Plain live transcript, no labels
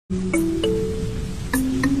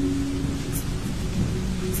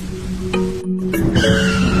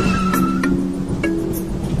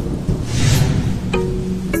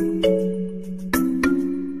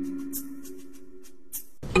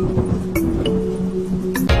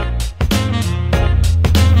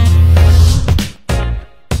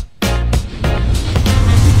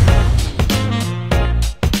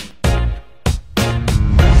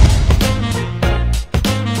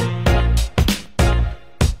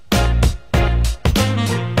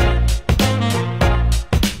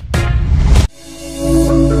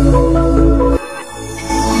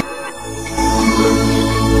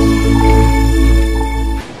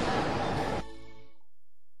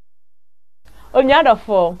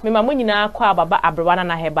Onyadofo me mamu nyina kwa ababa Abrewana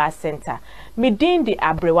na Heba Center me din di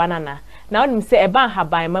Abrewana na onim se eba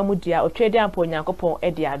haban mamudua otwede ampo Nyankopon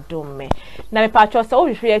e di adom me na me pacho se wo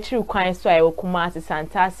hwehwe akiri kwan so aye okuma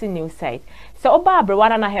asantase new site se oba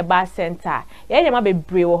Abrewana na Heba Center ye nyama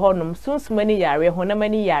bebre wo honum sunsumani yare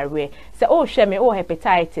honamani yare se o hwe me o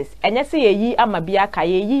hepatitis enye se yeyi amabia ka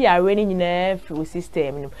yeyi yare ni nyina fi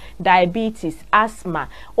system no diabetes asthma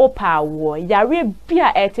opawo yare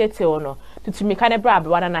bia etete ono tutumika ne bra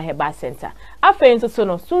Abrewana na Heba Center afen so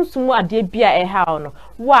no sunsumu ade bia e ha ono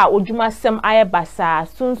wa odwuma sem aye basa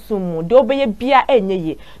sunsumu de obeye bia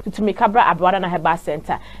enyeye tutumika bra Abrewana na Heba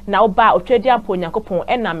Center na oba otwedi ampo Nyankopon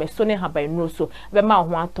ena meso ne haban nuro so be ma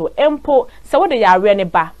ho ato empo se wo de yare ne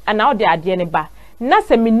ba ana wo de ade ne ba na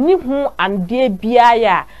se menni hu ande bia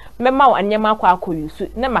ya mema wo anyema kwa akoyusu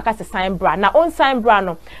na maka se sign bra na on sign bra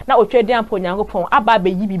no na otwedi ampo Nyankopon aba be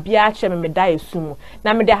yi bibia a kye me da esumu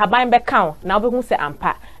na me de haban be kan na wo be hu se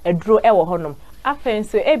ampa eduro e wo honom afen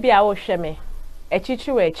so ebia wo hwe me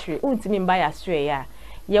echichi we echiri untimi mba ya stre ya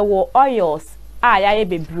ye wo oils a ya ye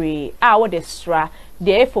bebre a wo de stra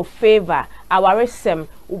de for favor awaresem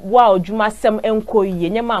wa odwuma sem enkoyie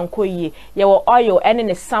nyema ankoyie ye wo oil ene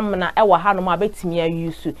ne samna e wo hanom abetimi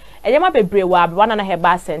ayusu enyema bebre wa Abrewana na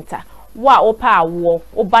Heba Center wa opa awo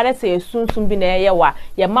oba ne se sunsun bi na ye wa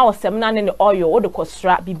ye ma wo sem na ne oil wo de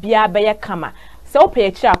kostra bibia be ye kama se opa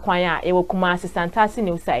ye kira kwan a ye wo kuma asantase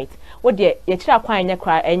new site wo de ye kira kwan enye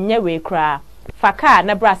kra enye we kra faka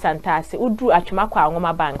na bra santase udru atwema kwa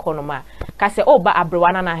ngoma bank honoma ka se oba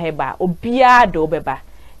Abrewana na Heba obia do beba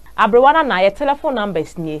Abrewana na ye telephone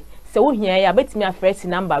numbers ni se wo hia ya betimi afresi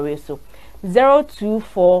number we so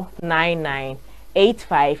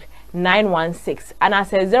 0249985916 and I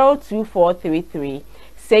say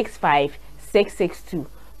 0243365662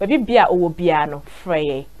 baby bia owo bia no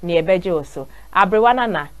freye na ebeje oso Abrewana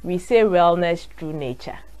na we say wellness through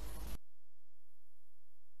nature.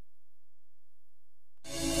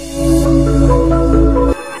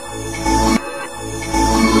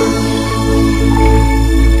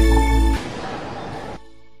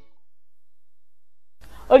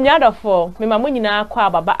 Onyadofo me mamu nyina kwa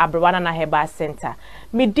ababa Abrewana na Heba Center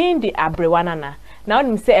me din di Abrewana na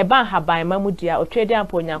onim se eba haban mamudua otwede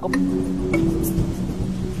ampo Nyankopon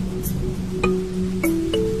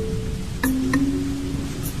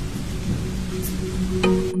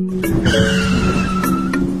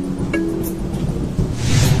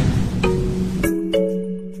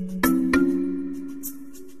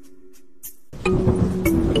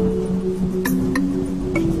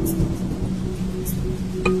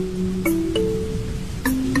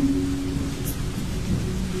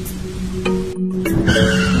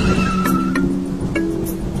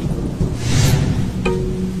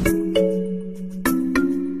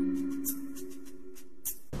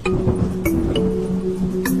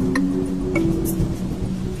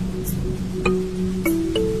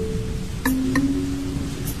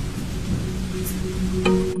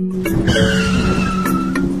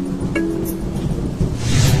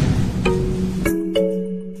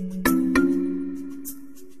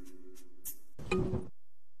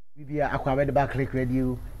Aqua Back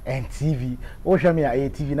Radio and TV. O show me a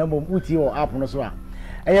TV na mom uti o app no so a.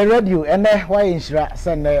 E radio ene why inshira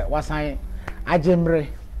send wasan agemre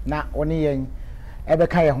na oni yen e be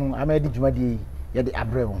ka ye ho amadi dwumade ye de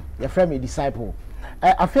abre ho. Ye frɛ me disciple.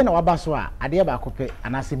 Afi na waba so a ade ba kope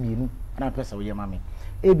anase mienu na pesa wo ye mame.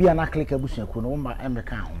 E bia na click abusuaku no ma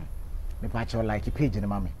emeka ho. Me pa che like page ne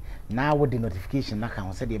mame. Na wo the notification na ka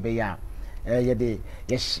ho se de be ya ye de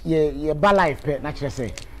ye ba live pe na kire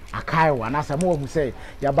se akaiwa na sa mo hu say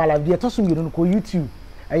ya bala vie to so mienu ko YouTube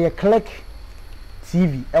click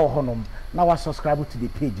TV e honom na wa subscribe to the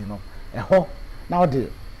page no ho na the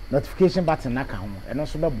notification button na ka ho eno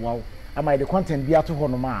so beboa wo ama the content bi ato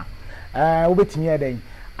honom a wo betimi eden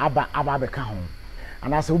aba be ka ho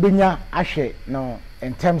ana sa wo benya ahwe no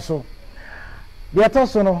entem so the to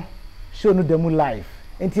so no show no demo live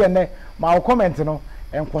enti ene ma wo comment no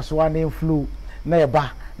enkoso na flu na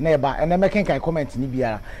eba ene meken kan comment ni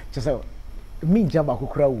biara chese mi jamba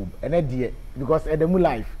kokura wo ene de because edemu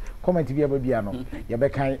life comment bia no ye be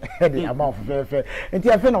kan the amount fe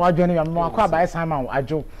enti afi na wadwene ya me akwa ba san ma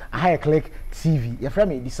ajo high click tv ye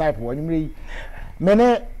frame disciple onimre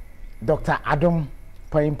mene Dr. Adom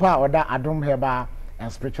Poimpa oda Adom Heba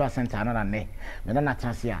and Spiritual Center na ne me na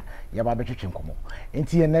transe a ye ba betwetwe nkomo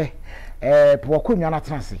enti ye ne po nwa na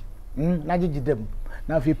transe na gigidem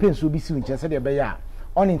na afi penso bi si nche se de be ya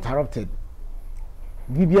uninterrupted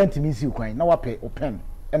bibia ntimi si kwan na wape open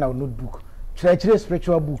na notebook chire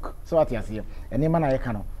spiritual book so what you see enema na ye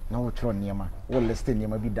ka no na wo chiro niema wo list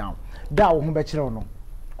niema bi down da wo ho be chire no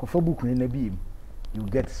ko fa book ni na bi you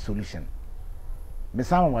get solution me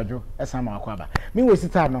sama wadwo esama akwaba me we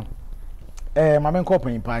sita no mama nko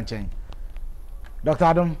Poimpa nchen Dr.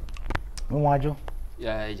 Adom me wadwo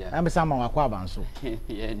ya am sama akwaba nso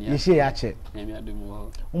ye hye ya che me adom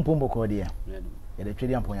wo mpombo ko de ya de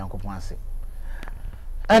twedi ampo yankopon ase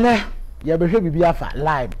ene ye behwe bibia afa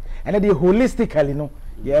live ene de holistically no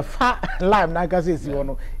ye fa live na ka se si wo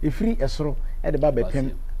no e free esoro e de ba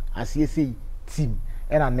bepem asiesi team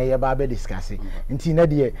ena na ye ba be discuss nti na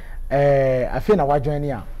de afi na wadwan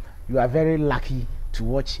ni a you are very lucky to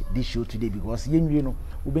watch this show today because ye nwie no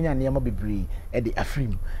ubenya na yema bebre e de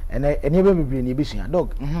afrim ene be bebre na e besua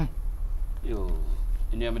dog yo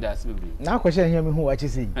ene am da bebre na kwahye hia me hu wa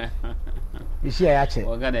chese yi shi ya che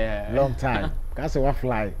ogada long time ka se wa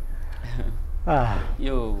fly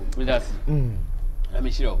yo brothers let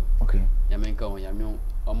me shiro okay ya men ka won ya me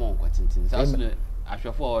omo nkwa tintin sa so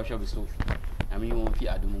ahwefo o hwe bi so ya me won fi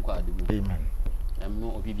adum nkwa adum amen ya me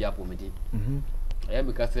obi bia pomede ya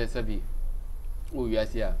me ka se bi o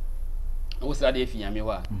wiase a o sa de fi ya me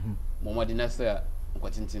ho a momode na se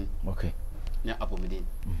nkwa tintin okay na apomede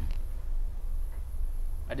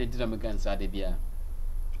ade dira me kan sa de bia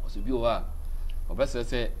o so bi o a o ba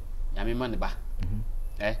se ya me man ba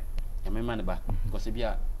ya me man ba ko se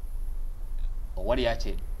bia o wari ya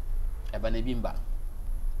che eba na bi mba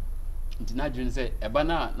nti na dwun se eba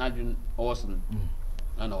na dwun owoso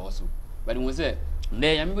na owoso but when say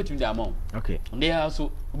nde ya me betumi da amon okay nde ya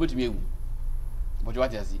so betumi ewu bojo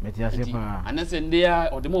wati asi metiase pa anase nde ya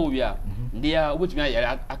odemo wi a nde ya betumi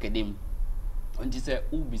ayare akadem nti se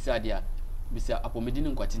u bisa dia bisa apomedi ni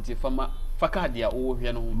nkwatinte fama faka dia o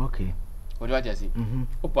hwe no ho okay bojo wati asi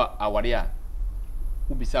opa aware a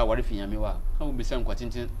u bisa aware finyame wa ha u bisa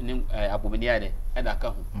nkwatinte ni apomedi ya de eda ka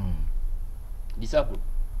ho disciple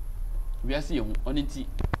we are seeing on it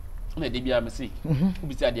na de bia mesi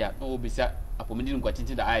ubisa dia no ubisa apomedi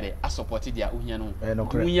nkwatinte da aide a support dia uhia no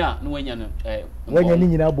uhia no wanya no wanya ni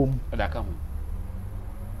nyina bom da ka ho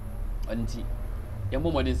anti ye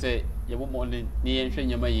momodin say ye momodin ni ye hwe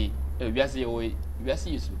nyama yi we are see we are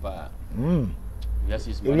see you pa we are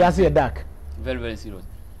see you we are see dark very very serious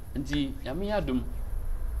anti ya me adum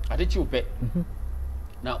ade chi upe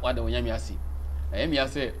na wada wonyame ase ya me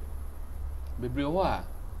ase bebre ho a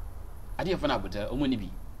ade fa na abuta omoni bi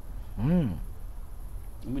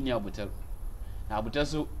omoni abuta na abuta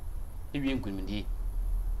so ewie nkunimdie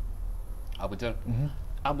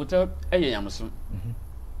abuta eye yamso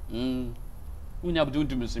uni abuta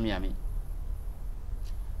undum so miame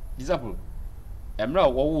disciple emra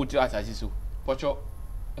wo wo ti asasi so pocho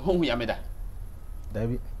hohu yameda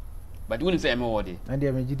David but woni say eme wo de and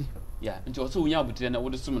dey megidi ya nti oso unya abuta na wo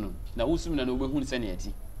de sum no na wo sum na no behu se na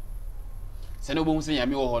ati se na obohu se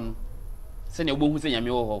yame wo ho no se na obohu se yame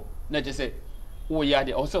wo ho na je se wo ya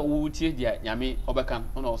de oso wo tie dia yame obekan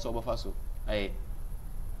ona oso obafa so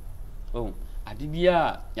ade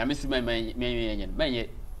bia yame si menye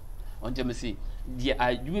on je me si dia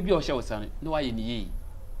adwuma bia o hye wosan no waye ni yi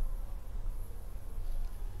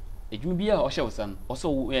adwuma bia o hye wosan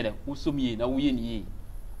oso wo ye de wo so mi na wo ye ni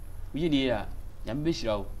yi a yame be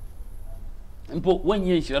hira wo mpo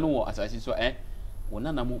wanye hira no wo asasi so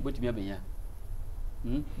wona mo betumi abenya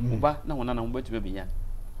uba na wona mo betumi abenya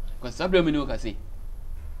ko sabra me no ka se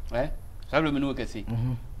sabra me no ka se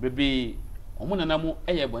bebe omo nana mo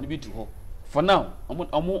eye bone bi tu ho for now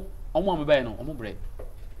omo ambaye no omo bre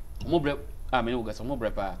me no ga so omo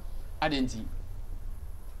bre pa adenti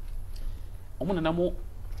omo nana mo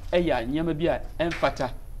eye nyama bi a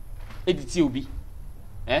emfata editi obi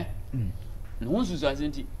no wonsusu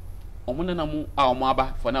asenti omo nana mo a omo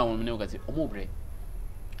aba for now me no ka se omo bre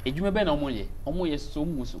ejuma be na omo ye so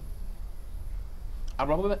muso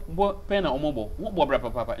abrabo bo pe na omo bo wo bo bra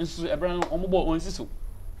papa nsu ebra no omo bo onsi so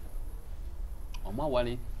omo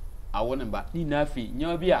awale awone mba ni na afi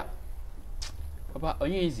nya bi a papa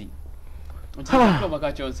onye easy nti ko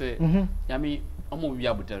maka chonse yami omo bi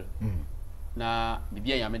abutar na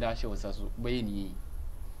bibia yami da hye wosa so boye ni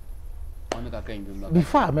ka kan bi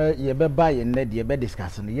before me ye be buy ye net ye be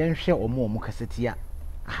discuss no ye nhwe omo kasetia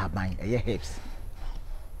ahaban eye hips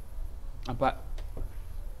apa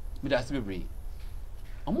mi da se bebre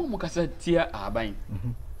omo kasetia ahaban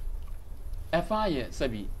efa ye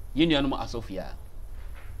sabi ye nuanum asofia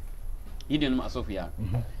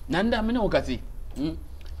nanda me ne wokati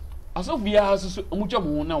asofia so omutwa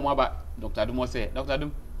mo na omo aba Dr. Dum say Dr.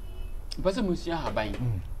 Dum pese musia ahaban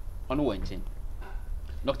ono wanchen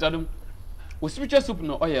Dr. Dum wo spiritual soup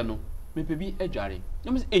no oye no me pebi adware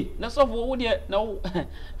no me eh na so wo de na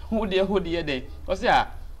wo de den o se a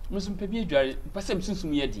me so pebi adware pese me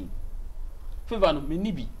sunsum ye din favor no me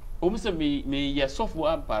nibi o me se me ye sofo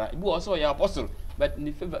ampara ibu o so ye apostle but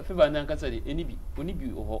ni favor na nkasa de enibi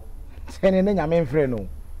onibi oho sene ne nyame mfre no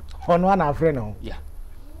hono ana afre no yeah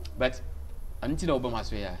but anti na obama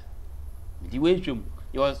so ya di we twem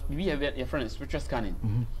your bibi your friend spiritual scanning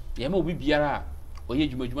ye ma obi biara oye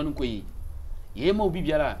dwuma no koyi ye ma obi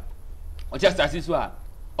biara o just asiso a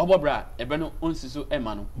obobra ebe no onsiso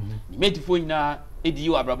ema no ni metifo nyina edi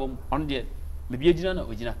yo abrabom on de me bi ejina na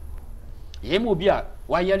ogina ye ma obi a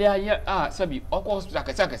wa yare sabi okọ hospital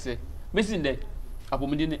kase mesin de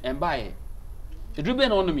apomudi ne embaye edrube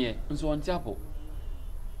na onom ye nso on tiapo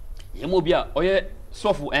ye ma obi a oye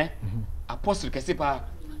sofu apostle kase pa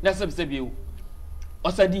na sabi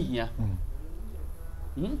osadi hia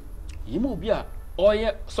ye ma obi a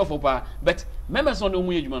oye sofu pa but members on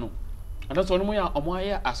omu yedwuma no and so omu ya omu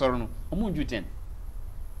aye asoro no omu nju 10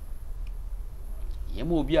 ye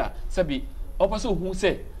ma obi a sabi opaso hu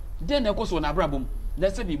se den na ekoso na abrabom na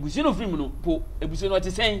sabi busi no film no po ebusi no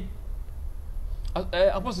te sen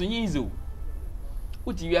apostle yin izo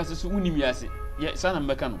uti wi asesu unim wi ase ye sana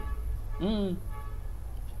mbeka no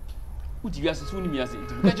uti wi asesu unim wi ase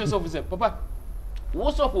nti ka choso se papa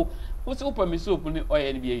wo sopo wo se opa me sopo ni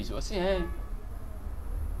oye ni bi yi so se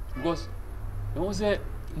because you say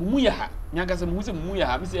mumu ya ha nyanga se mumu se mumu ya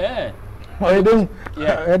ha me say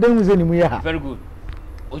edem muze ni mu ya ha very good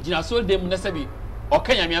ojina so dem na sabi o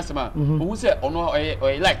kanya mi asema mumu se ono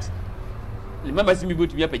oye light remember see me go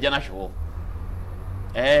to be apagya na hwo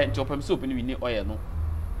nti opam soap ni ni oye no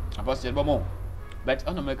apostle ye bomo but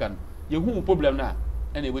on American ye hu problem na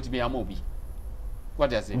na e botimi am obi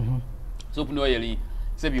what you say soap no oye li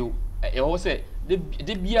sabi e wo se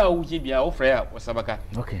de bia wo je bia wo frɛ a wasabaka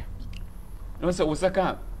okay no say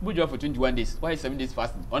wasaka bujo for 21 days why 7 days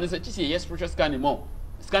fasting on say chi say yes spiritual scanning more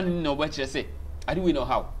scanning no ba kire say I do we know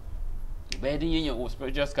how be de yen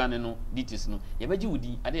spiritual scanning no details no ye ba ji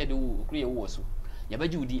wudi ade de wo okure ye wo so ye ba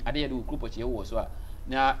ji wudi ade de wo okure poche ye wo so a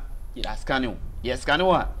na ye scanning ye scanning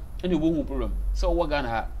wa any wo hu problem so wo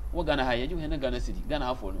Gana ha ye ju hena Ghana city Ghana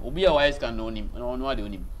ha for no obi a why scan no nim no ade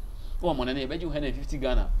onim wo mo na ye ba ji hena 50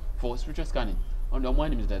 Ghana for spiritual scanning on the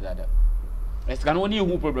one is that scan one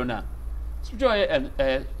hu problem na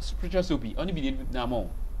spiritual soapy only be na mo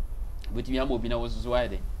but me am obi na wo so why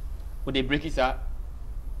dey wo dey break it sir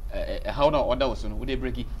how na order wo so no wo dey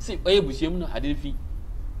break it see oye busiam no ade fi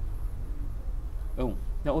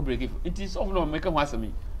na wo break it it is of no make am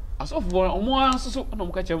asemi asofu omo anso na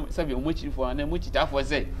mo ka chem sabi omo chirifo na mo chitafo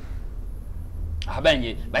say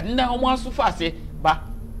abanye but nda omo anso fa ase ba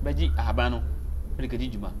baji ahaban no rekadi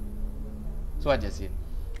juma so ajase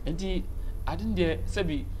enti adin de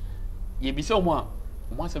sabi ye bi se omo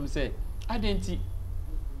asem say adenti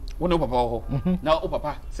wono papa ho na o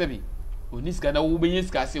papa sabi oniska na wo benye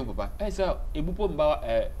ska ase o papa say ebupo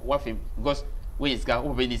mba wafem because we iska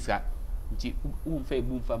o benye iska nti umfa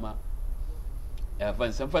ebumfa ma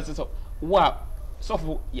van samfa so wa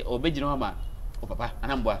sofu obejino hama o papa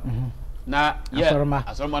anambwa na ye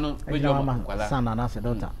asorma no bejino ma kwala sana na se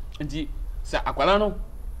dota nti sa akwala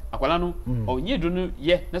no onye do no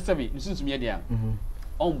ye na sabi nsunsum ye dia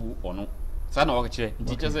ombu ono sa na wo kire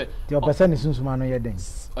nti chese ti o pesa ni sunsum ano ye den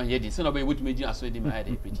onye di se na be wotu meji aso di ma ya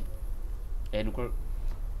de peti nko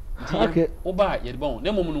okay oba ye bon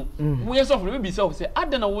na mom no wo ye sofu be bi se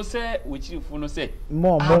adana wo se wo chirifu no se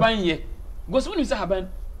aban ye gosi woni se haban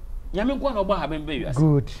nyame nko na oba haban be wiase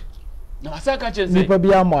good na masa ka chense nipa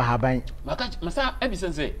bia mo haban masa ebi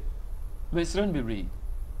sense me sren bebre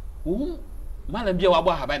wo malam bia wa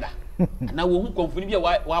bo haban da na wo hu konfuni bia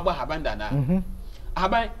wa bo haban da na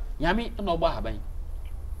haban nyame na oba haban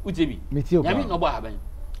utebi nyame na oba haban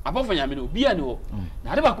abofo nyame no bia ne ho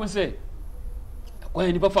na ade ba kon se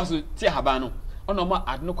kwa nipa faso ti haban no ono ma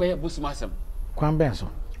ade no koye bosumasem kwan ben so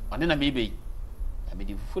ane na mebe na me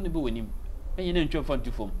di fufu ne be wonim enye na ntwe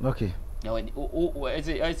fantu fom okay na wani I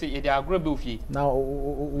say ye dey agro be ofie na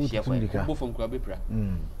o tumrika bo fom kura be pra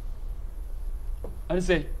ane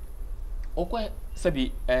say okwa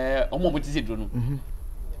sabi omo mo ti se dro no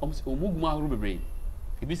omuguma ahoro bebre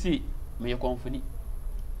ebi si me konfani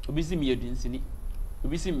obi si me adunsini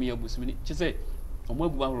obi si me abusumini che say omo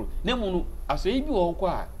abu ahoro na mu no asoyi bi wo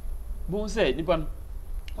kwa bo say nipa no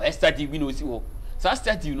o start bi no si wo sa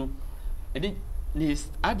start no edi ni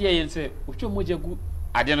ade yen say otwa moja gu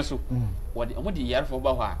ade no so wode omo de yar fo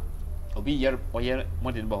ba ho a obi yar oyer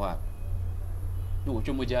mo de ba ho a no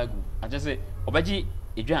otwa moja gu aje say obaji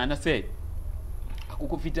edwan na say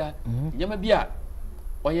akoko fita nyama bia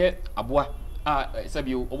oye aboa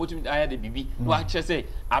sabi obotum aya de bibi no a che say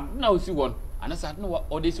na osi won anasa no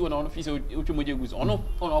odesi won on fi say otwomoje gu so ono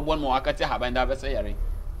obon mo akati haban da be say yare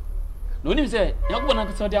no nim say yakubo na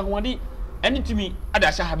kasa de ahwadi enitumi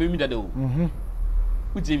ada sha habe mi dada o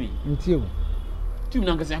utimi ntio tumi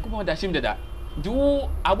na kasa yakubo da shim dada du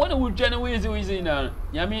abona wutwa na wezi na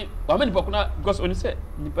nyame wa mani pakuna because oni say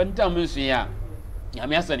nipa ntam nso ya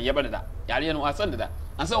nyame asane ye dada yare no asane dada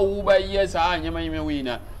ansa wo ba ye sa nyama nyame wi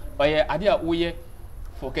na oye ade a wo ye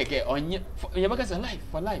for keke onye ye baka say life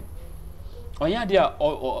for life onye ade a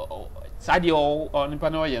sadi o nipa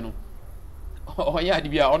na oye no onye ade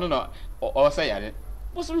bia ono no o say yare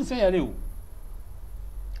bosun say yare o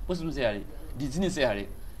bosun say yare dizini say yare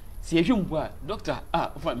si ehwembu a doctor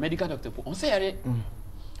for medical doctor on say yare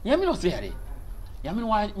yame no say yare yame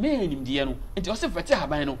wa me nim die no enti o say fete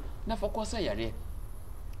haban no na focus say yare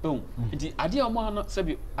enti ade o mo no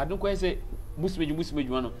sabi adonko say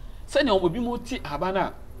busmeju no se ne obi mo ti haban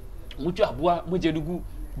na mutu aboa mo jedugu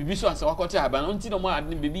bibi so ansa wakote haban no enti no mo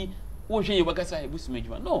ade bibi wo hwe ye bakasa busmeju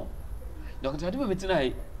no doctor ade me tina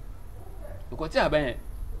he kote haban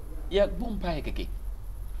ya bompa he keke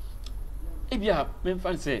ebia me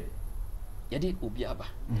fan say yade obi aba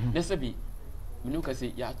na sabi minuka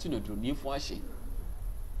say ya tu no dro ni fu ahye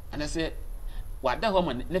ana say wada ho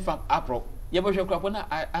ma ne fa apro ye bo hwe krapo na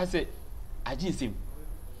I say aji sim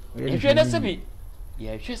e hwe na sabi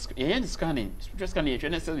ye hwe ye scanning spiritual scanning ye hwe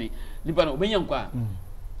na sabi ni ba no obenya nkwa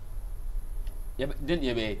ye den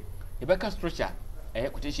ye be ka structure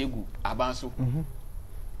kote shegu aban so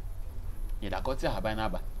ye da kote aban na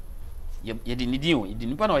aba ye di nidi o di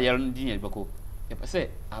nipa na oyere ndi ye beko ye pese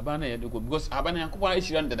aban na ye go because aban na yakopon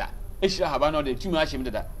ehira ndada ehira aban na de tumi ahim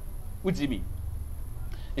dada utimi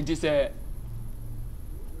enti se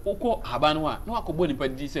oko aban no a na wakobo nipa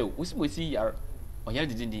di se osimosi yar oyere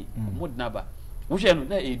didi mod na ba wo hwe no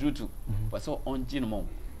na edutu pese onji no mo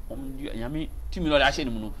nyame tumi no da ahye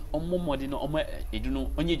no no ommomode no omma edu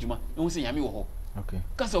no onye djuma ehu se nyame wo ho okay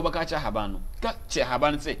kasa obaka cha haban no ka che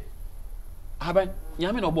haban se haban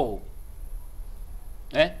nyame no bo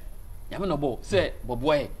nyame no bo se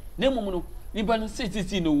bobo e na mum no nipa no se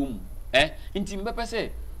titi no wum nti mbepe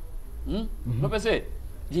se mbepe se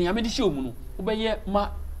je nyame di hye omu no obeye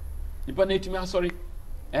ma nipa na etumi asori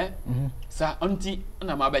sa anti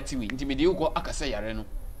na ma batiwi nti me de uko akasa yare no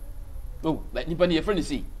nipa ne ye friend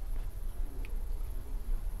si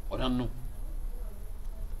odan no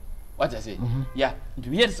what I say yeah nti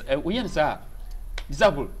we yen sa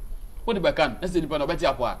disciple what the bakan na se nipa no beti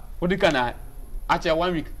apo a what the kana acha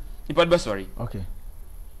 1 week nipa be sorry okay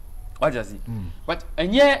what I say but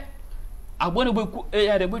enye agbonu be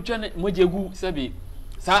ya de be twa moje gu sabi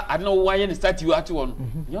sa ade no wa ye ne start you ati won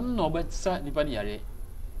yon no be sa nipa ne yare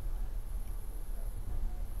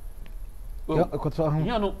ya koto ho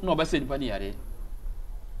yon no be se nipa ne yare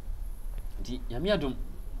di yami adum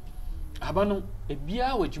abanu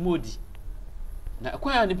ebia wajumodi na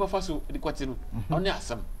kwa nipa faso de kwate no oni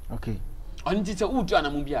asam okay oni ti se utu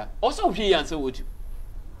anamu bia o so hwe yanse wotu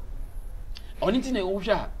oni ti na wo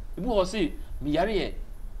hwe a ebu ho se mi yare ye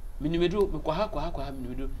minimedo me kwa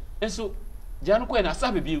minimedo enso janu kwa na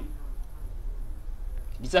sabe biu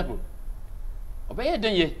disciple obeye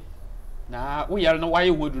denye na wo yare no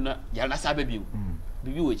waye wodu na yare na sabe biu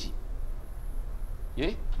bibi wochi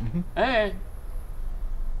ye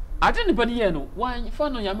ade nipa ni ye no wan fa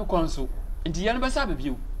no yame konso nti yare ba sabe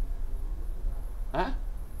biu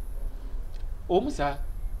o musa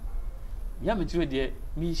yame tiro de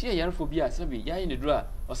mi hie yare fo bia sabe yaye ne dura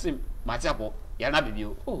o sim matiapo yare na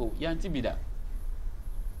bibio yanti bida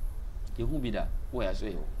yehu bida wo ya so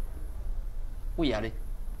yo wo yare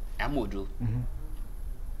amodo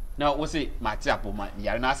now we say matiapo ma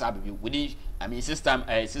yare na sabe biu within I mean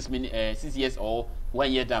 6 years or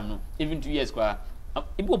 1 year time no even 2 years kwa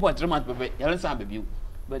ibo point 3 months pepe yare sabe biu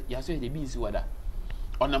but ya so de bi nsi wada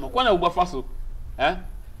ona makwa na uba faso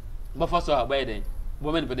uba faso abaye den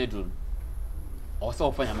bo men pede drum o so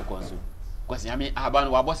ofanya me konso kwasi yame aban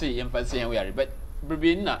wa bo say yemfa say we yare but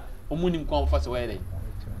bebe na omunim kwa faso we den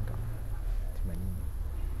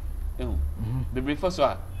bebe faso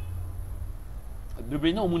a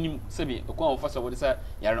bebe na omunim sebi kwa faso we say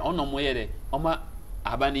yare ono mo ye de oma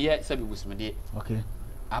aban ye sebi busmede okay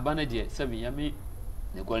abana de sabi yame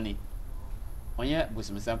ne kwani onye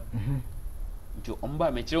bosumsam nti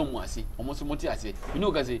omba me kire mu ase omo so moti ase me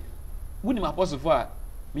no gaze wuni ma apostle fo a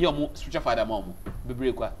me omo spiritual father ma omo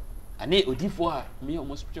bebre kwa ane odifo a me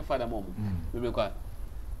omo spiritual father ma omo bebre kwa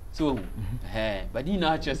so badi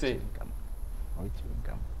na ache se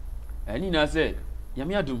ani na se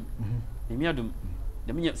yame adum yame adum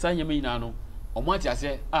de me san yame ina no omo ati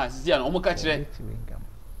ase sisi na omo ka kire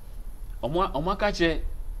omo ka kire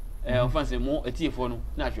ofanse mo etiefo no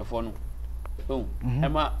na ahwefo no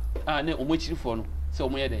ema ne omo chirifo no se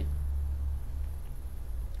omo yeden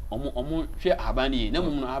omo hwe abani na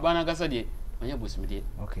mum no abana gasa de onye bosumde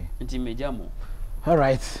okay nti meja mo all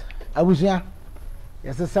right abusua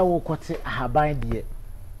yesesa wo kote ahaban de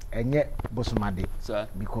enye bosumade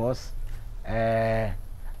because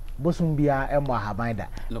bosum bia emo ahaban da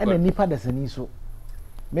ena nipa da sani so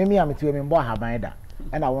memi ametewe me mbo ahaban da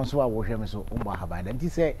ena won so a wo hwe me so mbo ahaban da nti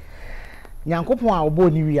se nyankopon a obo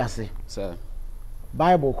ni wiase sir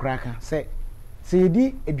Bible kraka say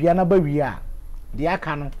yedi aduana ba wi a de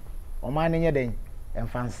aka no oman nye den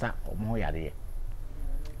emfansa omo yare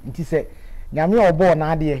nti se nyame obo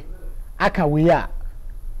na ade aka wi a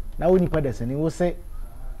na woni pa da sani wo se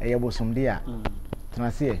eyebosum de a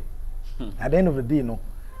transie at the end of the day no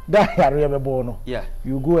that yare be bo no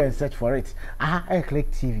you go and search for it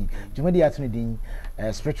click TV jumadi atuni din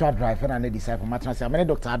spiritual drive and the disciple matransia many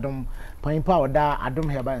Dr. Adom Pampa oda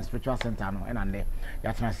Adom Herbal and Spiritual Center no and ande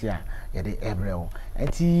yatransia ye de ebreo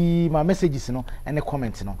enti my messages no and the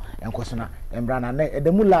comment no enkoso na embra na na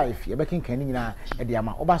edemu life ye bekin kan nyina e de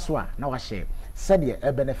ama obaso a na wa share said ye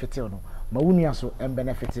benefit no ma wunu aso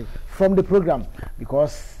benefit from the program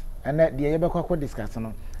because and the ye be kwakwa discuss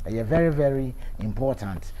no very very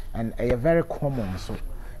important and very common so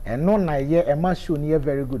and no na ye e ma show ni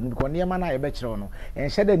very good because niam na ye be kire no en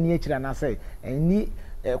hye ni akira na say eni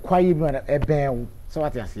kwaye bi na eben so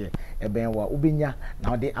what you say eben wa ubenya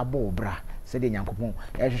na de abo bra se de nyankopon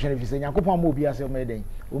hwehwe fi se nyankopon ma obi ase o meden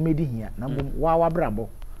o medi hia na wa brabo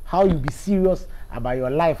how you be serious about your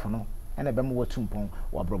life no and e be mo watumpon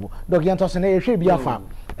wa brabo dog yanto so na ye hwe bi afa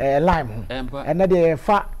lime ho and na de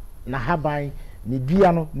fa na haban ni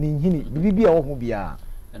bia no ni nhini bibi a wo ho bia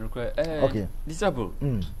okay disciple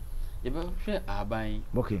ye ba hwe aban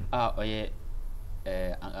okay oye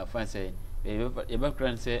afan say ye ba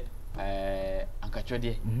kran say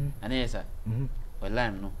ankachode ana yesa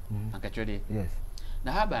online no ankachode yes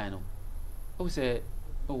na haban no o say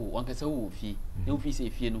wanka say wo fi na wo fi say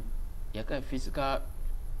fie no ye ka physical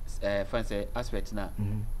fan say aspect na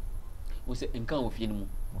wo say nkan wo fi no mu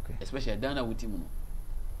especially dana wuti mu no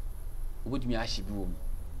would me ashibu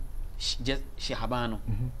just shahabano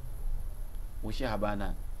wo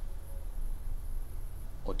shahabana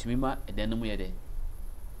otumima edanum yede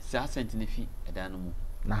sa sentine fi edanum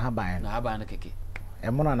na habana keke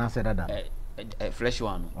emona na se dada fresh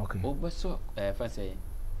one okay o baso fa say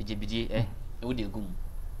ejebidie wo de gum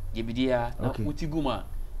jebidia na wuti guma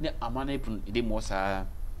ne amana ipun de mo sa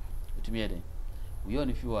otumi yede wo yo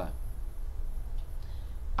ne fi wa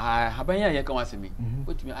haban ya ye kan wasemi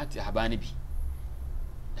wotumi ati haban bi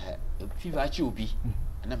fever achi obi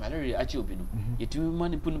na malaria achi obi no yetumi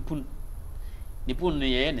mani pun nipun no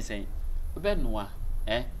ye ne sen be noa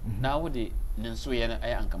na wo de ne nso ye na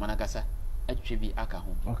ay ankama na kasa atwe bi aka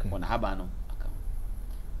ho wona haban no aka ho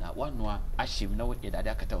na wanoa ahim na wo de dade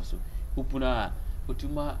akata so upuna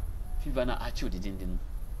otuma fever na achi odidindin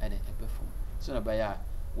ade ebefo so na baya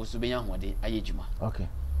wo so be ya hode ayejuma okay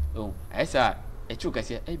aisa echuka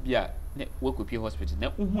se ebia ne wakopie hospital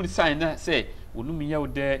na uhun sign na say wonum ya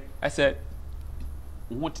wode asa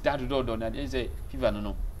uhun tida do na say fever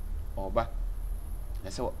no oba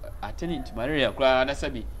na say attendant malaria kura na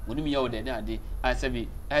sabi wonum ya wode na ade asabi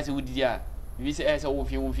asa wudi a bi say asa wo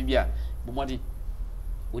fi bia bomodi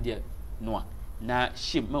wodi no na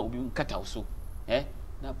shim ma obi kata so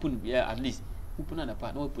na pun bia at least upuna na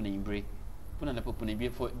pa na opuna imbre puna na popuna bi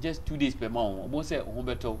for just 2 days per month obo say ohun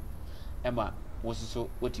beto ema wososo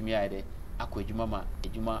wotimi ayede akwadwuma ma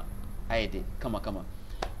edwuma ayede kama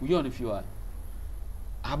uyo no fiwa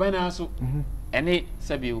abana aso ene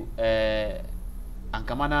sabiu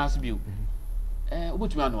ankama na aso biu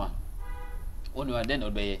obotumi anoa onu aden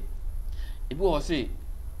odbeye ebi wo se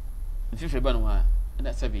mfifre ba no ha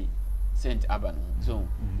na sabi sent aba no so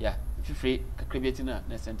ya mfifre kakrebieti na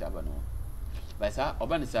sent aba no ba sa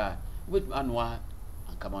obane sa obotumi anoa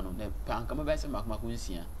ankama no na pa ankama ba se makmako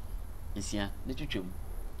nsia ne twetwem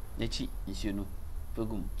na chi nsia no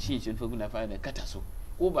fagum chi nsia no fagum na fa na kata so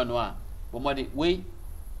wo ba no a bo mode we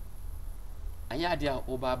anya ade a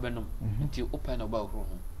wo ba benom nti opa na wo ba horo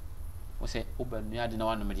ho wo se wo ba no ade na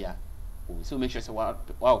wanom dia so make sure say wa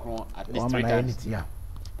at least 3 times yeah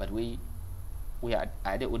but we are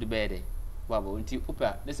ade wo de bed wa ba nti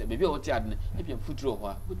opa na say baby o ti ade na bia futuro ho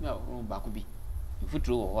a butumi ahoro ba ko bi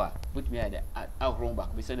futuro ho a butumi ade ahoro ba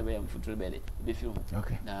ko bi say na be am futuro bed be fi ho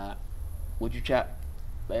okay na wodwitwa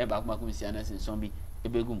ba ba ko ma ko mi sia na sin son bi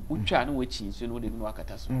ebegum wotwa na wachi nso no de no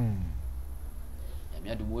akata so ya mi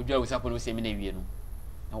adum wodwa wo sapo no se mi na wie no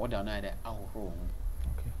na woda na ade ahoro ho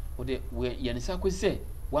okay wode we ye nsa ko se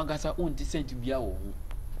wangasa unti sent bia wo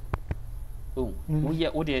ho wo ye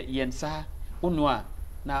wode ye nsa onu a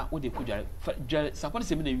na wode kudware sapo no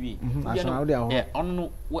se mi na wie bia no eh onu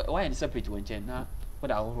no wa ye nsa page won chen na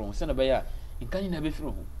woda ahoro ho se na ba ya nkan na be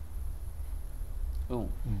firo ho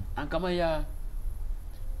ankama ya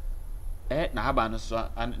na haba no so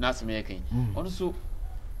na aseme yake ono so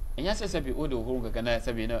enya sese bi wode horo gaga na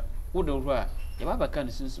sebe na wode horo a ya baba kan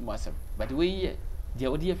sunsun mu asem but we ye dia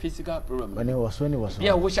wode ye physical problem when he was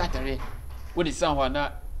bia wo shatare wode san ho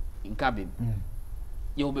na nka bem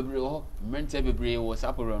ye wo bebre ho mente bebre wo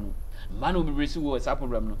saporo no man wo bebre su wo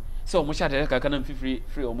saporo no so mo shatare kaka na free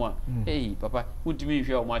o mo a hey papa untimi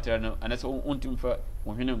hwe o mo atare no anase untimi fa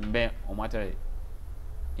wo hwene mbe o mo atare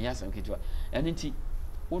enya san kitwa enti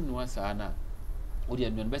onu asa na odi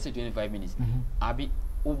anu be say 25 minutes abi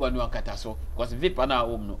uba no akata so because vapor na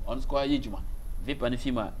home no on score yejuma vapor na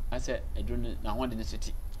fima ase edro na honde ne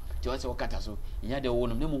city ti o se wakata so nya de wo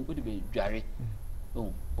no na mu odi be dware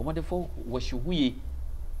o mo de fo wo hwuye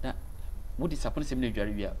na wo di sapon sem na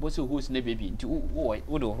dware bia bo se host na baby nti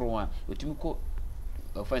wo de horo a otimi ko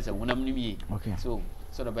fansa wonam ni mi okay so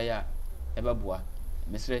da baya e ba boa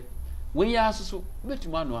mesre we ya so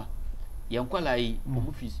betumu anu a yankwala yi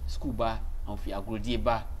omo fi school ba on fi agrodie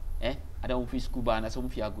ba ada on fi school ba na so on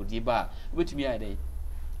fi agrodie ba obetumi ya dai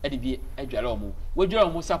ade bi adware omo wodware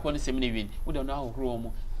omo sapo ne semina win wo da na hohoro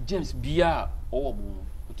omo James bia owo mo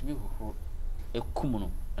otumi hohoro ekum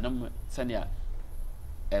no anam sania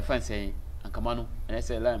fanse ankama no na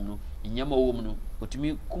se lime no nyama owo mo no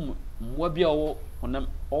otumi kum mwa bia owo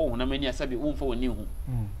honam ani asabe wo mfa woni hu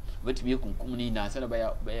obetumi ekunkum ni na sana ba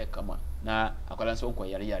ya kama na akwala nso nko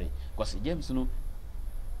yare because James no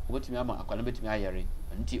obetumi ama akwala betumi ayare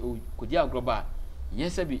nti o kodi agroba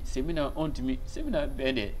yesa bi seminar ontimi seminar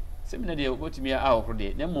bende seminar de obetumi ahoro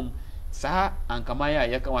de na mum saa ankama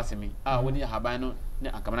ya ka wasemi woni haban no ne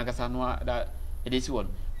ankama na kasa no da edesi won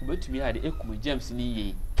obetumi ya de ekum James ni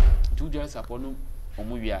ye tu jara sapo no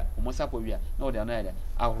omo sapo wia na o de na ya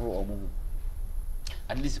ahoro omo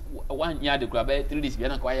at least one year de grab 3 days bia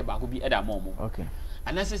na kwa ya ba ko bi eda momo okay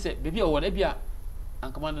anase se bebi o wona bia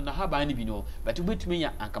ankama na haba ni bi no but ubetumi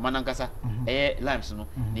ya ankama na nkasa limes no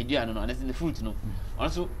ne dua no anase ne fruit no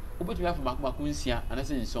onso ubetumi afa makoma nsia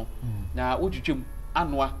anase nson na wotwetwem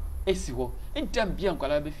anoa esi ho entam bia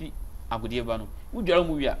nkwala be fi agodie ba no wudwara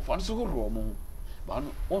mu wia fa so horo mo ba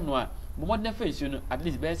no ono a mo na face no at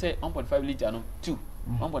least be say 1.5 liter no 2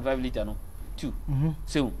 1.5 liter no 2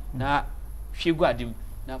 so na hwegu adim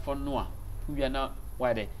na fa no a wia na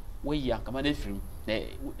wade we ankama na firim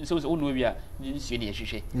so onu wi a nsuo ne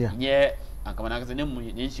yehwehwe nye ankama na kase ne mu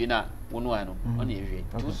ne nsuo na wonu a no ona yehwe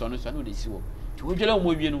tu so no so no de siwo tu wodwela mo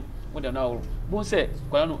wie no mo da na wo bo se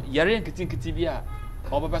kwala no yare nkiti bi a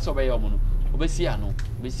obeba so be ye omo no obesi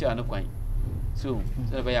ano kwan so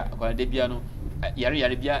be ya kwala de bia no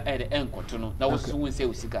yare bia e de enkoto no na wo so won se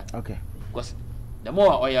osika okay because the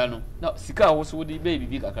more oya no na sika wo so wo de baby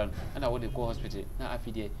bi kakra na wo de go hospital na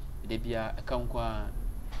afide de bia aka nkwa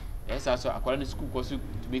esa so akwala no school ko so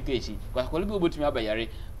to make echi kwa akwala bi obotumi abayare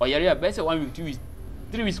oyare a be say 1 week 2 weeks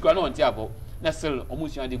 3 weeks kwa no onti abo na still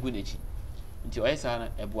omusu ade gu nechi nti oyesa na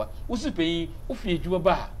eboa usu peyi ofie djuma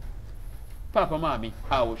ba papa maami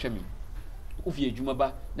a wo hwemi ofie djuma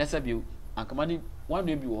ba na sabi ankama ni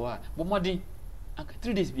wanu bi wo ha bo modin anka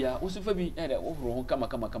 3 days bia usu fa bi na wo horo ho kama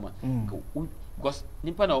because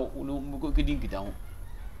nipa na no kedin kita ho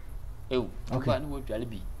okay no wo twale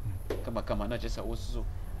bi kama na chesa wo so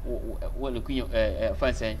what look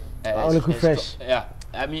fancy fresh yeah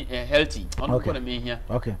I mean healthy on ko na me hia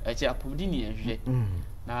okay e che apomdi ni ehwe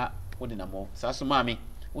na wodi na mo saso maami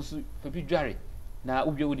wo so papi dware na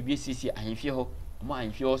ubye wodi bi sisi ahemfie ho mo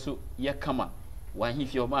ahemfie ho so ye kama wa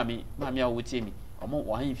ahemfie ho maami a wo tiemi mo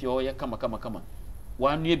wa ahemfie ho ye kama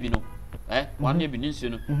wanu ebi no wanu ebi nsuo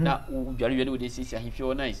no na udware wi na wodi sisi ahemfie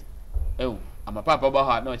ho nice ama papa ba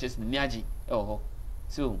ha na o chesi ni agi ho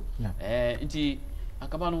so nti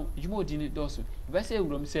akama no jumodi ni doso be say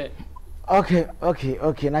ewurom say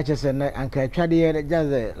okay na chese na anka twade ye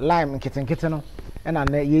just lime kitenkete no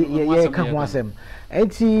na ye ka ho asem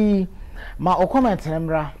enti ma o comment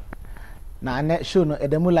nemra na ane show no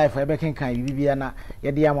edemu life ebe kenkan bibia na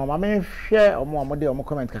ye de ama me hwe omo de omo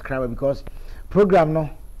comment kakra because program no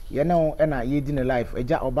ye ne na ye di ne life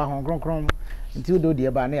eja oba hon kronkron nti do de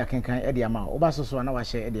ba na ya kenkan e de ama oba soso na wa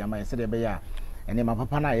hye e de ama ye se de be ya ene ma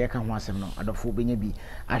papa na ye ka ho asem no adofo benya bi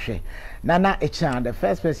ahwe na echa the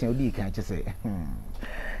first person odi kan che say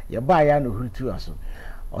ye ba ya no hurutu aso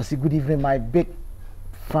o say good evening my big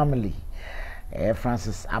family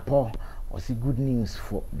Francis Apo o say good news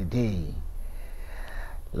for the day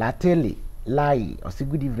Lateli Lai or say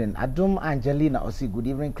good evening Adom Angelina or say good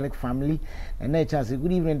evening Click family and then say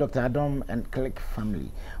good evening Dr. Adom and Click family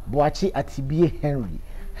Boachi Atibie Henry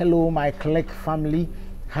hello my Click family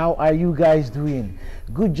how are you guys doing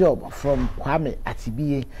good job from Kwame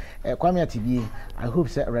Atibie Kwame Atibie I hope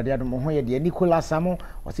say already Adom Ohoye de Nicolas Samo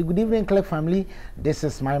or say good evening Click family this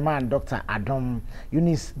is my man Dr. Adom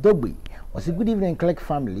Eunice Dogbe or say good evening Click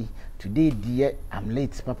family today dear I'm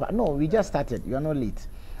late papa no we just started you are not late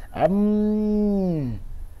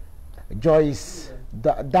Joyce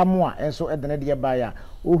Damwa and so at the Nadia Baya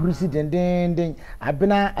Ohrisi den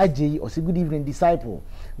Abena Aji or say good evening disciple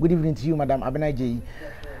good evening to you madam Abena Aji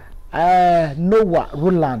Noah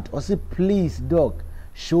Roland or say please dog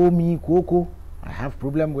show me Coco I have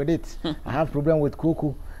problem with it I have problem with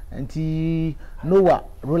Coco and Noah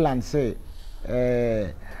Roland say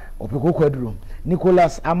Opeko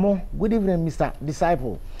Nicholas Amo good evening Mr.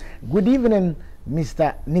 Disciple good evening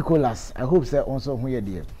Mr. Nicholas, I hope so also here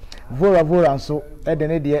dear. Vora so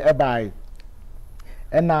edene dear ebai.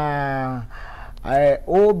 And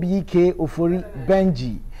OBK Ofori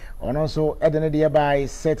Benji. And also edene dear by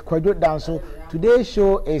set Kwajo down. So today's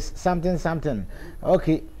show is something.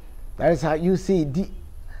 Okay. That is how you see the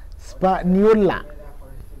Spaniola.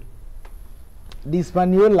 The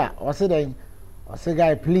Spaniola or say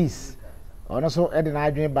guy please. And also Eden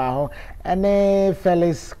Adrian Baho and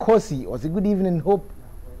Felix Kosi was a good evening hope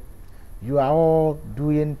you are all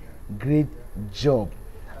doing great job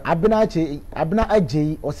Abna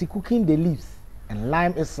Ajay was cooking the leaves and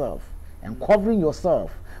lime itself and covering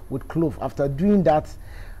yourself with cloth after doing that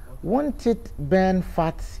won't it burn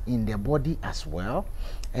fat in the body as well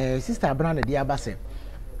sister Abna de Abase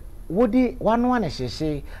wodi one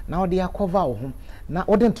ehye na odi akova wo ho na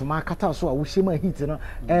odi ntoma akata so a wo hyema heat no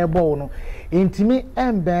ebo no entimi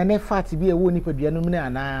embe ne fat bi e wo nipadua no mu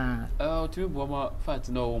na to bo ma fat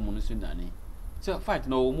no wo mu no so nani so fat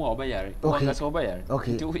no wo mu obeyare wo kasa obeyare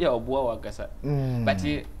nti wo ya obo wa kasa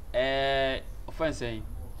but offense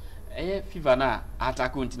fever na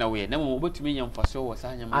attack untina we na mo obetumi nyam faso wo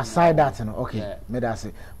sa nyam aside that no okay me da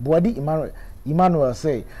say body Emmanuel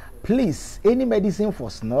say please any medicine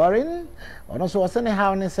for snoring or also was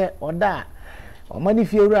how ne say oda o mani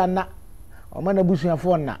fiewura na o mana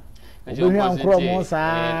busuafo na obi ankro mo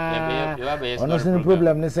sa no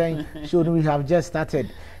problem ne say show we have just started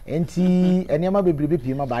enti enema bebrebe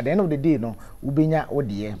pima by the end of the day no ubenya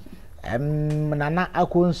odie nana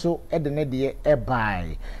akonso edene de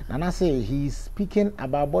ebai nana say he is speaking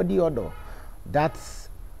about body odor that's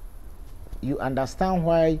you understand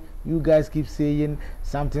why you guys keep saying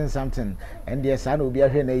something and their son will be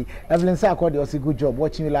here. Evelyn Sarko does a good job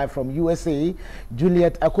watching you live from USA.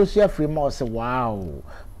 Juliet Akosia Fremont say wow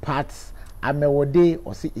parts amewode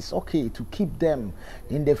or say it's okay to keep them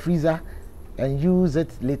in the freezer and use it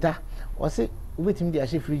later or say wait him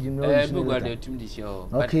the fridge no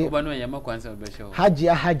okay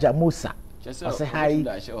Haja Musa say hi.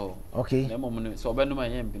 Okay.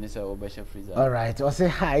 All right. I say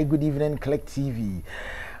hi. Good evening, Click TV.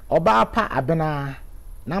 Oba pa abena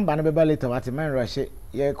number no be later. What man rush?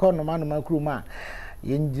 Ye call no man crew ma.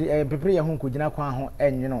 Ye prepare your home kujina kwa ho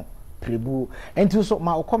enyo prebu. Enti so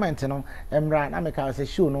ma comment no emra na me ka say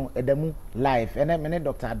show no edemu live. Ene me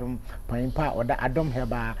Dr. Adom Panimpa or the Adom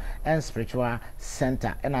Heba and Spiritual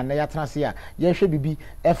Center. And na ya transe ya ye hwe bibi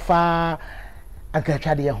efa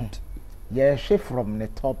akatwade ye ho. Yeah, shift from the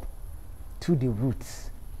top to the roots.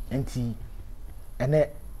 And a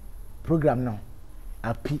program now.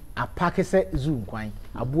 A package zoom quine.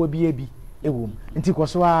 A boy baby. A womb. And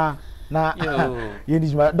Tikoswa na you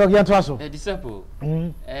need my dog yantraso. A disciple.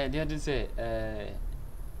 They didn't say,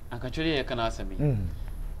 I can show you a can answer me.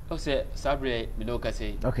 Oh, say, Sabre, Midoka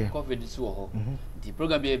say, okay, COVID is so. The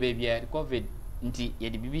program be a baby, COVID. Nti ye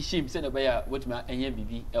the BB ship send about what my any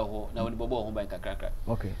BB elho now when Bobo home by cracker.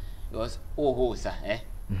 Okay. Because sir,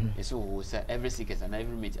 it's sir, every sickest and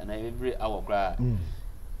every meet and every hour cry.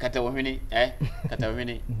 Catawamini,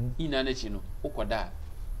 Catawamini, in an echino, Okoda.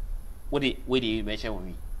 What do you measure with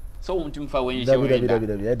me? So, won't you find when you show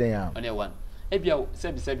on your one. If you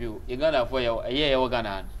said, you got for you a year or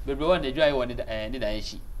Ghana, but one the dry one did I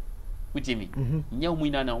she. Utimi. Nya mu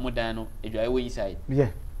ina na omo dan no edwa we inside. Yeah.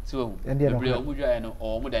 So and the omo dwa no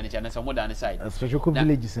omo dan cha na so omo dan side. Special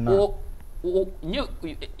villages na. O nyo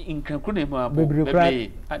in kankro ma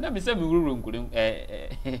bebre. Na me say me wuru nkuru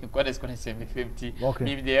kwades 750.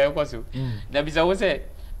 Maybe dey ekoso. Na bisa wo say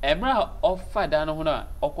emra offer dan no ho na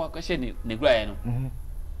okwa kwahye ne gura no.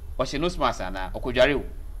 O she no smas na okodware o.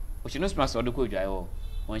 O she no smas o de kodware o.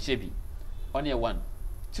 On she bi. On ye 1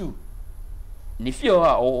 2 ni fio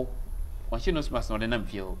a o on she no smas no de na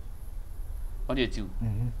fio. On ye 2.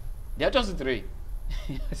 There are just 3.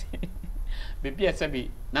 Baby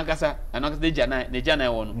asabi nakasa anakasa de jana e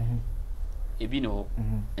wo no. Ebi no.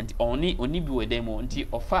 Enti oni bi we dem o nti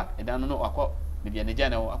ofa edan no akọ baby ne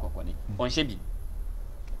jana wo akọkọ ni. On she bi.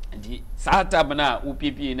 Enti sata bana wo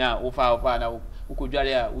pipi na wo fa na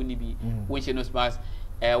ukodware a woni bi wo she no spas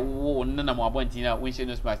wo nna mo abonti na wo she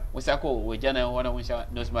no spas wo sako wo jana wo na wo she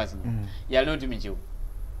no spas ya no tumi chiwo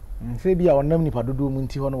se bia onam nipa dodo mu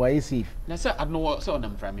nti ho no wa safe na sa adno so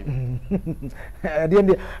onam frame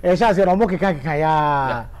de e sha se no mo keka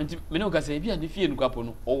ya nti me no ka se bia ne fie nukwapo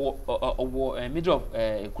no owo middle of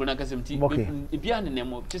kuruna kasem ti bia ne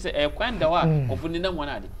nemo ti se kwan da wa ofuni na mo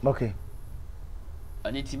na ade okay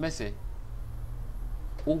ani ti mese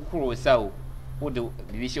wo kuro sa o the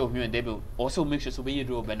bibi show of human devil also make sure so be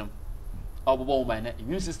do benum obobo my na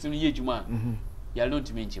immune system ye juma ya no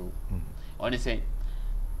to menche o on say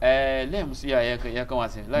lem so ya kan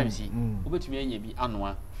wase lem si obetumi anya bi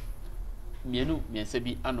anoa mienu miensa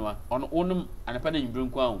bi anoa on onum anapa na nyimbre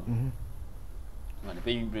nkwa o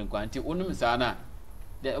anapa nyimbre nkwa nti onum sa na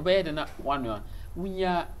de obeye de na wanoa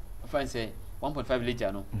wunya fancy 1.5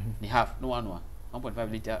 liter no ni half no wanoa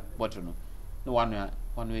 1.5 liter bottle no wanoa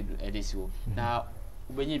one way edesiwo na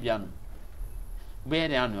ubenye biano ubeye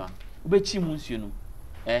de anu a ubechi mu nsuo no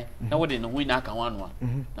na wode no hu na aka wanu a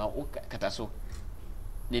na kataso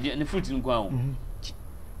ne fruit nko awo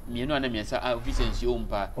mienu ana miensa a office nsuo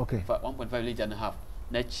mpa 1.5 liter and a half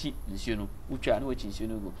na chi nsuo no utwa na wachi nsuo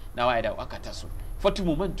no go na wa ida akataso 40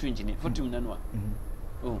 moment 20 ne 40 na no a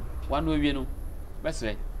wanu wie no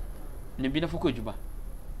besre ne bi na foko djuma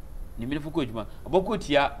oboko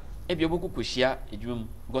tia ebi oboko kohia edwum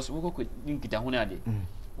because oboko nkita ho na ade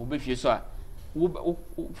obefie so a wo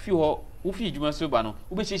fi ho wo fi edwuma so ba no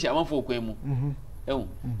obehihia amanfo okwan mu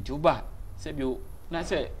nti uba se bi na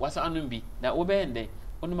se wasa anum bi na obe ende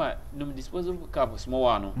onuma num disposable cup small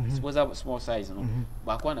one disposable small size no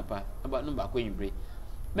ba kwa na pa ba num ba kwa yimbre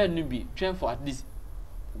men num bi train for at least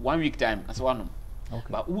 1 week time as one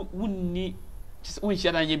ba wunni won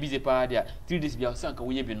share anya busy pa dia 3 days bia sanka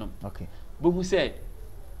wonye bi num bohu se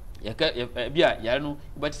bia yare no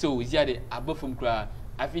ubati se ozia de abafum kra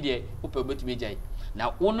afi de ope obetumi jai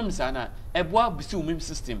na wonum sana eboa busi umim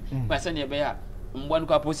system ba se ne be ya mbo no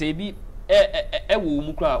kwapo se bi wo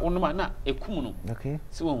mu kra wonum na ekum no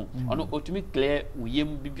so ono otumi clear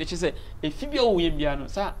uyem bibia che se efi bia uyem bia no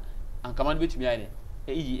sa ankama no betumi ade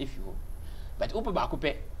eyi efi ho but ope ba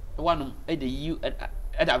akopɛ wanum de yi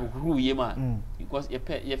ada aguru uyem a because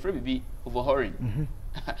ye free bibi overhauling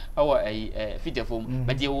our feature form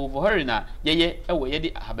but you overhauling na ye ye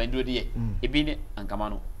de habandro de ye ebi ne ankama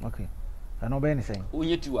no okay ana obe ni sen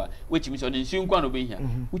onye tu a wechi mi so ne nsu nkwa no be hia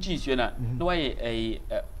uchi nsu na na wa ye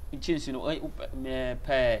uchi nsu no me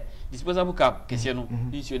pe disposable cup kese no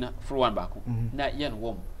nsu na for one back na ye no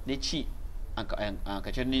wom na chi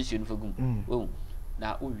anka che nsu no fagum wo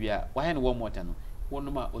na owia wa ye no wom water no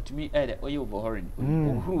wonuma otumi ede oye overhauling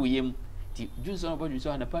ohuru yem ti junso ba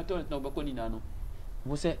junso na pattern na obako ni na no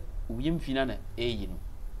wo se uyem fina na eyi no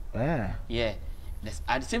yeah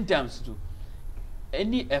at the same time too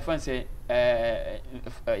any fancy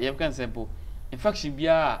you can simple infection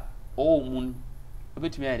bia o mun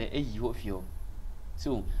obetumi ade eyi ho fio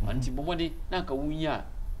so anti bomode na nka wunya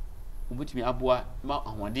obetumi aboa ma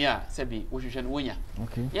ahwade a sebi wo hwehwe no wonya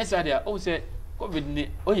yes ade o se covid ni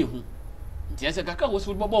oye hu nti ese kaka wo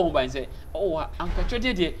so bobo ho ban se o anka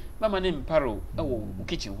twede de mama ne mparo e wo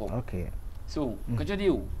kitchen ho so kajode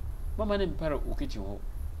o mama ne mparo wo kitchen ho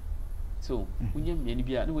so unya miani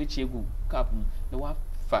bia na we chiegu cup na wa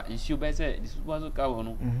fa nsuo be se disposable cup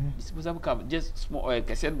no disposable cup just small oil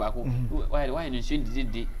kesen ba ko why no nsuo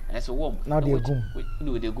ndidi and so warm now they gum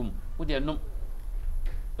no they gum wo de no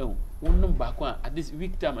wonum ba ko at this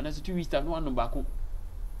week time and so 2 weeks time no wonum ba ko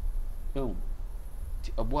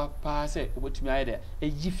ti aboa pa se obotumi ayede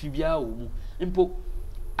eji fi bia wo mu mpo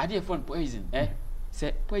ade e phone poison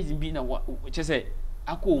se poison bi na che se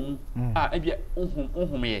akomu ebia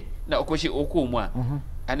ohum ye na okoshi okomu a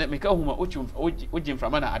ana meka ohuma ojim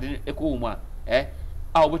frama na ade ekomu a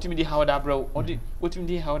obotumi di hawda bro odi obotumi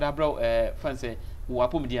di hawda bro fanse wo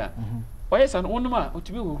apom di a oye san onuma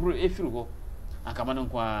otumi hohoro efiri ho ankama no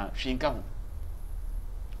kwa hwinka ho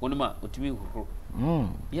onuma otumi hohoro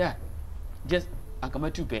yeah just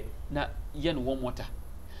ankama tupe na ye no warm water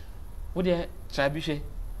wo de try bi hwe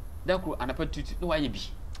da kro anapa tutu no waye bi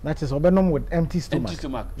that is obenom with empty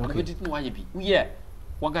stomach anapa tutu no waye bi yeah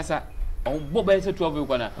wankasa on bo ba se 12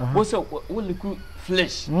 kwa na wo se wo liku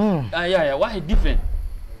flesh yeah why different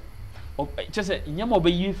just nyama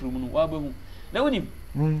obayi firi mu no wa ba hu na woni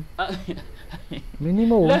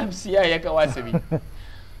minimo lamps ya yaka wasabi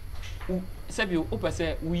sabi o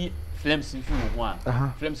pese we flames fi wo ho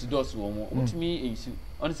a flames doors wo mo utumi ensu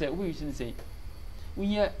on say we use say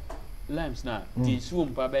we lamps na di su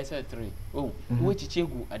mpa ba say 3 oh we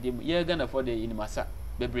chichegu adem ye Ghana for the in masa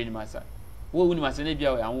bebre ni masa wo uni masa na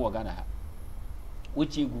bia anwo Ghana ha wo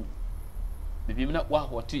chigu bibi na wa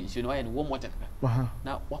hotu ensu no wa ye no mo taka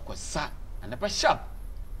na wakosa anapa sharp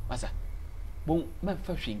masa bon ma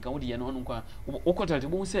fa hwinka wo de ye no nkwa wo kontakt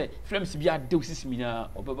bon say frames bia de osisi na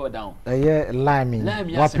obeba down lime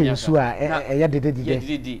wa pensu a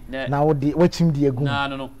dede na wo de wachim de egu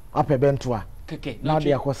no apɛ bento a keke na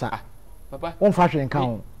de akosa papa won fa hwinka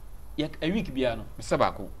ho ya a week bia no me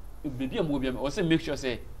saba ko bebia mo bia o say make sure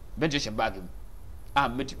say benje she bag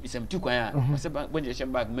mu metu isem tu kwan a o say benje she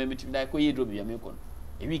bag me metu dai ko yedro bia me ko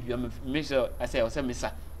a week bia make sure I say o say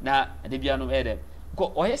mesa na de bia no e dem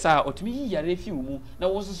ko oye sa otumi yi yare fi mu na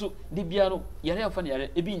wo so de bia no yare afa na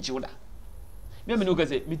yare ebi nchi woda me no ka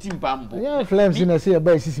say meti mpa mbo yeah flames na say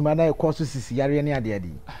ba sisi ma na e ko so sisi yare ne ade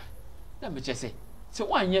na me che say se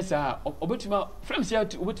wan yes a obetuma flames ya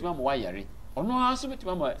obetuma ma wa yare ono aso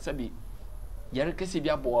betuma ma sabi yare kese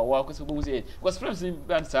bia bo wa ko so bo say because flames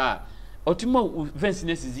ban sa otuma vents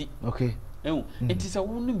na sizi okay etisa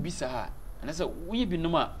wonu bisa ana sɛ woyɛ bi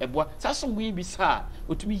nom a ɛboa saa so woyɛ bi saa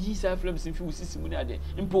otumi yi saa frames mfi wo sisi mu ne ade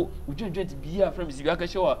mpo wodwendwent bi a frames bi aka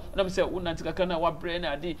hyɛ wa na sɛ wo nante kaka na wabrɛ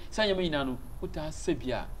na ade saa nyama nyina no wota sɛ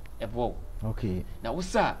bi a ɛboa okay na wo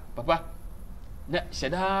sa papa na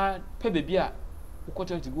hyɛda pɛ baabi a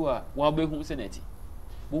wokɔtɔ to go a wabehu sɛ na ati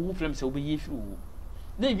wo hu frames wo bɛyi firi wo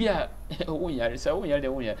na bi a wo yare sa wo yare de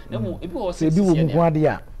wo yare na mo ebi wo sɛ bi wo mu ade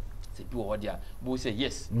a se bi wo dia bo say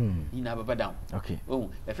yes ni na baba down okay oh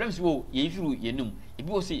the friends wo ye firu ye num e bi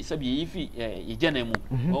wo say sabi ye fi ye jana mu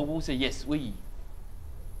o bo say yes we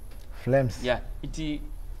flames yeah iti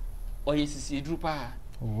o ye sisi dru pa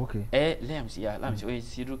oh okay lamps ya lamps o ye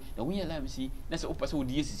sisi dru na wo ye lamps na se o pa se o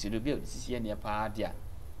di sisi dru bi o sisi ne pa dia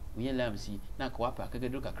wo ye lamps na ka wa pa ka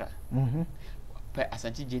dru kakra pa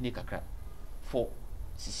asanti je ne kakra for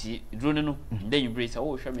sisi drone no ndey brace a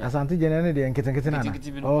wo hwɛ me asante general de nketenkete na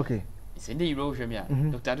okay se ndey bro hwɛ me a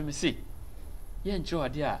doctor do me say ye nkyerɛ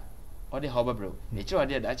ade a ɔde ha ɔbɛbrɛ ne kyerɛ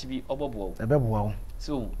ade a daakye bi ɔbɔboa ɛbɛboa wo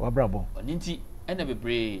so wabrabo ɔne nti ɛna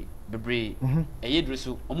bebree ɛyɛ dure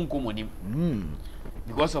so ɔmo nkɔ monim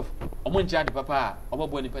because of ɔmo nkyerɛ ade papa a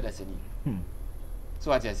ɔbɛboa nipa dasani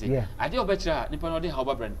so ate ase ade a ɔbɛkyerɛ a nipa no ɔde ha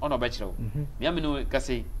ɔbɛbrɛ ɔna ɔbɛkyerɛ wo me no ka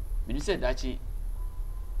say me sɛ daakye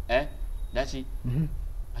daakye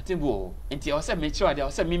atembo enti o se me kyerɛ ade o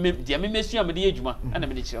se me dia me mesua me de adwuma ana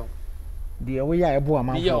me de kyerɛ dia wo ya ebo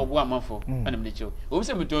amanfo dia obo amanfo ana me de kyerɛ o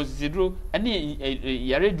se me to sidro ane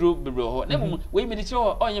yare dro bebre ho na mum we me de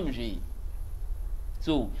kyerɛ o nya me hwe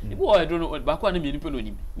so ibo o dro no ba ko ana me nipa no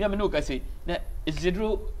nim me am no ka se na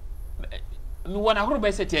sidro me wona horo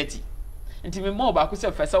be se 30 enti me mo ba ko se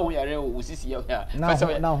fasa wo yare wo sisi ya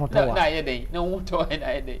fasa na ye den na wo to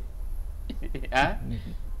na ye den ah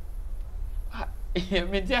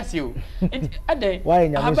menti asio ade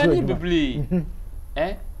abani bibli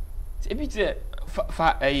ebi te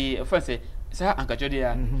fa fa se sa ankachode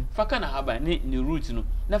ya fa kana haba ni root no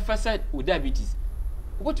na fa sa diabetes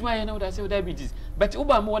what my na would say diabetes but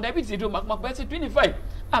uba mo diabetes do mak ba say 25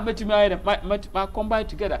 betumi ayi ma combine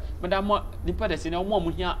together madam ni pa se na mo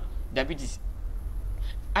hia diabetes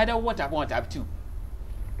either what I want up to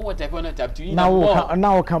what I want up to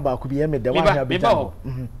now come back be me the one here be I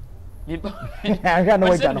no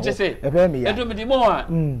wait no ebe me ya edo me di mo a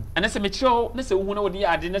ana se me kyerɛw na se hu na wodi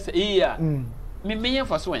ade na se ya me yɛ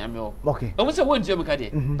fa so anya me o okay o mo se won tie me ka de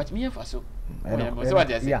but me yɛ fa so o se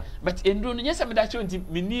what I say but endro no yesa me da kyerɛw nti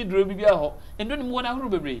me ni dro bibia hɔ endro no mo na horo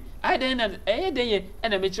bebre ai den na den ye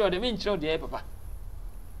na me kyerɛw de me nkyerɛw de papa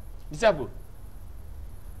disable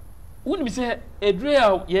woni me se edro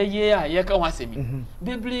a ye ka ho asemi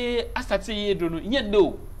bebre astate ye dro no nye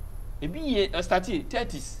no ebi ye astate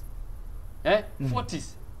 30s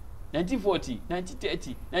 40s 1940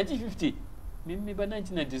 1930 1950 me ba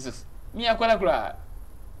 1996 me akwala kura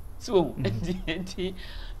so enti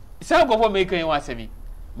sa go for make wa asemi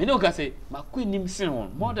me no ka say makwenim sin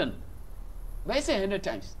won more than by say 100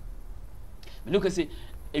 times me no ka say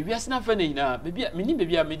ewiase na fa na ina baby meni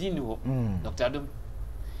baby a medi ni ho Dr. Adom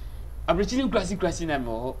abrechini krasi na me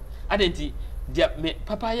ho adenti dia me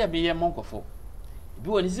papa ya me ye monkofo bi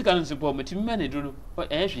woni sika no so metimi ma na duro no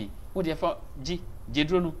ehwe wo de fa je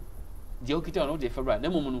duro no de okita no de fa bra na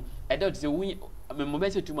momu no eda te wo me mo be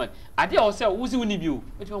se too much ade a wo se wo si woni bi o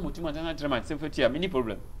metimi mo too much na trema se fatia mini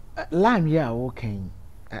problem lime ya wo kan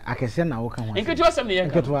akese na wo kan ho enketu asem ne ye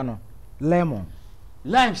enketu ano lemon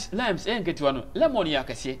limes enketu ano lemon ya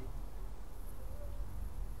akese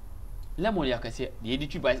lemon ya akese de edi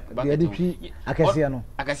twi ba de edi twi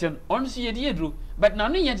akese no on so ye de edro but na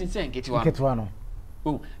no ye tin say enketu ano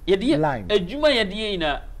oh ye de adwuma ye de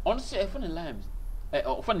ina on so e fun limes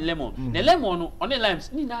ofan lemon the lemon no on the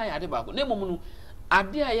limes ni na ya de ba ko na mom no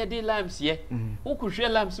ade a ye de limes ye wo ko hwe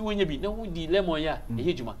limes wonya bi na wo di lemon ya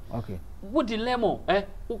e dwuma okay wo di lemon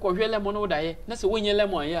wo ko hwe lemon no da ye na se wonya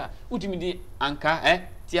lemon ya utimi di anka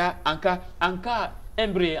tia anka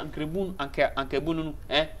embre ankrebun ankebun no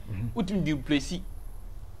utimi di plesi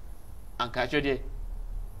anka chode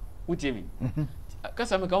utimi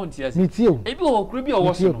kasa me ka won tia ni tie o ebi wo kro bi o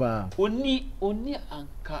wo so oni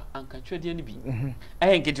anka chode ni bi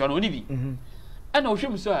nketi ono ni bi ana wo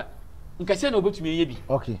hwem so a nkase na obetumi eye bi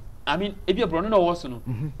okay I mean ebi abro no na wo so no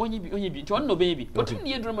onyi bi nti ono no be bi otumi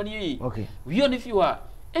ni edro ma ni yi okay wi oni fi wa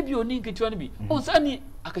ebi oni nketi ono bi on sa ni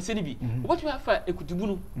akase ni bi obetumi afa ekutubu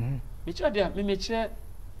no me kire dia me kire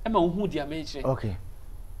ema wo hu dia me kire okay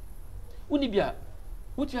uni bia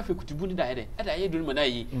wuti afa ekutubu ni da ye de da ye edro ma na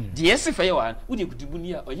yi de esi fa ye wa wudi ekutubu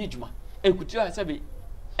ni a oye djuma ekutu a sabe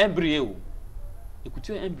embrye o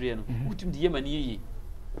ekutu embrye no wutum de ye ma ni yi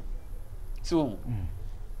so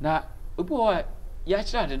na obi wa ya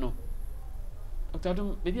kira de no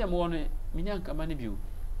otadum bebi am wono minya nkama ne biu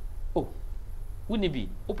oh woni bi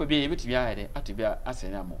opa bi ye betumi ya de ato bi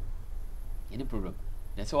asene amo any problem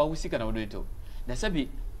na se wa wusika na wodo to na sabi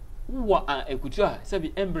wo ekutu a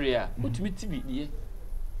sabi embryo a utumi tibi die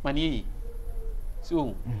mani yi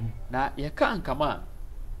so na ye ka nkama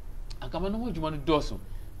no hodwuma no doso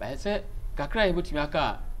ba se kakra ye betumi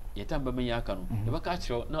aka ye tamba menya aka no ye baka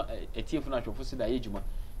kire na etiefu na atwofo se da ye dwuma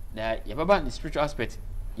na ye baba the spiritual aspect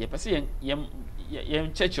ye pese ye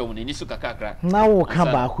cheche wo ni so kakra na wo ka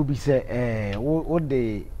ba ku bi se wo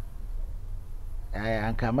de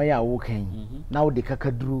ankama ya wo kan na wo de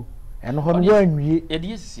kakaduru eno ho no wanwie ye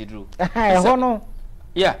de sisi duru ho no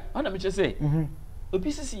yeah ona me che say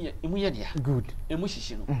obi sisi emu ye dia good emu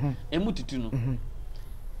shishi no emu tutu no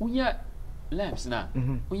unya lamps na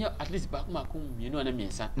unya at least back makum mienu na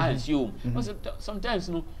miensa ansuo sometimes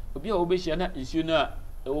no obi a obehia na nsuo no a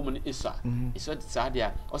ewo mu isa iso tsade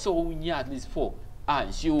a oso wo unya at least 4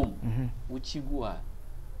 ansuo wo chigu a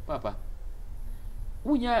papa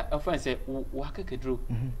unya afanse wo akakedro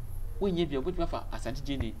wonye bia obotuma fa asante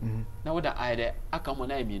jeni na woda aide aka mo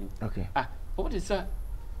na emienu okay what is that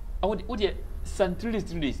wodi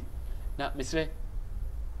santrilis na mesre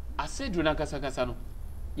asedro na kasa no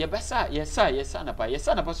ye besa yesa na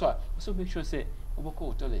pa so make sure say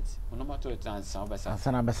oboko toilet normal toilet and sa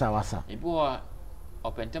besa wasa ebo a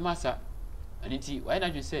opentema sa aniti why na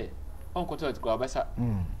you say on ko toilet kwa besa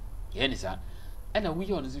ye ni sa ana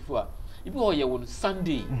wi on zifu a ebo ye won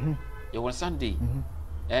Sunday ye won Sunday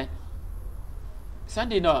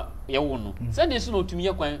Sunday na ye won no Sunday so no tumi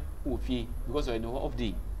ye kwan wo fie because of the off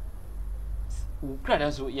day wo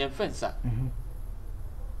krada so ye fensa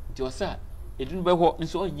nti osa edunu be ho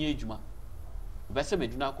nso onye adwuma bese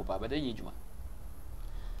medunu akopa bada nye adwuma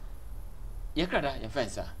ye krada ye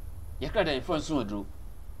fensa ye krada ye fonso odro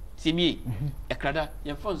timie ye krada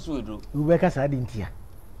ye fonso odro wo be ka sa di ntia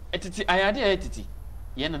etiti ayade etiti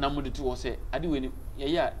ye na namu de to wo se ade we ni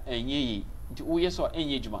ye ya enye yi nti wo ye so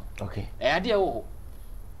enye adwuma okay ayade wo ho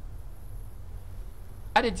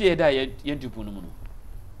ade tie da ye ntupu no mu no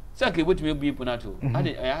saka ebotumi ebu ipu na to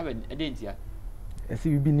ade ayabe ade ntia esi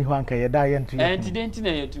bibi ni ho anka ye da ye ntu ye nti na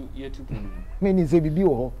ye tu pu no me ni se bibi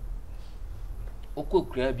wo ho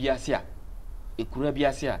okokura biase a ekura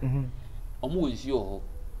biase a omo nsuo ho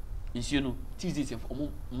nsuo no tizis omo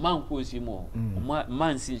man ko nsuo mo omo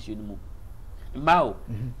man si nsuo no mu mbao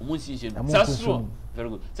omo si nsuo no saso very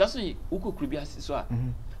good saso okokura biase so a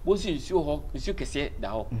bo si nsuo ho nsuo kese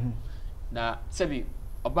da ho na sebi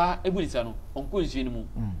oba ebulisa no onko nsuo no mu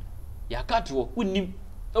yakato wonnim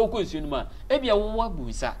okko nsuo no mu a ebia wo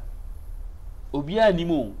abuisa obia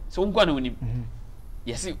nimo so nkwa na wonim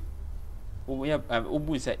yesi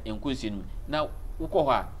obuisa enko nsuo no mu na wokọ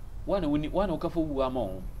ho a wana wokafo wu ama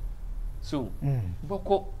ho so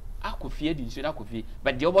boko akofie di nsuo akofie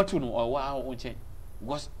but de oboto no o wa ho nche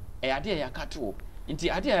because e ade yakato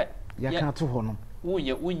nti ade yakato ho no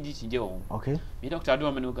wonyi chinje wo okay me doctor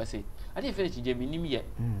do me no ka say ade fe chinje me nim ye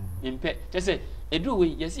mpe je say edu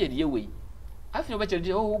we yes ye de we afi no be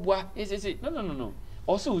chere oh bua ese no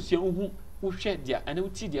also usia hu wohwe dia ane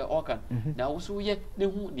wuti dia orkan na wo so ye ne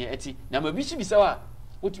hu ne eti na ma bi bisa wa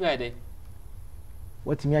wotumi ade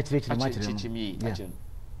wotumi a kire ma kire chimi achen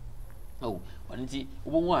oh wanti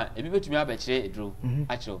wo a ebi betumi aba kire edro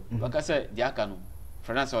acho baka say dia aka no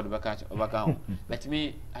France or baka ho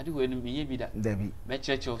betumi ade we no me ye bi da dabi me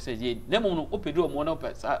cheche say ye na mo no opedu mo na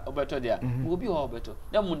obeto dia obi ho obeto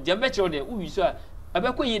na mo dia me cheche de wo wi so a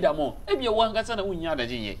abekọ yi da mo ebi wo ngasa na wunya da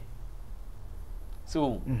jinye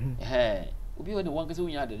so obi wo de wo ngasa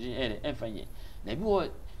wunya da jinye enfanye na bi wo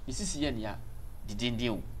isisi ye ne ya didindin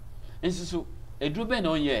o ensusu edru be na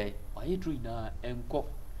onye ayi dru na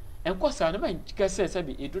enko sa na man ka se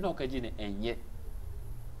bi edru na okaji ne enye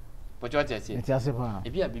pojo atiase atiase pa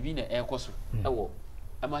ebi a bibi na ekoso ewo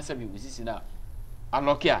ama sa bi isisi na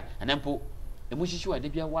alokia anempo emu hihihwa de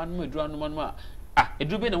bia wanu edru anu a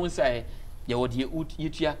edru be na wonsa ya wodi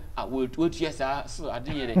yetua wotua sa so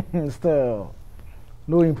ade yere still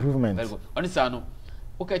no improvement very good oni sa no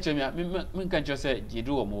o ka chemia me kan cho say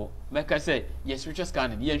jedu wo mo me ka say yes spiritual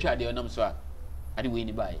scan ye hwa ade onam so a ade we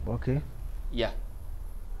ni bai okay yeah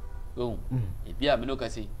e bia me no ka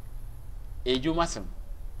say ejuma sem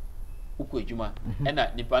uko ejuma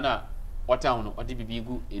na nipa na otown no ode bibi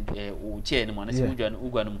gu o chair ni mo na se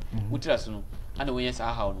ugwa no utira so no ana we yes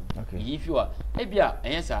a hawo no yi fiwa e bia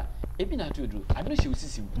ensa ebi na to do I don't know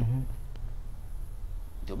she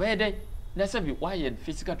to be dey na sabi why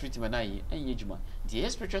physical treatment na yi enye juma the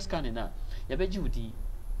spiritual scanning na ya beji udi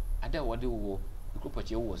ada wode wo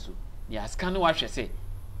ikropoche wo so ni scan wa hwe say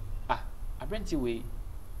abrenti we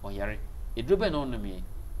oyare edro be na onno me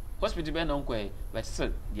hospital be na onko e but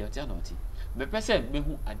still the hotel na oti me pese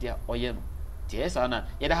mehu ade oye no tie sa na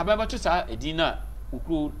ya da haba to sa edin na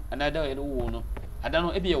ukru anada ye wo no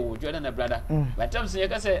adano ebi wo dwada na brother by time say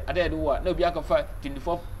ka say ada do wa na obi akafa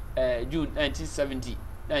 24 June 1970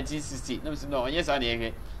 1960 na no onye sa na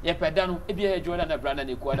ye ye peda no ebi ye dwada na brother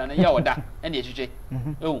na ku ada na ya oda na ye hwehwe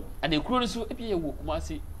ana ekuro no so ebi ye wo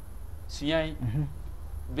Kumasi suyan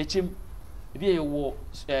bechim ebi ye wo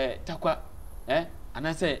takwa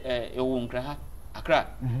ana say e wo nkra ha Accra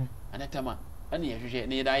anatama ana ye hwehwe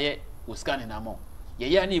na ye da ye wo scan na mo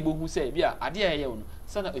ye ya na ebohu say bia ade ye wo no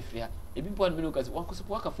sana efria ebi mpo na me kasi wanko so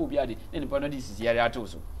waka fo bia de na nipa no di sisi yare ato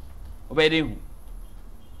so obey dey hu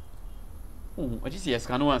oji si yes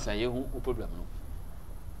kanu ansa ye hu problem no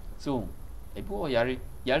so ebi o yare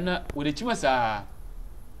na wo de chima sa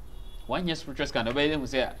one year spiritual scan obey dey hu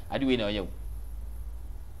say ade we na oye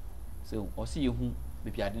so o si ye hu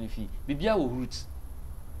bibia de fi bibia wo root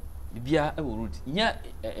bibia e wo root nya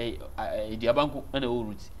di abanku na wo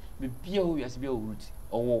root bibia wo yas bia wo root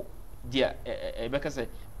owo dia beka say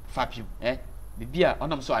fapim bibia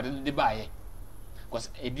onam so ade de baaye because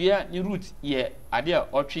edua ni root ye ade a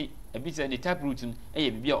otwe ebi say ni tap root n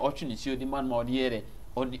bibia otwe ni sio di man ma ode yere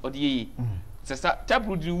ode yi sesa tap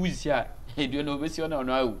root ni wuzi a edua no besi ona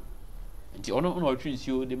ono awu nti ono otwe ni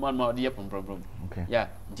sio di man ma ode ye pom okay yeah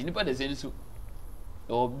nti ni pa de sen so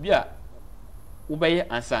obia ubeye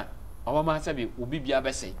ansa awama sabi obi bia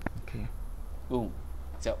bese okay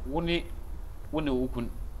se woni ukun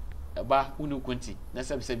ba woni ukunti na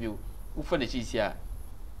sabi ufa na chi sia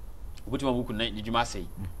obutuma ukun na djuma sei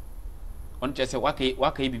on chese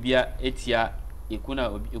waka bibia etia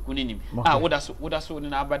ekuni nim woda so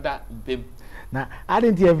na abada mpem na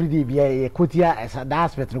adenti everyday bia ye kotia esa da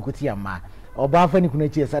aspect no kotia ma oba fa ni kuna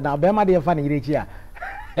chi esa na be ma de fa na yire chi a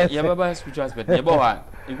ya baba spiritual aspect ya bawa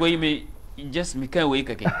igwe ime just me kan we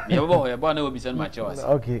kake ya baba ya ba na obi san ma chewa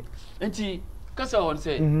okay enti kasa on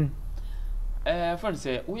say friend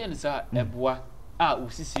say we yen sa eboa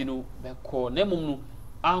usisi no be ko na mum no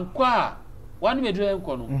ankwa wan me dru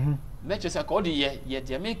enko no me chese ka odi ye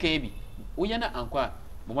de me ka bi we yen ankwa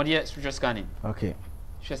mo de spiritual scanning okay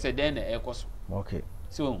she say den na ekoso okay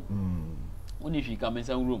so oni fi ka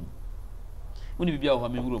mensa room oni bibia ho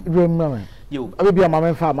me room mama yo abibia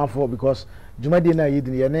mama fa amafo because jumadi na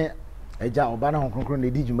yidi ye ne eja oba na honkronkron na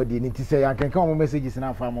di jumadi ni ti say yankenka mo messages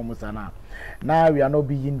na fa mo sana now we are not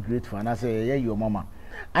being grateful and I say yeah your mama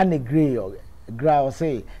and a gray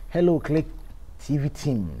say hello Click TV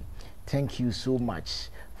team, thank you so much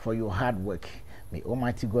for your hard work. May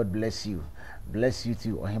Almighty God bless you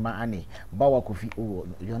too. Ohima Ani Bawa Kofi. Oh,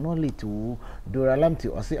 you're not late to Dora Lamti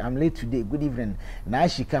or say I'm late today. Good evening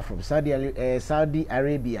Naishika from Saudi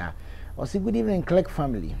Arabia or say good evening Click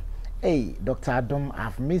family. Hey Dr. Adam,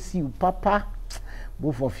 I've missed you Papa.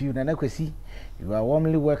 both of you na kwesi you are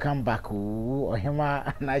warmly welcome back oh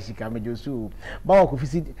ohema na shika mejosu ba ko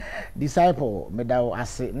fisi disciple medawo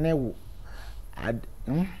ase newo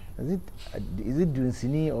is it doing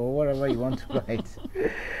sini or whatever you want to write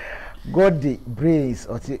God the praise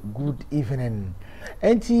or good evening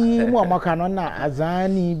enti mu amaka no na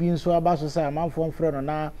azani bi nso abaso sa amanfo mfre no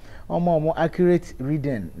na omo accurate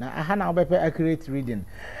reading na aha na obepe accurate reading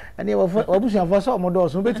and you obusuafo so omo do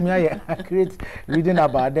so betimi aye accurate reading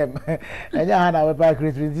about them enya aha na obepe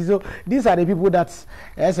accurate reading. So these are the people that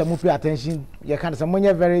some pay attention, you can say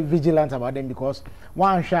money very vigilant about them because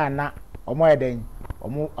one sha na omo eden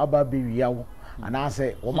omo aba be wiawo and I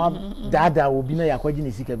say omo dada obi na yakwaji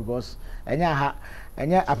ni sika because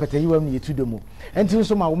enya apete yiwam ni yetu demo enti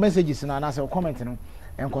so ma messages na na say comment no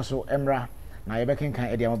enko so emra na ye bekin kan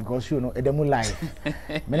ediam because you know edemu live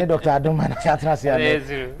many Dr. Adoma na chatra say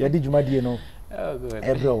ya di dwumadie no oh good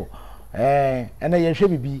ebro ena ye hwe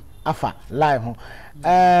bibi afa live ho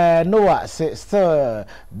Noah say still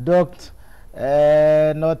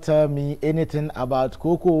not tell me anything about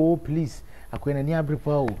Coco please akwena ni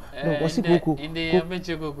abrepa o no wasi Coco inde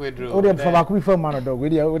ameche Coco edro o dem fa ba ku fa man dog we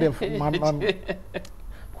dem man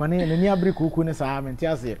kwani ni abre Coco ne sa menti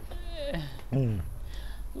ase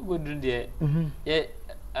go do there yeah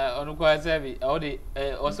onu kwa sabi all the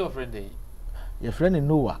also friend dey your friend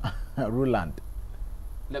Noah Roland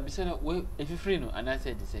na bisana we if you free no and I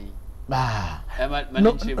said the same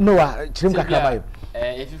Noah chim kakra bayo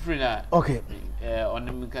if you free na okay on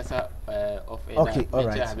the mikasa of okay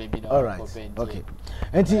all right okay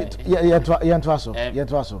enti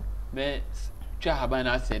yento aso me twa haban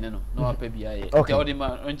na ase ne no na wa pa bia ye te odi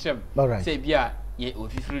ma onchem say bia ye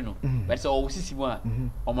ofifiri no but so osisi mu a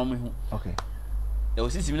omam hu okay e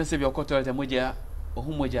osisi mu na say bia okoto te moja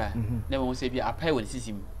ohu moja na mo say bia apai won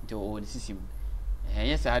sisi mu te o won sisi mu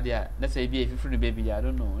yes adia na say bia ofifiri no baby I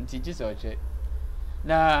don't know nti gise oche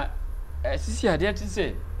na sisi adia ti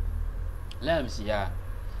say lambs ya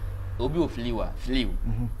obi ofliwa fliw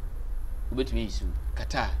obetumi isu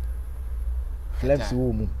kata flex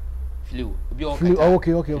wo mu flew obi o kata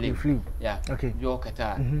okay flew yeah okay yo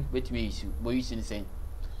kata betumi isu bo isu ni sen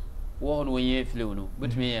wo no ye flew no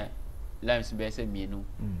betumi ya lambs be se mienu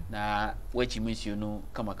na wachi mu isu no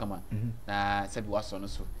kama na sabi waso no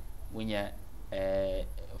so wonya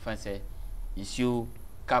fanse isu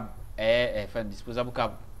cab fan disposable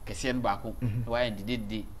cab kese no baako wa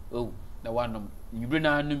ndidi oh na wanom nyibre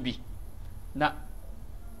na numbi na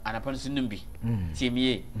anapa so numbi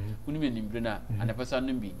tiemie unime nyibre na anapa so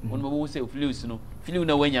numbi onmo bo se flews no flew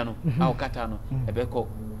na wanya no aw kata no ebeko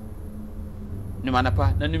ni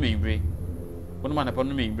manapa na nume nyibre onmo anapa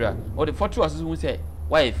nume nyibre o the photo aso hu say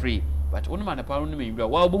why free but onmo anapa nume nyibre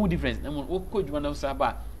wa obo difference na mo ko djuma na so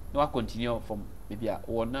ba na wa continue from maybe a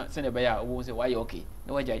wona se na be ya obo say why okay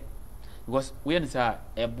na wajai because we and say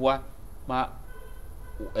eboa ma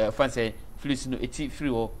fancy flews no eti free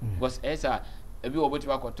ho because esa ebi oboti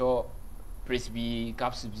bakoto press bi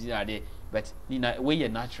capsules bi ade but ni na we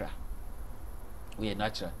natural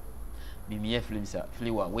mi flimsa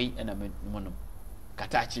flewa we na mono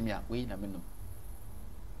kata chimia we na menom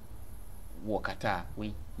wo kata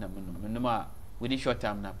we na menom ma we ni short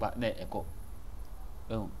term na pa na eko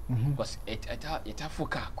because it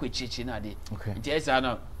afuka ko chichi na ade nti esa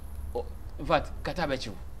na in fact kata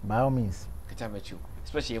bechu by all means kata bechu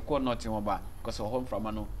especially a core not in ba because home from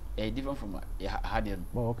ano different from hadian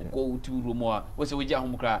go to room or was we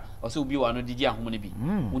home cry or so be one did ya home ni bi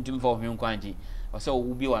untum for him kwanji or so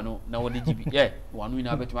we be one na what did you yeah one we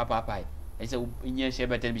na bet my papa I say inye she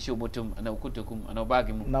better be show bottom and okutokum and bag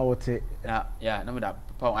mu na what yeah na me da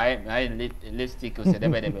I lipstick o say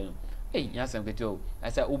debe hey yasam keto I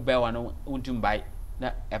say u be one untum buy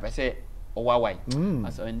na e say o wawai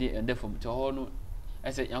aso ende from to ho no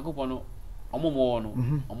I say yankopon no omo no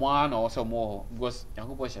omo na also mo because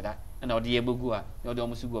yankopon sheda na odi ebugu a na odi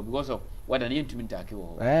omo sugu because of whether na yentumi ntake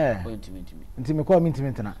wo o yentumi nti me call me ntimi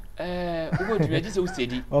ntana ugo tumi agi se u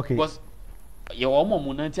steady because ye omo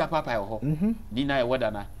mu na nti apapa ho ni na ye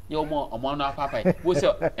whether na ye omo na apapa wo se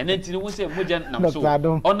enenti wo se moja nam so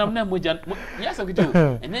onam na moja yasa kito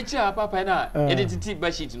enenti apapa na identity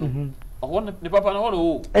bashit no o ne papa na ho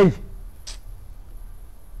no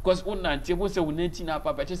because one nanti wo se wonanti na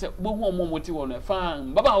papa che se bo hu omo moti wo no fa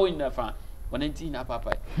baba wo na fa wonanti na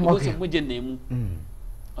papa wo se moje na mu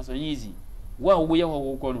aso easy wa wo ye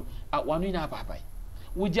wo ko no wanu na papa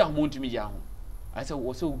wo ji ahmo ntumi ji aho I say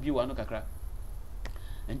wo se obi wa no kakra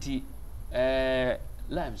nti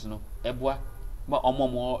limes no eboa ma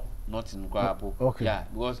omo not in kwapo okay. Yeah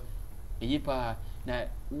because eyipa na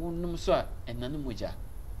wonum so a enanu moja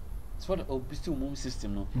so the obisi immune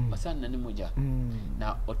system no asa na ne moja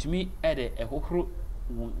na otumi ede ehohoro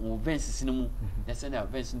wo veins no mu na se na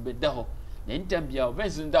veins no be da ho na anytime bia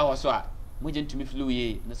veins no da ho so a moja ntumi flow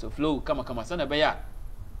ye na so flow kama sana be ya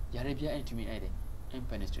yare bia ntumi ede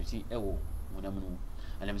penetrate ewo monam no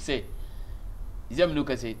and I'm say izam no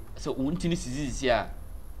ka say so untini sizi a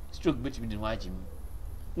stroke betimi de no agim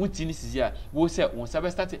untini sizi a wo say won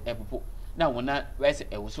sabe start epopo na wona we say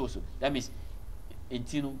ewo so that means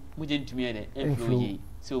entino moja ntumi ede flow ye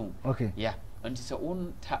so okay yeah until so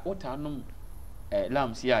on ta no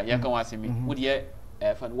lambs ya kan wasemi wo de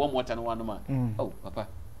fan one water no one ma oh papa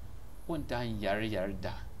won tan yare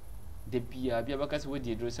da de bia baka se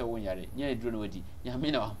wodi edro se won yare nya edro no wodi nya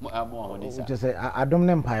me na amo ho de sa just say adom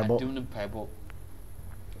ne mpaibo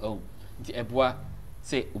oh nti eboa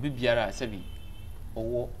se obi biara se bi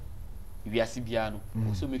owo wiase bia no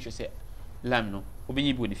so make sure say lamb no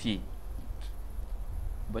obenyi bi woni fie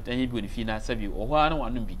but anyi bi woni fie na se bi oho ana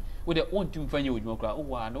wanum bi wo de on tum fanye wodwuma kra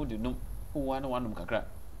owo ana wo de num owo ana wanum kakra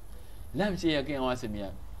lamb se ya kan wasemi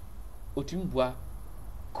a otum bua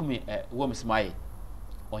kumi wo msmaye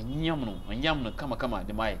onyam no kama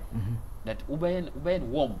de mai that ubayen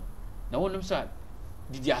warm na wonum sa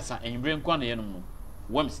didi asa enbre nkwa na yenum no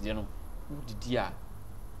worms de no didi a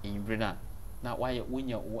enbre na waye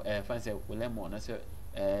wonya fancy lemon na se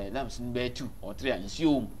lambs nbe 2 or 3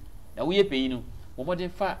 ansiom na wo ye peyin no wo mode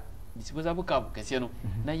fa disposable cup kase no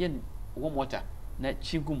na yen warm water na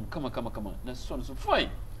chigum kama na so fine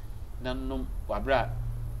na nom wabra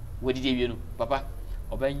wodidi wie no papa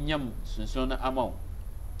obanyam sunsun na amao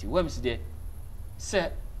ti worms de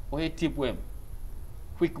se o tip worm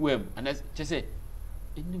quick worm and just say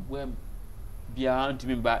any worm bia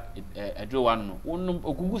ntimi ba draw one no wonum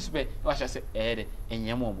ogugu spe wa sha se de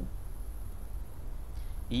enyam omo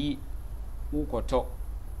yi ukoto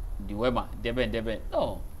di wema debe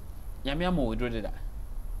no nyame ama wo draw da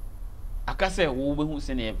akase wo behu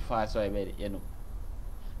se ne fa so ebe ye no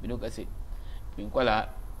bi no kase bi nkwala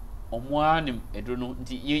omo anim edro no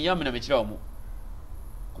nti yam na me kira omo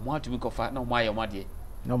atumi kofa na omo aye omo de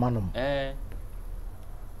no manum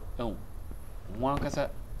omo ankasa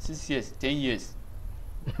 6 years 10 years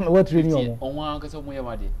what training omo ankasa omo ye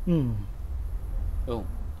made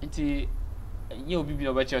nti ye obi bi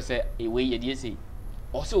no ba chere say ewe ye de say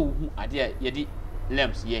o so hu ade ye di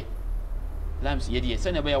lamps ye de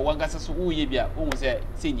say na ba ya wankasa so wo ye bia o hu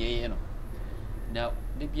say nye ye no na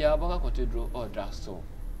de bia ba ka kotedro or drugstore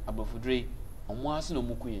abofudre omo aso no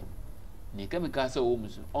mukuye ne chemical say o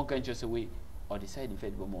musu on kan chose we or the side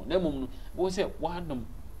effect bo mo na mum no bo say wadom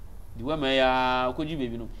di wa ya koju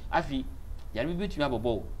bebi no afi yare bi betumi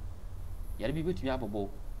abobo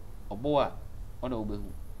obo a ona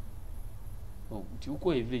obehu ti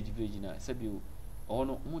uko village na sabi o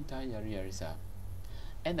no munta yare sa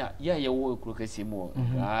ena ye wo krokasi mo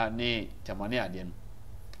ne tamane ade no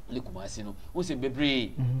le kumasi no wo se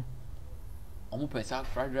bebre omo pesa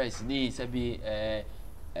fried rice ni sabi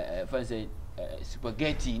fancy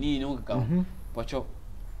spaghetti ni no ka pocho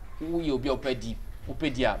wo ye obi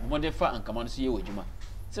opedi a mo de fa ankama no so ye wajuma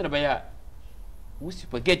se na ba ya wo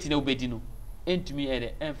spaghetti na obedi no entumi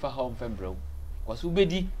ere emfa ha omfembro kwaso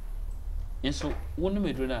obedi enso wonu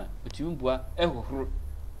medro na otumi bua ehohoro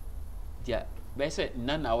dia ba se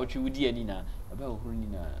na awotwe wudi ani na ba hohoro ni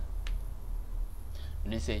na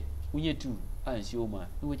ne se unye tu ansi o ma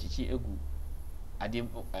no chichi egu ade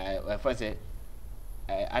fancy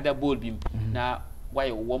ada bowl bim na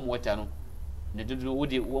why warm water no ne dodo wo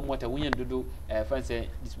de warm water wonya dodo fancy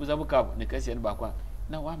disposable cup ne kasi ne bakwa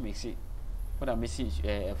na wa mix it what am missing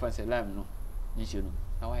fancy lime no ni she no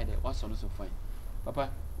na why de wa so no so fine papa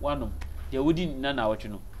wanom de wodi na watch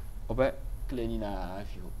no oba clean na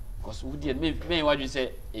afio because wodi me wadwe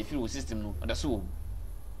say e feel system no da so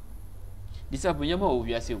disaponya ma o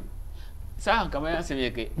wiase o sa anka ma yase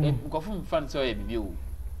me ke nkofum fan so ya bibi o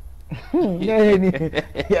yeah ni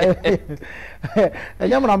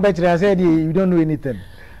yamra mbetire say you don't know anything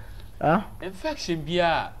infection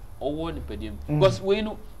bia owo ni pedem because we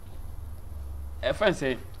no friend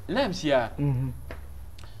say lamps here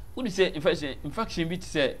who say infection bit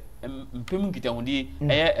say mpem nkita hundi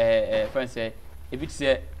friend say if it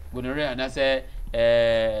say gonorrhea na say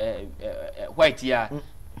white ya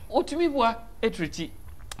otumi bua etriti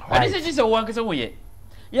and this is a one kasa woye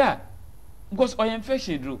yeah because o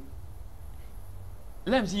infection drew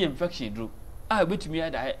lamps here infection drew betumi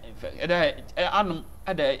ada anum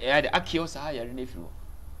ada akio sa ya re nefiwo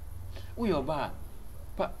wo yo ba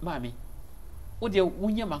pa mami wo de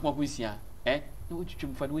wonya makmako nsia na wo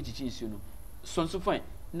twitwem fa na wo chichi nsuo no so fine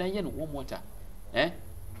na ye no warm water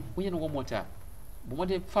wo ye no warm water bo mo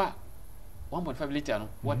de fa 1.5 liter no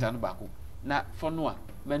water no baako na for no a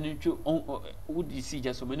manu twu wodi si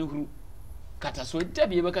ja so manu huru kata so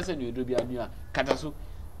tabi e beka se no edo bia nu a kata so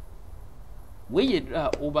we ye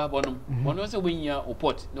dra oba bonom bono se we nya o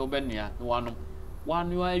pot na obenua na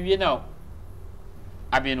wanu awie na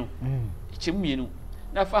abi no chimienu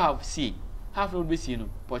na fa half no be si no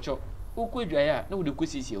pocho okwadwa ya na wo de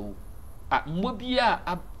kosisi ho mmo bia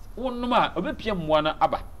wonnom a obepia mmoa na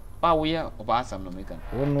aba ba wo ye oba asam no meka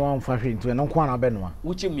wonno amfa hwe ntu no kwa na benoa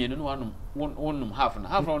wo chimienu no wonnom half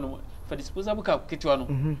no for disposable cup ketwa no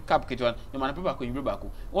cup ketwa no man paper ko yimbre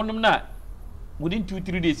bako wonnom na within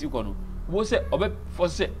 2-3 days iko no wo se obe for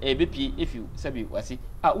se ebepie if you sabi wasi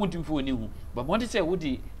wontim fo ni hu but mo say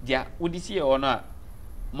wodi dia wodi sie e ono a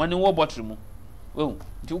mane wo bottle mu wo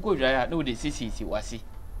nti wo ko dwa ya na wodi sisi wasi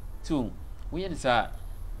so wo ye nsa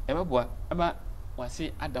ebeboa aba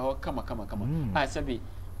wasi ada ho kama sabi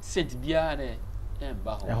set bia na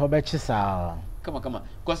ba ho e ho be chisa kama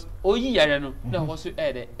because oyi yare no na ho so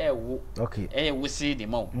de wo okay wo si de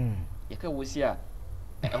ma ye ka wo si a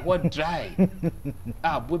what dry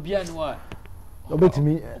bo bia no a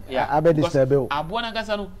obetimi abe disturb o abo na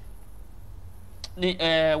kasa no ni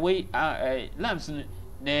we lamps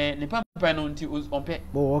ne pampa no nti onpe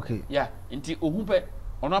oh okay yeah nti ohun pe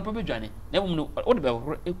ono apa be dwane na mum no o de be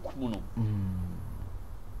horo ekum no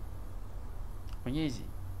onye easy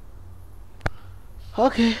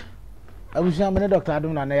okay abusia me Dr.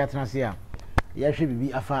 Adom na ya transe a ya hwe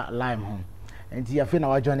bibi afa lime ho nti ya fe na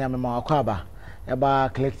wa join amema akwa aba eba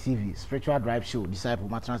Click TV spiritual drive show disciple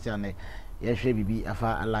matranse na ya hwe bibi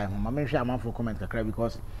afa lime ho ma me hwe amanfo comment kakra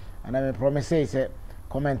because and I promise say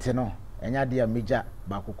comment no enya dia meja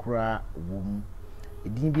ba kokora wom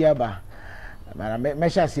edin bia ba me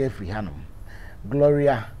sha say free hanom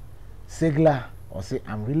Gloria Segla or say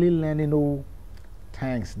I'm really learning. Oh,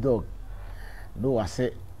 thanks dog. No, I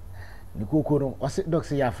say Nikoko or say dog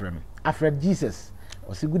say Alfred Jesus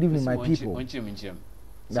or say good evening my people.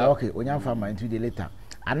 Now okay, Onyam Farmer into the later.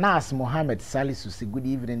 Anas Mohammed Salisu say good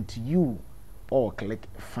evening to you all Click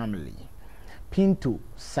family. Pinto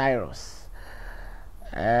Cyrus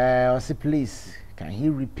say please can he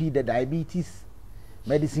repeat the diabetes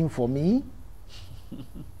medicine for me?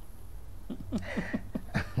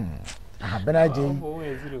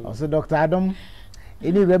 Also Dr. Adam,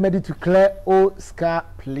 any remedy to clear scar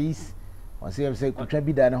please? Or say could try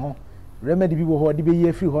be done home. Remedy people who be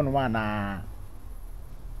here free home na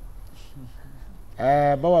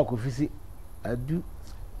bawa ko fisi adu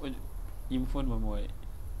phone mo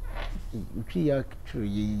you try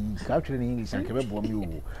actually capture in English and kebe bo mi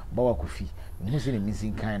wo bawa ko fi who say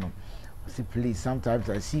missing kind of say please sometimes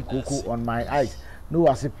I see cocoa on my eyes. No,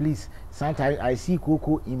 I say please sometimes I see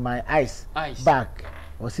cocoa in my eyes back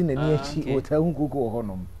or see the near chi or tell cocoa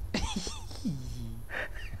honum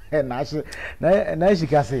and she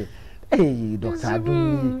can say hey Dr.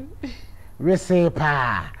 Adum receive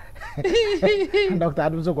Dr.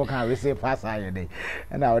 Adum so can receive pass day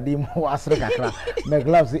and our dim asre kakra my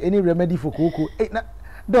gloves any remedy for cocoa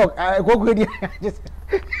dog cocoa just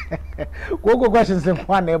cocoa questions in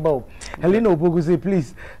one about Helena Opoku say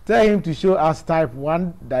please tell him to show us type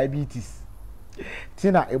 1 diabetes.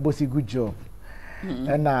 Tina Ebosi good job.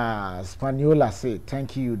 And Spaniola say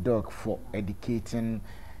thank you dog for educating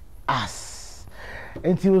us.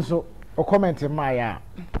 And also a comment in my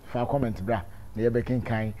for comment bra na yebekin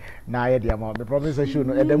kan na ye dia ma the professor show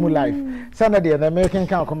no edemu life Sunday the American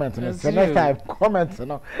kan comment no the next time comment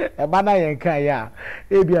no e ba na yen kan ya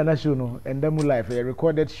e bia na show no edemu life a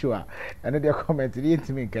recorded show and the comment the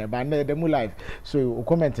intimi kan ba na edemu life so o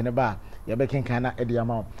comment ne ba yebekin kan na e dia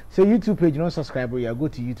ma so YouTube page no subscribe you go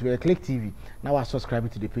to YouTube Click TV now I subscribe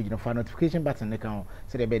to the page no for notification button ne kan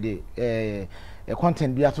so the be the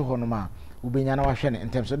content bi ato ho no ma ubenya na wahwe in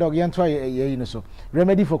terms of dog yento ye no so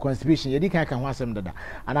remedy for constipation yedi kan ho asem dada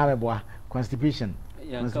ana meboa constipation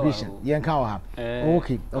yenka wa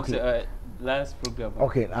okay last program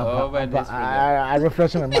okay I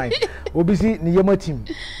refresh my mind obisi ni yema team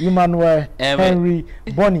Emmanuel Henry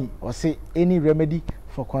Bonnie or say any remedy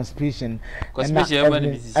for constipation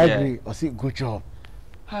agree or say good job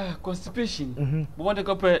constipation we want to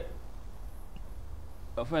compare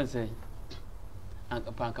offense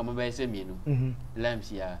pan kama ba ese mienu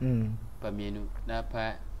lamps ya pa mienu na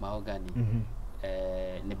pa mahogany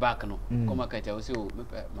ne back no koma kata o se o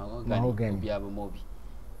mahogany obi abo mobi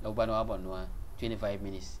na oba no abo no 25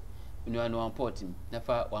 minutes unu anu import na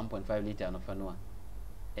fa 1.5 liter no fa no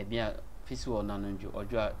e bia fisi na no njo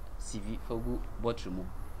ojo CV fogu bottle mu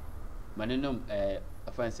manenom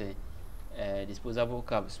afanse disposable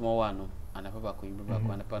cup small one no anapapa ko imba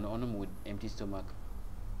ko anapa no ono with empty stomach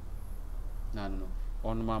no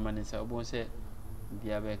on mama ne sa obo se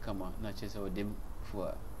bia be kama na che se odem fu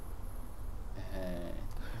a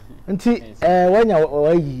nti wanya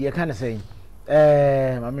wayi ye kan say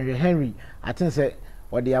mama Henry I think say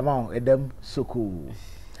what the amount edam soko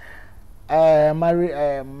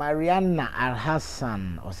Mariana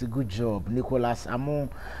Al-Hassan was a good job. Nicholas Amo,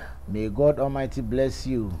 may God Almighty bless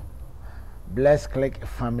you. Bless Click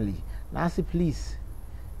family. Nancy, please,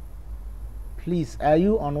 are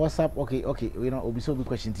you on WhatsApp? Okay, you know, it'll be so good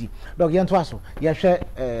question. Dog, you want to you share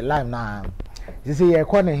live now. You see, you're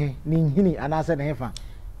calling him, and I said, "Hefa."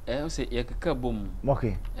 Say, you can boom.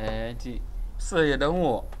 Okay. So you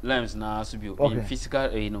don't limes na so bi in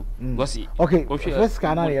physical you know gossip. Okay. First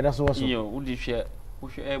scanner here that's also. You would share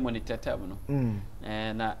monitor tab no.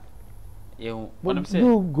 Na you what say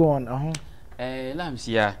go on limes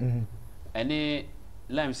ya. Any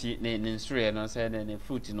limes ne nstrue no say ne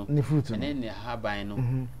fruit no. And then the haban no.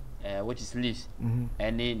 Which is leaves.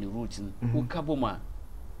 And then the roots no. Ukaboma.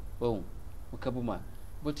 Oh, ukaboma.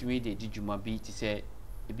 But we did you ma be to say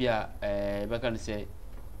bia back and say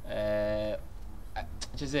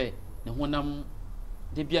just say ne honam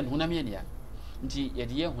de bia ne honam ye dia nti ye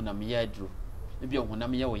de honam ye adro de bia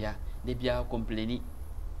honam ye wo ya de bia complaini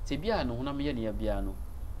se bia ne honam ye ne bia no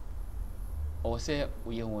o se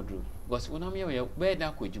wo ye hodro because honam ye wo be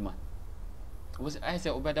da kwadwuma wo se I say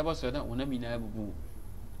obeda bo so na honam ina bubu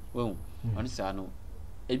wo on sa no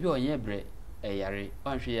e bia onye bre yare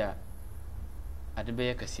wanhwe ya ade be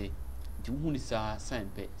ye kase nti hu ni sa sign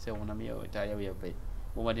pe se honam ye wo ta ye wo pe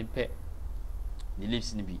wo ma de pe the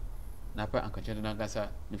leaves ni bi na pa ankache na gasa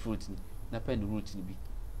the fruit ni na pa the root ni bi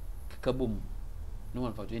kakabom no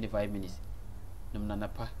one for 25 minutes num na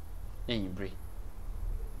pa na yimbre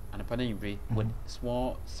and pa na yimbre with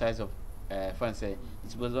small size of fan say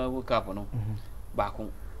it's disposable cup no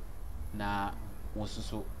baako na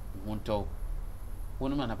wosuso wonto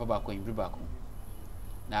wonuma na pa baako yimbre baako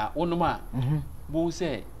na wonuma bo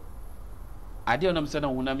say ade onam se na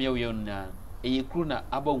wonam ye wo na eye kru na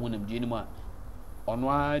aba wonam die ni mu a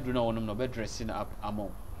ono adu na wonam no be dressing up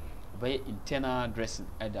amo be internal dressing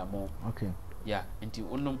at amo okay yeah enti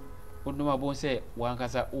wonam abo se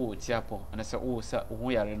wankasa o tiapo ana se o sa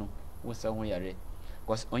ho yare no wo sa ho yare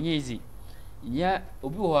cause onye easy ya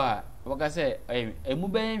obi wo a wakase emu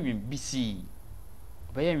be nwin bisi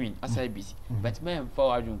be nwin asai bisi but me mfa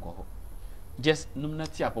wadun ko ho just num na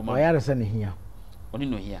tiapo ma yare se ne hia oni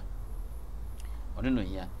no hia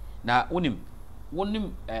na wonim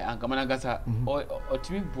ankamana gasa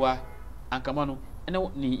otimi bua ankama no ene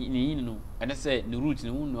ni no ene se ni root ni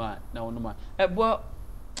hunu a na wonuma ebo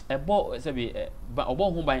se bi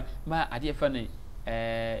obo ho ban ma ade fa ne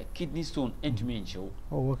kidney stone entumi nchew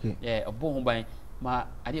oh okay obo ho ban ma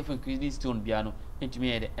ade fa kidney stone bia no entumi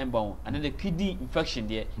ye de emba ane the kidney infection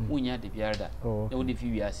de wonya de biara da e wo de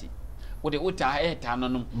fi wiase wo de uta ta no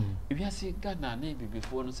no wiase Ghana na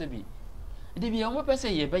bibifo no se bi de bia mo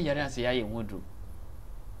pese ye be yare ase ya ye hodru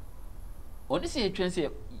oni se etwen se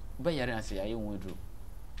be yare ase ya ye hodru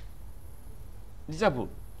disable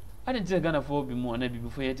ade tire Ghana for bi mu na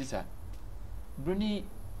bibifo ye tisa broni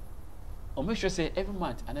o make sure say every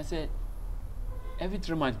month and I say every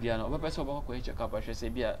 3 months bia na o be pese o ba ko check up a say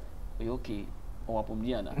bia okay o wapom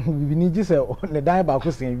dia na bibi ni ji se ne dan ba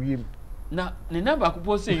ko sen wiem na ne na ba ko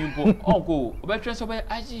po se yimpo onko o be twen so be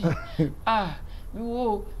aji mi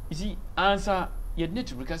wo isi answer you need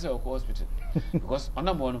to recover your hospital because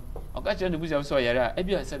ona mo no o ka chere ne buzi so yare a e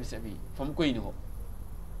bia sabi fam ko yin ho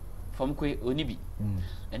fam ko oni bi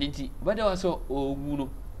and nti bada wa so owu no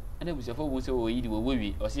ene buzi fo wo se o yi di wo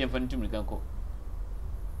wi o se yemfa ntum rikan ko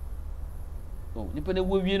ni pe ne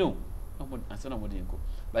wo wi no o ansa na mo de ko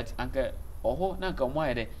but anka oho na anka mo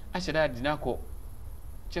ayede a sheda di na ko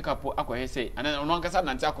check up akọ say and no anka sa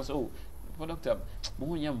na nti akọ for doctor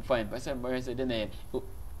mo nyam fine but say mo say den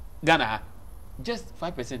Ghana just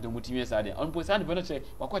 5% of mutimi sade on po sande no che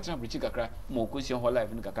wakwacha brichi kakra mo ko si ho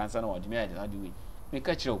life ni kakansa na wadimi ade na diwe me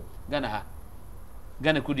ka chiro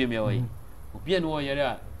Ghana kudie me oyi obi ene wo yere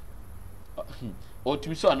a o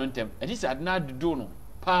tumi so anu ntem edi sa na do no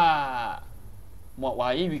pa mo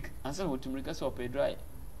wa yi week ansa o tumi ka so pe dry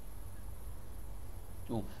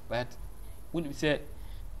but when say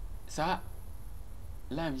sa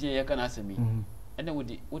lam je ya kana asemi ene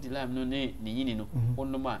wodi lam no ne yini no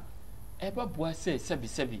onoma eba boa se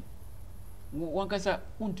sebi wankasa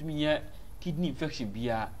untumi ya kidney infection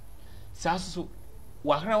bia sa so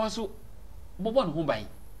wahra waso bobo no ho ban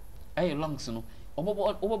ay lungs no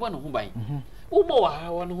obobo no ho ban ubo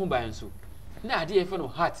wahra no ho ban so na ade e fe no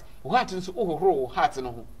heart nso ohoro heart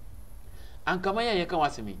no ho ankama ya kan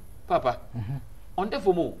wasemi papa on the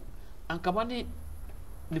fomo ankama ni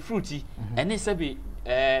fruity ene sebi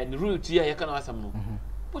ne root ya ya kana asam no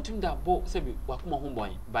potum da bo se bi wakoma ho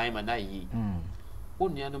ban ma na yi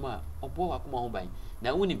wonu no ma obo wakoma ho ban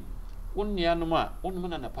na wonim wonu no ma wonu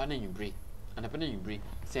na napa na nwubre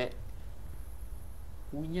se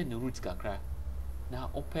wunye ne root kakra na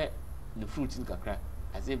ope ne fruit kakra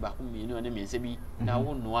aze ba ko mienu na miense bi na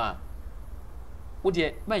wonu a wo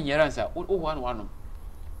de man yaransa wo ho na wanom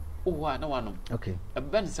na wanom okay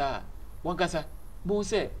ben sa wankasa bo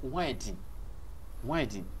se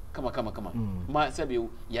white kama ma sabe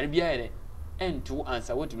yare bia yare ento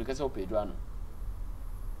ansa wo tumi kasa opedro ano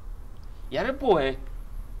yare po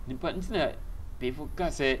nipa ntina pefo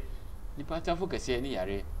ka se nipa ta focus ni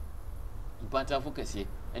yare nipa ta focus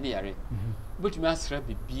ni yare botumi asra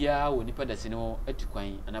bibia wo nipa da sene ho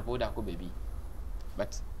atukwan anapo da ko baby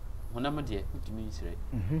but honam de mutumi sire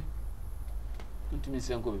mutumi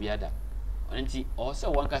sire ko bibia da onti o se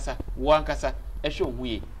wankasa ehwe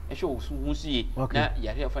ohuye ehwe osuhusuye na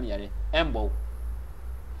yare afa yare embo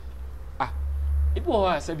ipo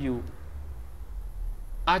ha sabiu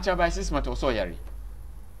acha by 6 months so yare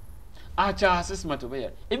acha 6 months be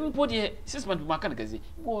yare even po de 6 months maka na kaze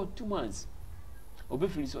go 2 months obe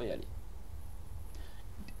firi so yare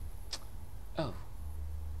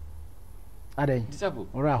adai disable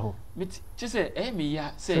oraho mit chese me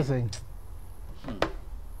ya say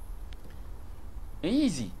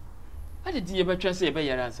easy ade di ye betwa say be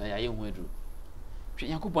yare ansa ya ye hu aduru hwe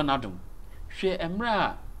yakobon adom hwe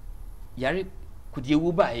emra yare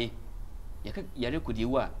kudiewu bae yare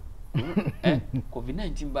kudiewu a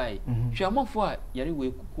covid-19 bae hwe amofo a yare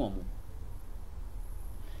we kuku omo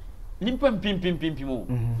nimpa pimpim o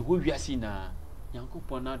wo wiase na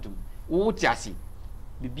yakobon adom wo tiase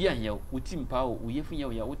bibia nya wotimpa o woyefu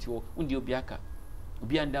nya ya wote o ndi obi aka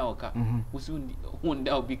obi anda oka wosu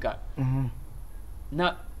nda obi ka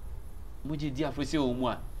na muji di afrese o mu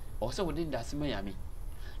a o se wode ndase ma yame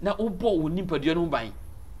na obo wo nimpadua no ban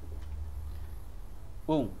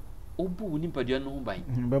obo wo nimpadua no ban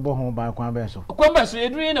bebo ho ban kwa ben so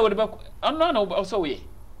edure na wode ba ono na o so we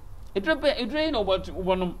edure na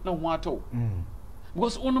obo na ho ato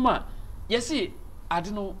because onuma yesi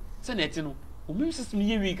ade no se na eti no immune system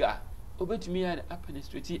ye weak obetumi ya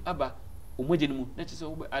administrative aba omogene mu na tse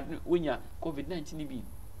wonya covid-19 ni bi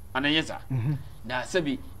anayeza na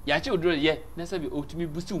sabi ya che odoro ye na sabi otumi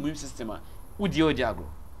boost immune system a wudi odi agro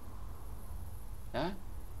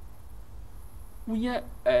wonya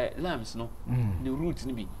lambs no ne root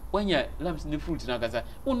ni bi wonya lambs ne fruit na gaza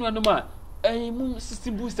wonu anum a immune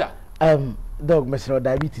system booster dog mesro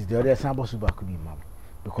diabetes the other sample super could be mom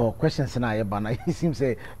because questions na ye bana it seems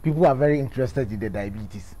say people are very interested in the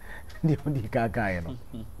diabetes the kaka you know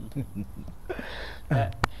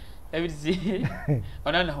everything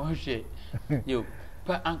ona na ho hwe yo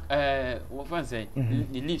pa what fan say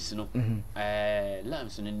the leaves no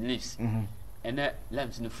lambs no leaves and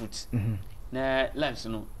lambs no fruits na lambs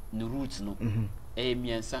no the roots no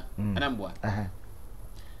miensa anamboa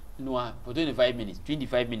no for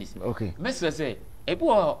 25 minutes okay mesra say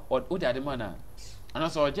ebo o de ademana ana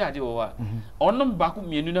so oje ade wo wa onum baku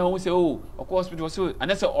mienu na ho se o okọ hospital so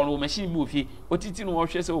ana se on machine mi ofie otiti no wo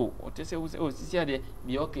hwe se o otese wo se o sisi ade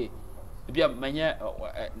bi okay bia manya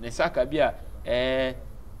ne saka bia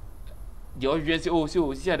de o hwe se o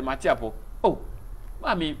sisi ade matiapo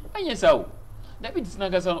mami anya sa o David na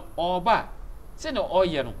gasa oba se na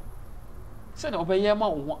oye no se na obaye ma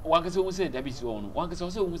wa gasa wo se David so no wa gasa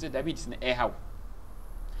wo se David na how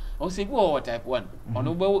o se bi o type 1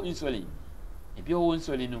 ono ba wo insulin ebi o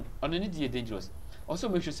insulin no ono ni dey dangerous also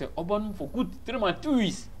make sure say obon for good 3 months 2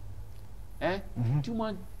 weeks 2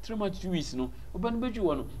 months 3 months 2 weeks no obon beju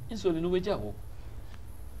wo no insulin no beja ho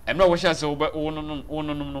emra wo sha say wo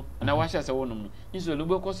no na wa sha say wo no insulin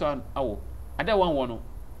be ko so awo ada wan wo no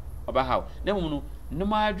oba how na mu no no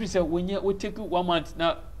ma adru say we take 1 month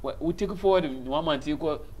na we take forward 1 month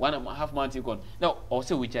equal 1.5 months equal now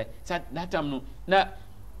also we check that time no na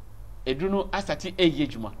edru no asati eye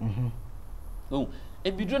juma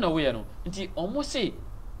ebidru na we no nti omo se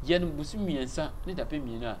ye no busu miensa ne tape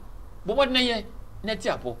mienu a bomode na ye na ti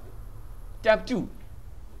apo tap 2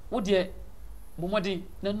 wo de bomode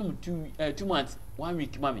na num 2 months 1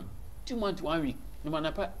 week mami 2 months 1 week no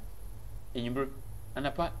manapa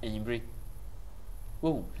enyibre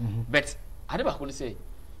but ade ba ko ne say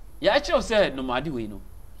ya kire say no ma ade we no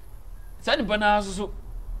sani bana asoso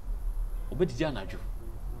obedidi anadwo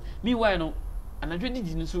mi why no anadwo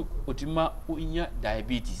didi nso otima onya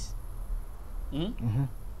diabetes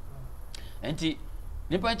enti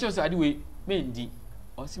ne pa kire say ade we mendi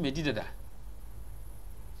o si medi dada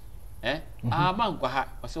man kwa ha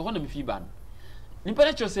o se ho na mi fi ba no ni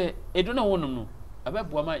pa kire say edo na wonum no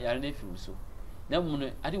abeboa ma yare na firu so na mu no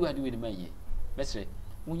ade we ni maye mesre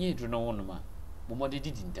munye dro no wono ma bo mo de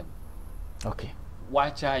didi ntam okay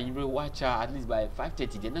wacha at least by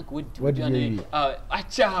 5:30 then na ko di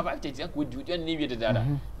acha 5:30 ko di ni wi dada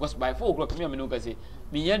because by 4 o'clock me no ka say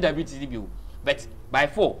me yan diabetes bi o but by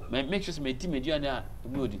 4 make sure me team media na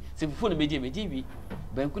me odi se fufu na media bi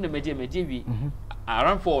banku na media bi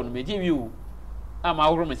around 4 na media bi o ama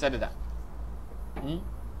awro me sadada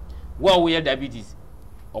wa we diabetes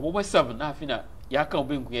obobo 7 na afina ya kan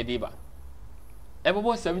banku ye dey ba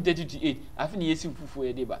ebobo 7:30 to 8 afina yesi fufu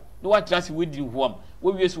ye dey ba no wa trust we di huam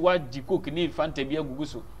we wi so wa di coke ni fanta bi agugu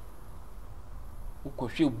so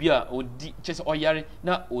ukohwe obi a odi chese oyare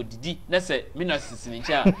na odidi na se minerals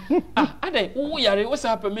sincha adai wo yare wo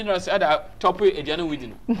sa pa minerals ada top ediano we di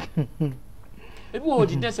no ebi wo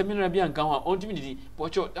di na se mineral bi anka ho on timi di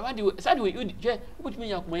pocho amadi sadi we je ubutimi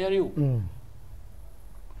yakuma yare o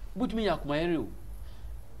ubutimi yakuma yare o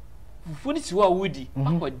fufu ni siwa wudi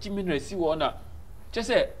akwa di minerals si wo na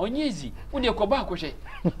chese onyezi wo de koba akohwe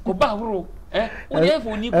koba horo wo de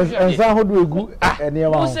fo ni push ensa hodo egu ene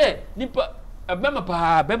ma wo se nipa bema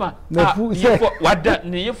pa bema yefo wada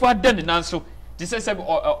ne yefo ada ne nanso ti se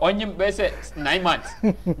onyim be se 9 months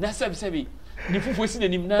na se ni fufu si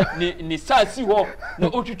nanim na ne sasi ho na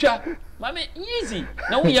otwitwa mame easy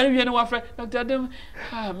na wo yare wie na wa fre Dr. Adam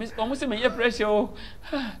miss almost me pressure oh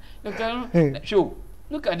Dr. Adam show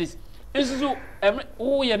look at this eso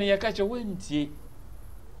wo yare ya ka che wentie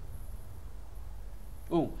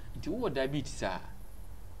oh nti wo diabetes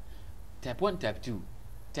type 1 type 2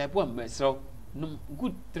 type 1 so no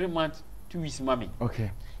good 3 months 2 weeks mami okay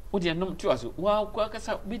o dia no to aso wa kwa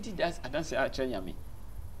kasa beti das adanse a kyanya me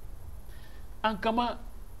ankama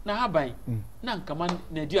na haban na ankama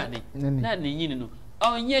na aduane na ne nyini no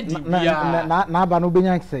onye di bia na aba no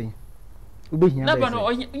benya sei ubehia na aba no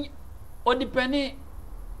o depend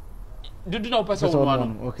dudu na opasa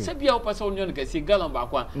ono se bia opasa ono no kasi galon ba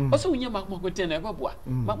kwa o so unya makma ko ten na baboa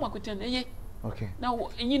makma ko ten eye okay na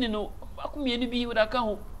nyini no akumie ni bi woda ka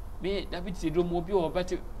ho me David syndrome obi o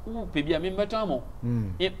bati wo pe bia me meto amo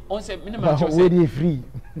on se me na ma cho se we free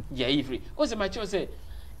yeah free o se ma cho se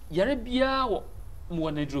yare bia wo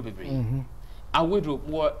mo na dro bebre awedro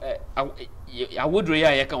mo awedro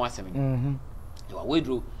ya kan wasem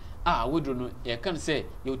awedro awedro no ya kan se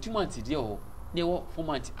ye 2 months die ho ne wo 4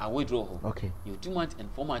 months awedro ho okay ye 2 months and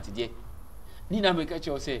 4 months die ni na me ka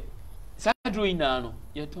cho se sadro ina no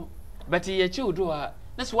ye to but ye childro a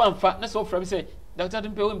na so amfa na so from say Dr.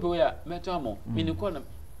 Mpewe ya meto amo mini ko na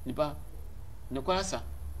nipa ne ko asa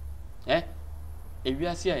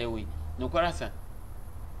ewiase aye we ne ko asa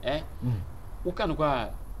wo kan ko a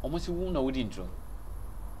omosi wu na wodi intro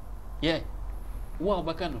wo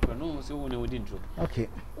obaka no ko no so wu na wodi intro okay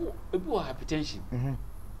ebi wo hypertension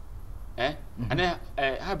ana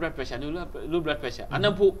high blood pressure no low blood pressure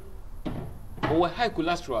anapo o high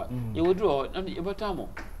cholesterol ye wodro na e beto amo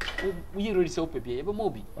we really so pepe ebe mo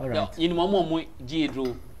bi yin mo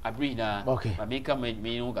jiedro abri na ba make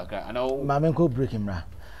me no kakra ana ma men ko break him ra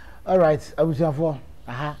all right abusiafo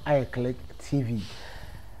I click TV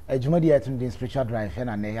ejumadi atum the spiritual drive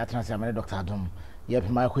na ne ya transfer me Dr. Adam ye pe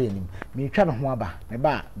ma ko yenim me twa no ho aba me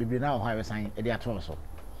ba bibiri na ho awe san e de ato so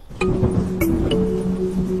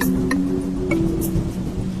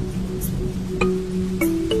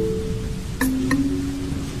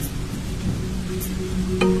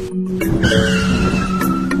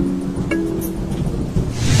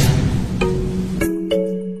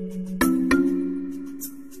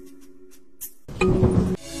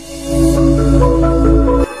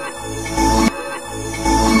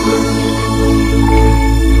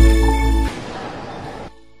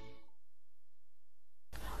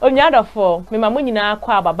Onyadofo me mamu nyina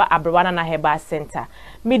kwa ababa Abrewana na Heba Center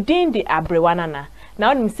me din di Abrewana na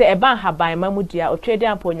onim se eba haban mamudia otwede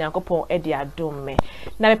ampo Nyankopon e di adom me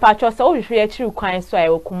na me pacho se wo hwehwe ya chiri kwan so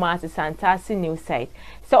aye kuma Santasi new site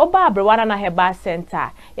se oba Abrewana na Heba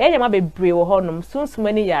Center ye nyama bebre wo honum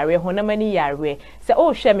sunsumani yare honamani yare se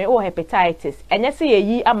o hwe me o hepatitis enye se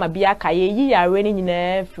yeyi amabia ka yeyi yare ni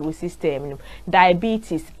nyina free system no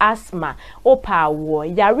diabetes asthma opawo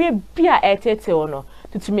yare bia etete ono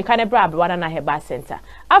tutumi ka ne bra Abrewana na Heba Center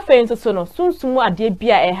afen so no sunsumu ade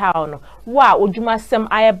bia e ha ono wa odwuma sem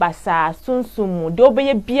aye basa sunsumu de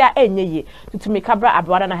obeye bia enyeye tutumi ka bra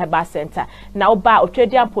Abrewana na Heba Center na oba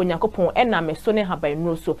otwedi ampo Nyankopon na me so ne haban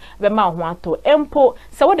nuro so be ma ho ato empo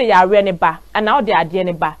se wo de yare ne ba ana wo de ade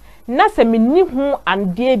ne ba na se menni hu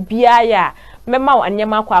ande bia ya mema wo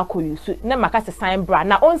anyama akoyusu na maka se sign bra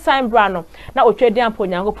na on sign bra no na otwedi ampo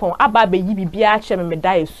Nyankopon aba be yi bibia a me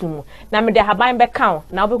da esumu na me de haban be kan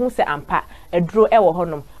na obehu se ampa eduro e wo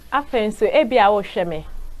honom afenso ebia wo hwe me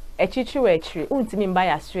echichi untimi mba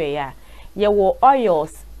ya stre ya ye wo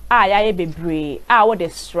oils a ya ye bebre a wo de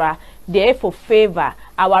stra de for favor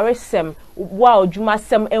awaresem wa odwuma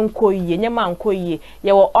sem enkoyie nyema enkoyie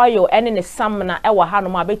ye wo oil ene ne samna e wo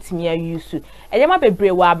hanom abetimi ayusu enyema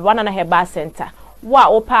bebre wa abwana na heba center wa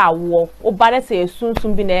opa awo obare se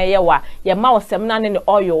sunsun bi na ye wa ye ma osem na ne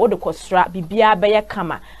oil wo de kostra bibia be ye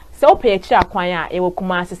kama se opa ye kira kwan a ye wo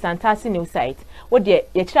kuma asantase new site wo de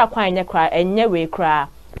ye kira kwan enye kra enye we kra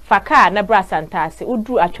faka na bra santase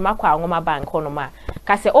udu atwema kwa ngoma bank honoma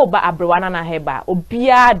ka se oba abrewana na heba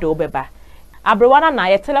obia de obeba abrewana na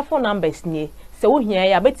ye telephone numbers ni se wo hia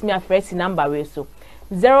ya betimi afresi number we so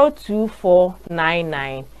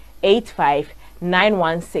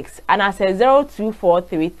 0249985916 and I say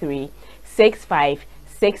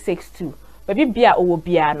 0243365662 baby bia owo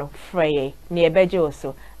bia no freye na ebeje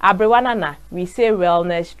oso abrewana na we say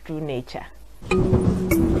wellness through nature.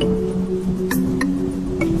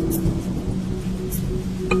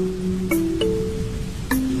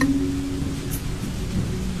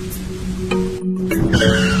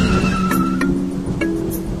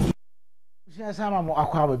 Sama mo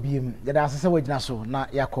akwa ba biem yada asese wagina so na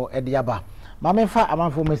yakọ ede yaba ma memfa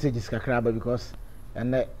amanfo messages kakra ba because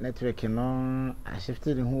ene network no I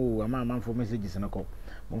shifted who amanfo messages na ko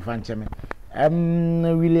momfa ncheme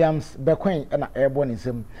Williams Bekwen na airborne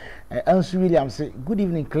nsem Ansu Williams say good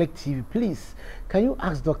evening Click TV, please can you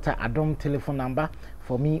ask Dr. Adom telephone number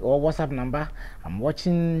for me or WhatsApp number? I'm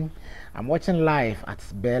watching live at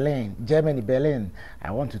Berlin, Germany, Berlin.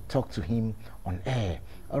 I want to talk to him on air.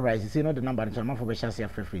 All right, you see no the number so I'm for be share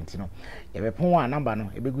friend, you know. You be pon one number no,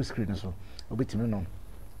 e be good screen so. Obetimi no.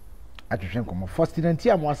 Atwehwen komo. First student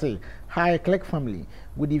here mo say, "Hi Click family.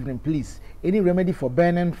 Good evening, please. Any remedy for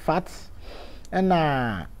burning fats?" And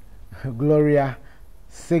Gloria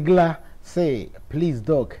Segla say, "Please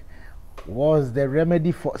doc, was the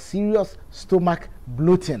remedy for serious stomach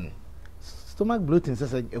bloating?" Stomach bloating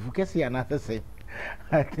says if we can see another say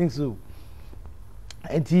I think so.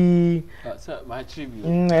 Enti sir my tribute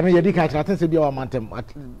you dey catch I think say be our mantem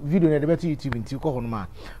video na dey beto YouTube nti ko hono ma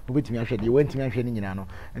obetimi ahwe dey wantimi ahwe ni nyina no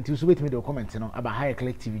enti so betimi dey comment no about higher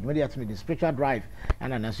Click TV me dey atimi the spiritual drive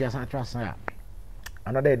and na so ya trust na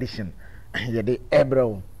another edition ye dey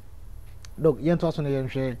ebro dog yen to so na yen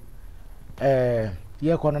hwe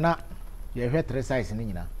ye kono na ye hwe three size ni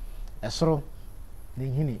nyina esoro ni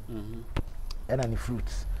hini and any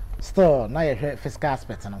fruits still na ye hwe physical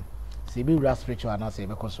aspect no say be real spiritual na say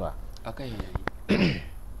be koswa okay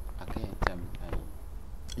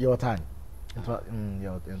your time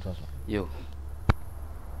your yo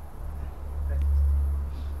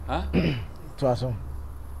huh to aso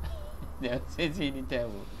yeah say ni tell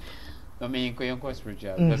I mean ko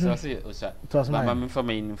spiritual because I say osa mama me for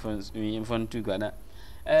me info to gana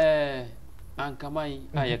ankamai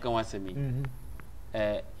ayeka wasemi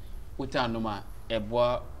utanoma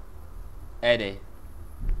eboa ede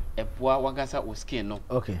epoa wagasa o skin no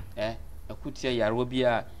okay akutia yaro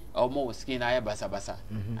bia omo o skin aye basa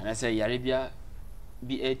ana say yare bia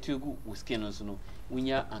bi etugu o skin no so no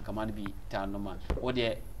unya ankama no bi tanoma wo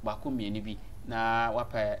de bako mieni bi na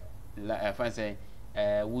wapa fan say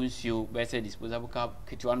wunsuo be say disposable cup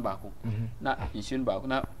kitwan bako na insun bako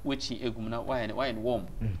na wechi egum na why warm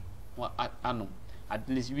wa anu at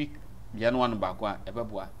least week bia no one bako a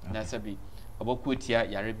ebeboa na sabi obokutia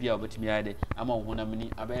yare bia obetimi ade ama honam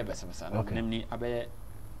ni abaye basa na honam ni abaye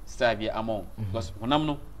star bia ama because honam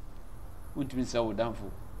no untimi sa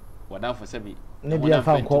wodanfo sabi ne bia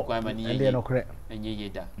fa nko ende no kre enye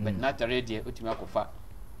yeda but not already utimi akofa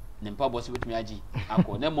ne mpa boss utimi agi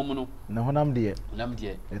akọ na mom no na honam de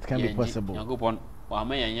it can be possible yagopon wa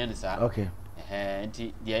ama yanyan ne sa okay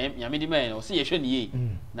enti de yame di man o se yehwe ne ye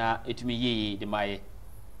na etumi ye de maye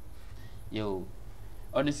yo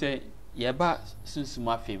oni say yeba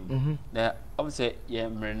sunsuma fem na obse ye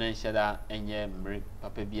mrena nhyada enye mre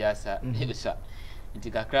papa biasa esa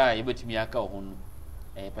nti kakra yebetumi aka ho no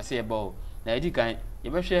pese yeba o na edikan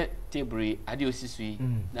yebehwe table ade osisui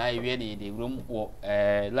na yewe ne de room wo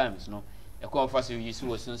limes no ekọ fa so yisu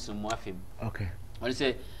wo sunsuma fem okay oni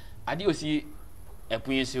say ade osi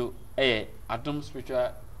epunyeso Adom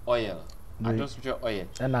spiritual oil Adom spiritual oil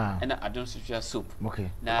and Adom spiritual soap okay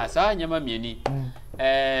na sa nyama mieni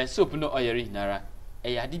soap no oil nara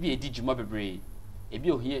ade bi edi djuma bebre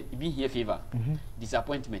ebi here fever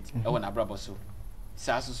disappointment e wona brabo so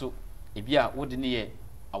sa so ebi a wode ne ye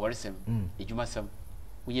aworesem ejuma sam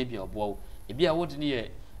wonye bi obo ebi a wode ne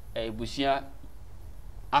ye ebusia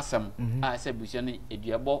asam a se busia ne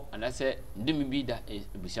eduabo ana se ndimi bi da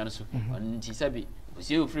ebusia no so nti sabi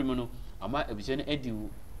busia ofri mu no ama ebusia ne edi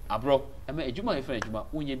abro ama ejuma efra ejuma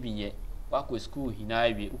wonye bi ye wako school hinaa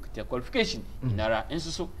wie ukita qualification hinara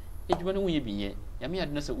enso so edwuma no wonye binye yame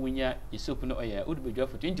ade no se wonya soap no oya would be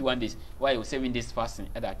for 21 days why 7 days fasting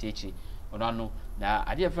at that teach ono ano na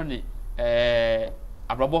ade efa ne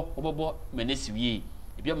abrobo obobo menesi wie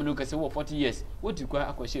ebia me no kase wo 40 years wotu kwa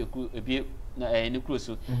akwahye ekru ebie na ne kro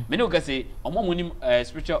so me no kase omo nim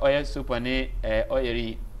spiritual oil soap ne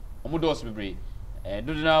oyeri omo dos bebre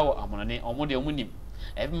dodo na amonane omo de omo nim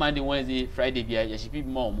every Monday Wednesday Friday bia ya shipi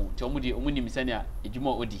bi ma omo ti omo de omo nim sane a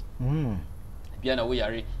ejuma odi bia na wo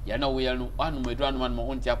yare ya na wo yare no anu medu anu man mo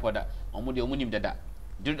onti apoda omo de omo nim dada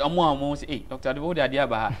omo say hey Dr. Adebo de adia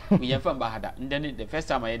ba ha we yemfa ba hada ndene the first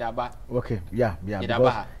time I da ba okay yeah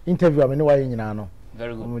because interview am no wa nyina no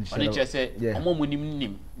very good oni che say omo mo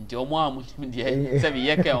nim nti omo amu de say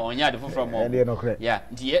ye ka onya de from omo yeah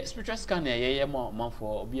nti spiritual scan ye mo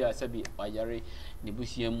manfo obi a sabi ayare ne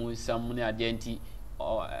busia mu sam ne ade nti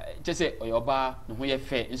che say oyoba no ho ye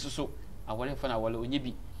fe nsuso awore fa na awole onye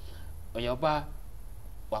bi oyoba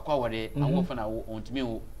wakwa awore awo fa na ontimi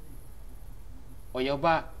ho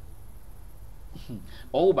oyoba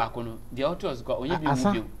owo ba kono de autos go onye bi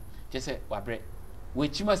mu bi che say wabre we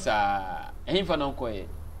chima sa ehimfa no nkoye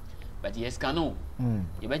but yes kanu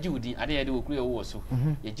ye baji udi ade ye de okru ye wo so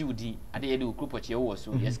ye ji udi ade ye de okru poche ye wo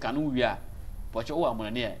so yes kanu wi a poche wo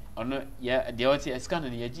amona ne ono ye de oti scan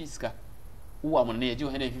ne ye ji ska wo amona ne ye ji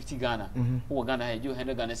 150 Ghana wo Ghana ye ji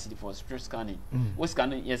 100 Ghana city for spiritual scanning wo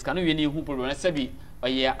scan yes kanu wi ne hu problem na sabi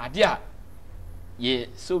oye ade a ye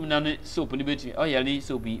so na no soap ni betumi oye ni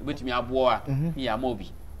so bi betumi abo a ni ya mo bi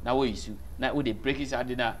na wo yisu na wo de break is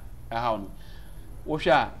ade na how no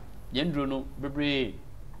wohwa yendro no bebre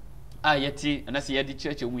a yeti anase yedi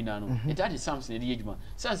church ewina no etade Psalms na de yedwuma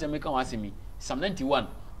Psalms emeka wasemi Psalm 91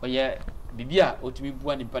 oye bibia otumi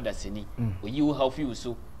bua ni pada seni oyi wo how feel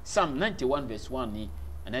so Psalm 91 verse 1 ni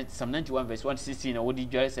and Psalm 91 verse 116 na wodi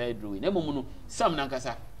dware say dro na momu no Psalm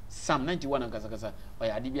nankasa Psalm 91 nankasa kasa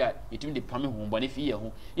oye ade bia yetumi de pame ho bone fi ye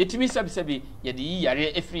ho yetumi sabi yede yi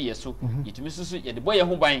yare efri ye so yetumi susu yede boye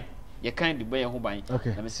ho ban ye kan de boye ho ban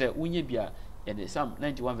na me say unye bia the Psalm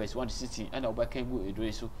 91 verse 1 to 16 and obaka bu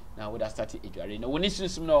edure so na would start edware na woni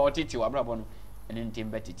sunsum na otiti wabrabo no ene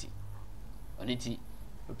ntemba titi oniti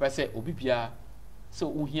pese obibia so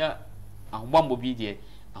uhia ahomambo bi de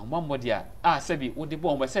ahomambo dia sabi wo de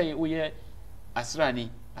bomba say wo ye asrani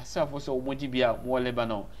asafo so omodi bia wo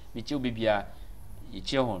Lebanon ni che obibia ye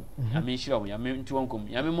che hon ame shira wo ya me ntuonkom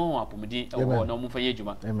ya me mo apomdi e wo na mo fa ye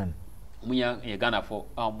djuma amen mu ya Ghana fo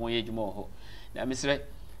mo ye djuma ho na misre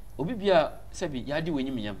obi bia sabi yadi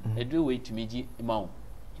wenyim yam edre we tumiji mawo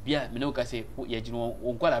bia me no ka se ye gino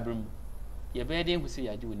won kwala brim ye be de hu se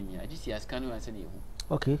yadi wenyim ya agisi askanu anse ne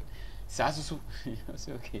hu okay sa so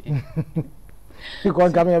so okay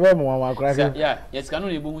because come here mo wa kra se yeah yes kanu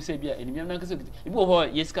ne bo hu se bia enimiam na ka se ibi ho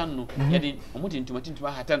yes kanu no ye de omuti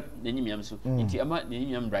ntuma hatan na nyimiam so nti ama na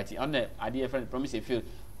nyimiam bright on the ade friend promise e feel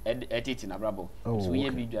etiti na brabo so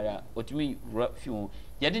ye bi dwara otumi fiu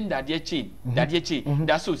yedin dade chain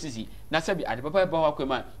da so sisi na sabi ade papa ba wa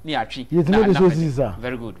kwema ni atwi na so sisi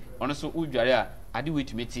very good ono so udware a ade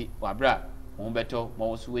wetumeti wa bra wo beto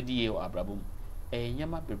mo so wedi ye wa brabo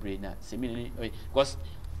nyama bebre na semi ni because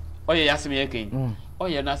oye yasemi yeken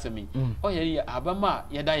oye na semi oye abama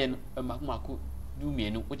yeda ye makumako du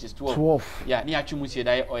mienu which is 12 yeah ni atwi mu sie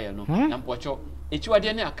da ye oye no na mpocho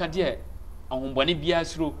echiwade ne akade ahombone bia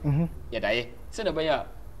suro yedaye se na baya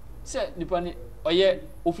se nipa ni oye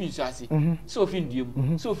ofin suase so ofin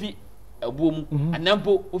diem so ofi abuom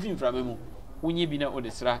anampo ofin framemu wonye bi na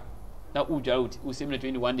odesra na udwara usemi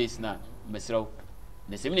 21 days na mesraw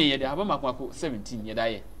na semi ne yede haba makwako 17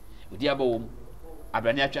 yedaye odi abawom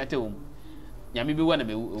abrani atwate wom nyame bi wana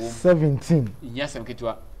mewu wom 17 nyasem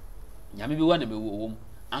ketwa nyame bi wana mewu wom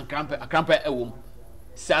akrampa ewom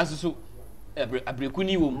sansusu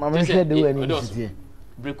abrekuni wom tese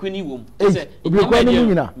brekuni wom tese brekuni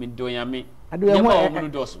nyina mi doyame adu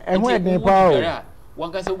ehun edin pa o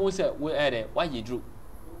wankase bo se we ere wa yedro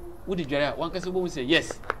wudi dware wankase bo se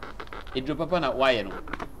yes edro papa na wa ye no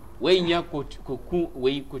we nya koku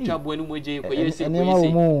we kotwa bo anu moje ko yese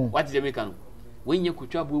what dey make no we nya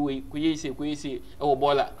kotwa bo we ko yese e wo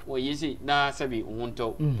bola wo yese na sabi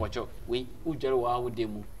hunto pocho we udware wa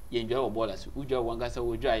hodemu ye ndware wo bola so udware wankase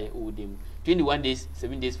wo dwaye wo demu 21 days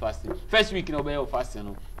 7 days fasting first week no be your fasting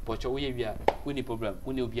no pocho we bia we ni problem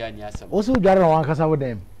we ni obi ani asam o so dware na wankasa wo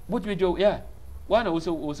dem but we jo yeah wana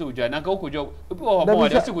also dware na ka ko jo obi wo bo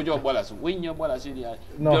de se ko jo bola so we nya bola so dia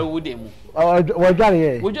dware wo dem wo dware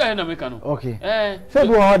ye wo dware na meka no okay se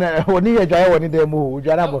bi wo na wo ni ye dware wo ni dem wo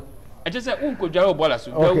dware abo I just say un ko dware wo bola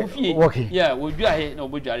so dware wo fie yeah wo dware na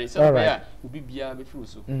wo dware se ba ya obi bia be furu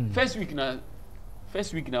so first week na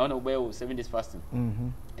first week na ona obey 7 days fasting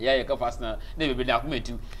ya ya ka fast na be na akoma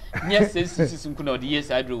tu nya 6 nkuna odi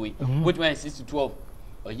yes adrowe but my 6 to 12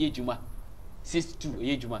 oye juma 6 to 2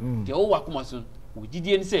 oye juma de o wakoma so wo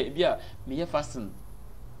didie ni say bia me ye fasting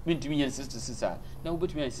me ntumi yen 6 to 6 a na wo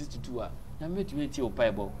betumi 6 to 2 a na me betumi tie o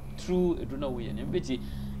bible through eduna wo ye na me beti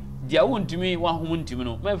dia wo ntumi wa hom ntumi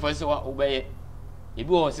no me fa say wa obey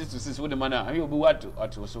ebi o 6 to 6 wo de mana ayi obi wa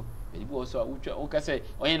to so ebi o so utwa o ka say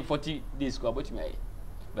oyen 40 days ko betumi aye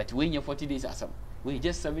but when you 40 days asam we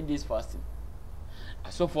just 7 days fasting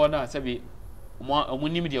so for now sabi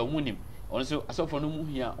omunim dia omunim also so for no mu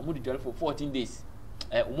hia omu de for 14 days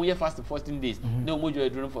omu ye fast 14 days na omu jo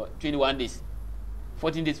drum for 21 days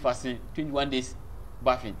 14 days fasting 21 days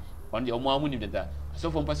bathing on the omu amunim da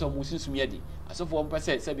so for mpase omu sunsum ye di so for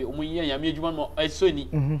mpase sabi omu ye yame adwuma no so ni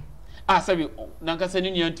sabi nanka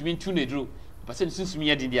sani ni antumi tu na dru mpase sunsum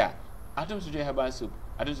ye di dia atom so je herbal soap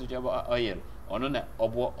atom so je oil ono na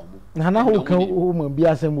obo omu na ho kan o mo bi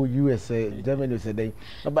asem o USA Germany say dey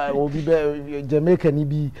ba obi be Jamaica ni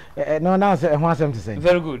bi no na say ho asem to say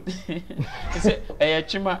very good say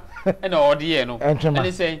chima na ode no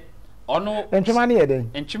and say ono chima na ye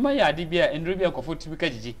den chima ya ade bia ndro bia kofo tibi ka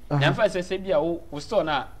jiji na fa say bia wo store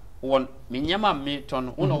na won menyama me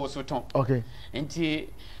ton wo no wo so ton okay enti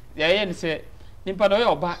ya ni say nimpa no ye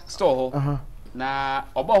oba store ho na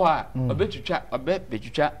obo ho a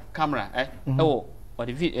obetwitwa camera ewo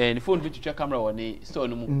the phone betwitwa camera wo ni store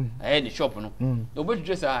no mu ni shop no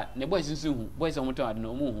obetwitwa sa ne boys nso hu boys o moto ade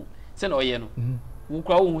no mu hu se na oye no wo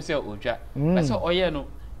kra wo hu se otwa be se oye no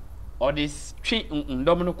o this twi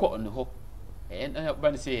ndom no ko no ho na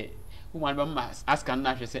ba se woman ba ma ask an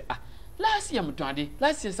na hwe se last year moto ade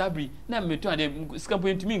last year sabri na meto ade skampo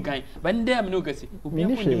ntumi nkan ba nde am no gase obi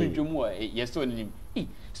ko ndimi dwomu ye store nim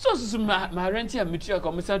so ma rent ya metu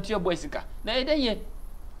ka mo sa tu boys ka na ede ye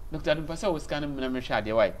Dr. Dumpasa was scanning na me hwa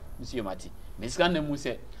de why monsieur Mati me scan na mu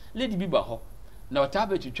se lady bi ba ho na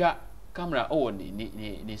otaba twitwa camera o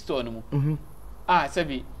ni store no mu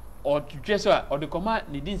sabi o twitwa so a o de koma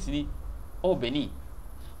ni dinsini o Beni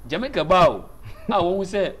Jamaica bawo won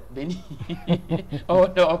say Beni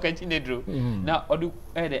o ka tinedro na o du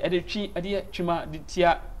ede twi ade twima de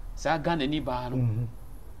tia sa Ghana ni ba no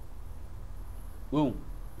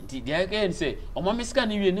nti dia ka say o ma me scan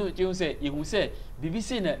ni wie no je say yehu say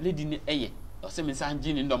BBC na lady ni eye o se me san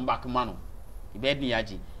ji ni ndom back ma no ibe ni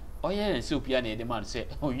yaji oye na soap ya na de man say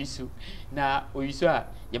oyisu na oyisu a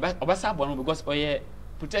ye ba obasa abo no because oye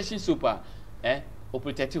protection soap o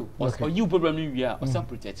protect you o you problem ni wi a o san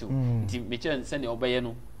protect you nti me chen say na obaye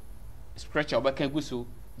no stretch obaka guso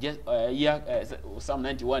just Psalm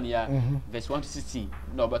 91 ya verse 1 to 16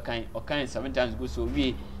 na obaka o kan 7 times guso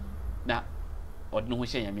wi na odno ho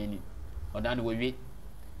hye yame ni odano we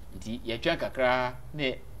nti ye twa kakra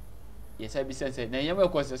ne ye sabi sense na yama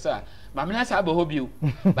ko sesa mamna sa ba hobiu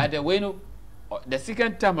by the way no the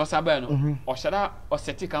second time o saba no o shara o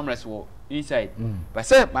set cameras wo inside but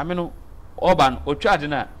say mame no oban o twa de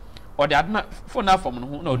na o de adna phone na form no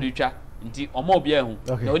ho na o de twa nti o ma obi ahu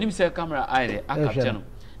na onim say camera eye a capture no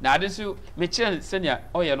na ade so me chen senia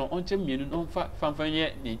oye no on chem mienu no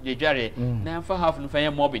fanfanye ne dware na fa half no fanye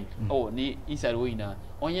mobbing ni inside wo ina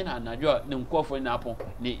onye na anadwo ne nkofo na apon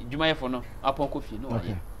ne dwumayefo no apon kofi no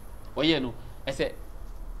oye no ese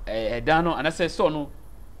dan no anase so no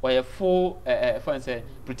oye full fancy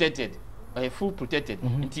protected oye full protected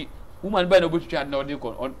nti woman ba no botwa na ode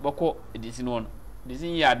ko boko edisi no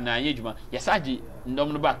disi yard na yedwuma yasaji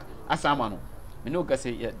ndom no back asama no me no ka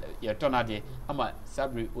say ya tonade ama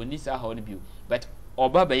sabri onisa ha on biu but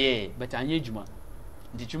oba baye but anya dwuma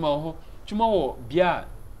ndi dwuma ho dwuma wo bia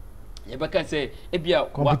ye baka say e bia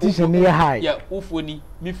competition near high ya ufoni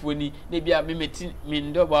mifoni ne bia me meti me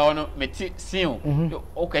ndoba wono meti sin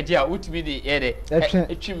o ka dia utimi de yede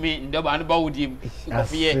etwimi ndoba no ba wodi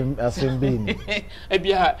kofiye asembin e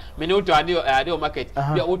bia me no to ade o market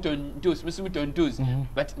bia oto ntos misimi to ntos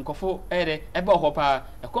but nkofo ede e ba ho pa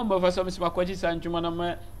e komba fa so misima kwaji san dwuma na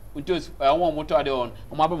ma ntos won moto ade on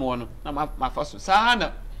o ma ba mo no na ma fa so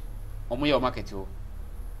sana o mo ye o market o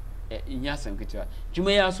inya sanketua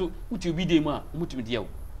dwuma ya so uti obi de ma mutumi de yawo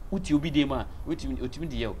uti obi de ma utumi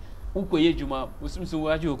de yawo ukoye dwuma osumso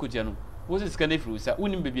waje okotia no wo se scan efru sa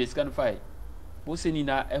unim bebie scan file wo se ni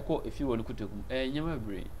na eko efi wo no kutokum nyama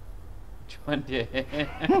bre dwuma de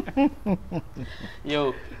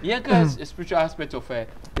yo yanka spiritual aspect of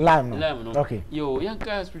lam no okay yo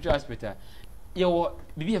yanka spiritual aspect yo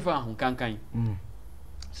bibi fa ahun kankan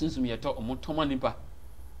sunsum ye to omotoma nipa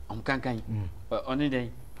omkankan oni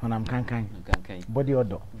den honam kankan body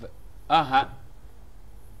odor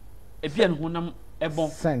ebian honam ebon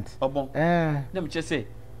scent obon na me che say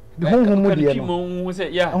the honhom mu de no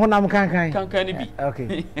say yeah honam kankan ni bi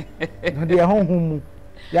okay no de honhom mu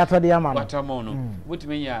ya to de ama no watamo no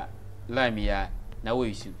wotumi ya lime ya na wo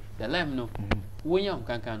issue the lime no wonya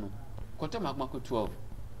kankan no koto makmako 12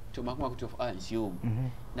 to makmako 12 ah nsiom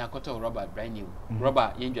na koto rubber brand new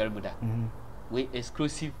rubber yenjare muda we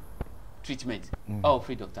exclusive treatment all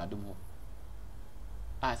free Dr. Adumo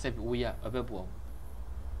say we ya obebo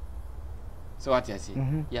so what you say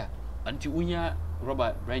yeah until unya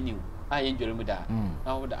rubber brand new yenjare muda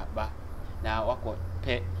na wo da ba na wako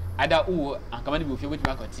pe ada u ankamani bi ofie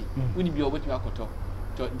wetima akoti uni bi obetima akoto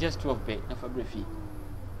to just 12 pe na fabre fee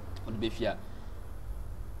on be fia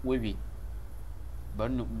wewi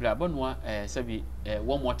banu bra banwa sabi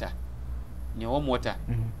warm water ni warm water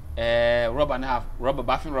rubber and half rubber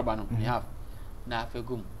bathing rubber no ni half na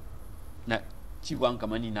afegum na chiwan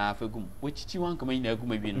kamani na afegum we chiwan kamani na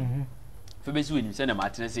agum abi no fe besi wenim se na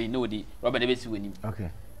matena sei no di rubber na besi wenim okay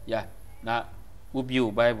yeah na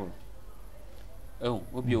obio bible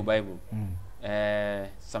obio bible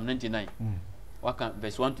Psalm 99 waka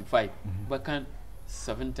verse 1 to 5 waka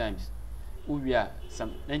 7 times we are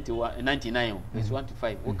some 99 verse 1 to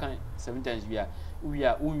 5 waka 7 times we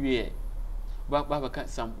are baba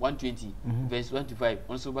Psalm 120 verse 1 to 5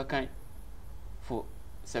 also waka for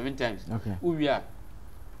 7 times okay we are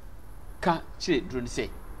ka children say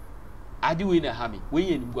adi we na hami we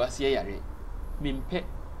yen guase yare mempe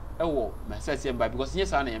ewo masase mba because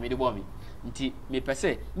yes ana yame de bo me nti me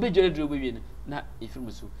pese me dware dro bo wie na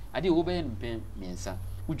efirim so ade wo be mpe miensa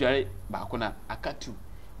wo dware ba ko na akatu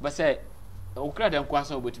ba se okra de nko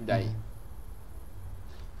aso obotim dai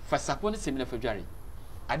fa sapon se me na fa dware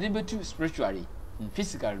ade betu spiritually and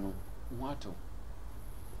physical no wo ato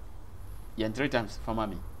yen 3 times for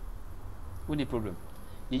mama wo ni problem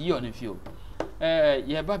ni yi on feel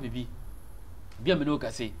ye ba bibi bia me no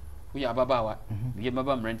ka say we are babawa we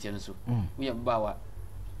maba mrantie nso we are babawa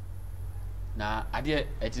na ade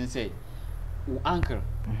etin say wo uncle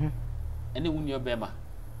ene wo ni obema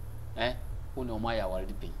wo no ma ya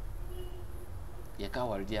warde pe ye ka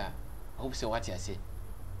warde a hope say what you say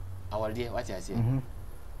awarde what you say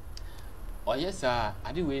oh yes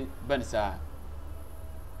ade we ben sa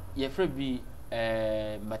ye fra bi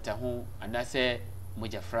mataho anase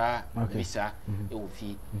mojafra bisa e wo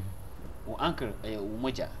fi o uncle o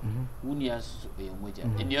moja wuni aso e moja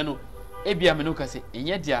enia no ebia me no ka se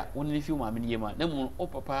enye dia woni ne fi ma me ne yema na mu o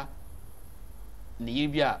papa ne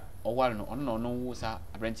yebia o ware no ono no wo sa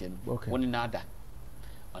abrante no woni na ada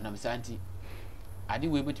ona msanti ade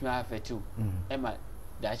we betumi afetu ema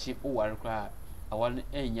dachi o ware kra aware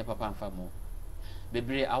enye papa mfa mo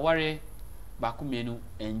bebre aware ba ko menu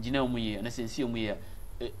enjina mu ye na sensi mu ye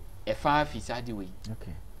e fa fi sa de we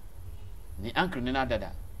okay ni uncle ne na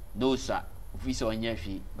dada no sir office onye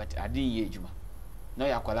fi but adin ye ejuma no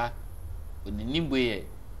yakola onimbo ye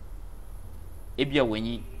ebia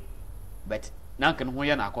wanyi but nanka no ho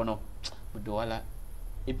ya na akono do wala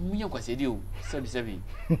ebi munye kwasedi o 77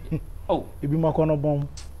 oh ebi makono bom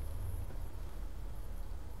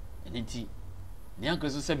enti ni anka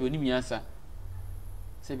so sabi onimiansa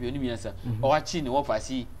o achi ni wo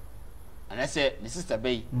fasi anase ni sister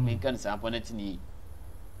bay me kan sa aponati ni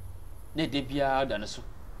ne de bia da no so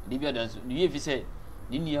de bia da so ni yefi se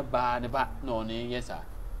ni nia ba ne ba no ne yesa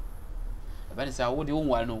aba ni sa wo de won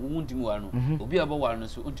war no won ntimi war no obi aba war no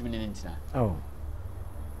so ntimi ne ntina oh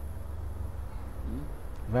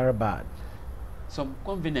very bad some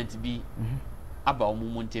convenient be aba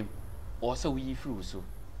omumontem o se wo yi firi so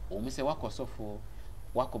o mi se wakosofo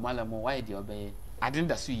wakomala mo why de obey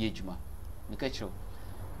adinda so yi ejuma ni ka chiro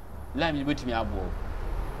lime ni betumi abo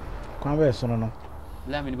kwan be so no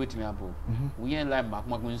lime ni betumi abo wo yen lime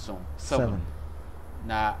makmak nson 7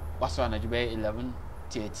 na waso anaju be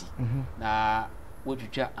 11:30 na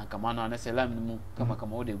wotwitwa ankamano na se lime ni mu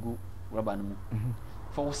kama wo de gu rubber ni mu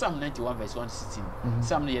for Psalm 91 verse 116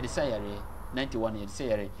 Psalm no ye desire 91 ye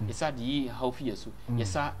desire isa di how fear so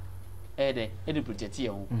yesa ede protect ye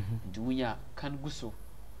ho dunya kan guso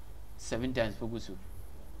 7 times for guso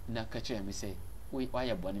na kache me say we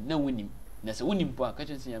why bone na wonim na se wonim po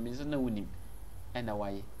kache se ya me say na wonim na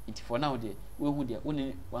why it for now de we hu de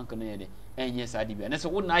woni wanka no ye de enye sa di bia na se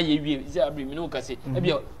wo na aye wie ise abri me no ka se e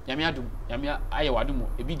bia yame adum yame aye wadum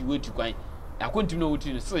e bi di wetu kwan akontim no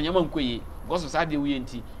wotu no se nyama nkoye goso sa de we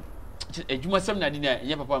enti ejuma sam na di na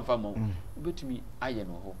enye papa mfa mo obetumi aye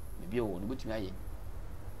no ho me bia wo no betumi aye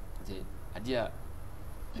ze adia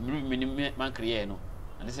emre me man kriye no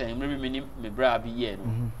ande se emre me bra bi ye no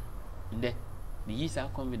nde me yi sa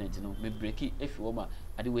convenient no me breaki efi wo ma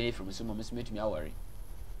ade we from so mo me metumi aware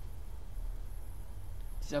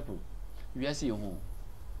tisapo wiase yo ho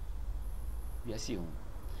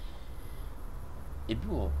ebi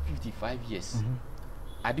wo 55 years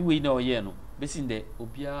ade we na oye no besin de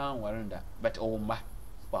obia warenda but o mba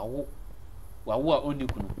wawo a oni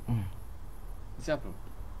kunu example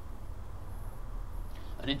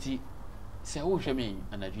anti se wo hwe me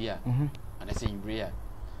anadua ana se nbre a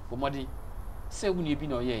bomodi se wo ne bi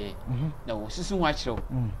na oye na wo susu ho akyerew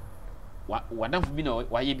wadanfo bi na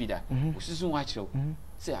waye bi da wo susu ho akyerew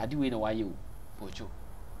se ade we na waye wo pocho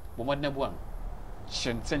bomodi na bo an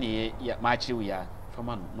shense ne ya ma akyerew ya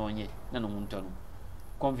fama no onye na no nto no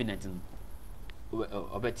confident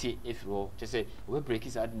obeti efiro che say we break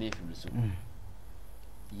is ad na efiro so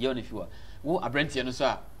ye on efiwa wo abrantie no so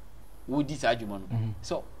a wo di sa adwuma no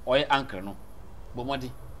so oye anchor no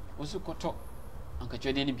bomodi wo so koto anka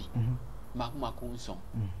chwede ne bi makuma nso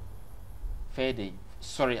fair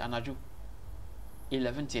sorry anaju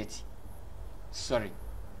 11:30 sorry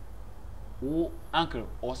wo anchor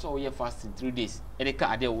also we fasting 3 days e de ka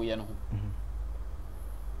ade wo ye no ho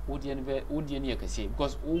wo die ne yakase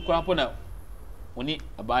because wo kura po na oni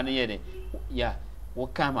aba ne ye de ya wo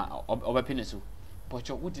kama obapene so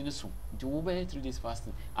pocho wo di ne so nti wo be 3 days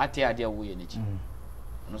fasting ate ade wo ye n'echi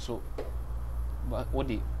no so wo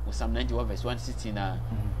de wo sam 91 verse 160 na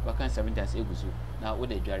wakan 7 times egu so na wo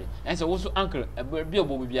de dware en so wo so anchor bi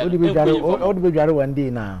obo bia wo de be dware one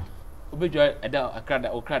day na wo be dware ada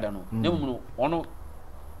akrada no na mu no ono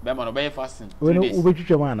be ma no be fasting 3 days wo be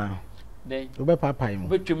twitwa na then obe papai mu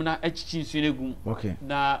betwem na achichi nsuo na gum okay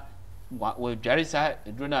na wa dware sa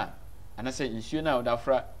edro na anase nsuo na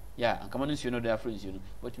odafra ya ankama no nsuo no odafra nsuo no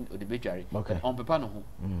betwem ode bedware on pepa no ho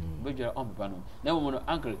bedware on pepa no na mo no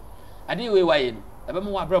uncle ade we waye no ebe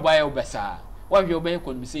mo wa brabo aye obesa wa hwe obe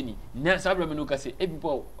konmiseni na sabra me no ka se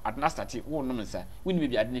ebipo atna start wo no nsa woni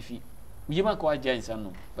bi ade na fi yema ko agya nsa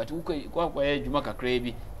no but wo ko adwuma kakra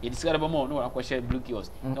bi ye diskara ba mo no wa ko share blue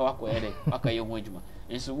kiosk na wa ko ye de aka ye ho adwuma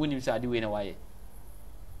enso woni sa ade we na waye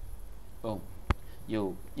oh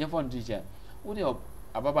yo ye fon teacher wo de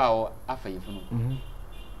ababa o afayefu no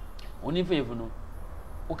oni fayefu no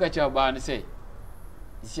wo ka cha ba ne say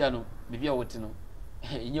isia no bibia wote no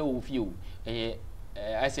enye wo fie o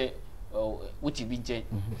I say wuti bi nchen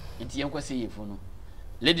nti yen kwase yefu no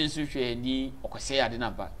lady nso hwe ni okose ade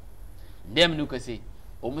na ba ndem no kwase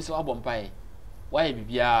o muso abompai waye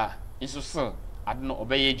bibia nso so ade no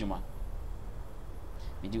obeye adwuma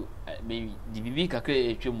bidu me di bibi kakra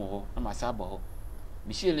etwem ho na masaba ho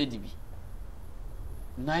mi share lady bi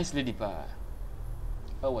nice lady pa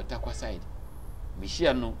o takwa side mi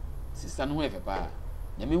share no sister no efe pa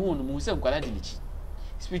na me hu no mu se nkwala di lichi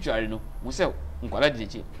spiritually no mu se nkwala di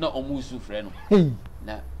lichi na omusu frɛ no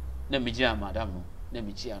na me gia madam no na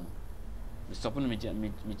me chia no me stop no me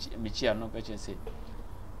chia no ka chense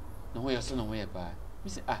no ho yeso no ho ye pa mi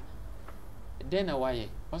se then na waye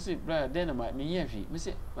o se bra then na me ye hwe mi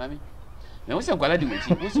se mami me ho se nkwala di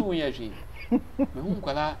wechi wo se wo ye hwe me ho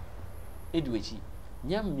nkwala edi wechi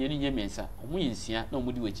nyam mienu nyamensa omu yinsia na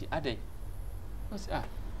omu di wechi adai o se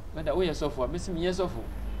bada wo ye sofo me se me ye sofo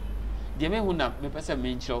de me hu na me pese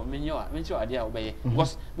me nchiro ade a obeye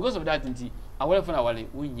because of that nti awale fo na wale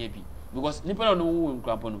wo nya bi because nipa no wo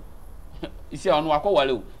nkrampo no isi a no akọ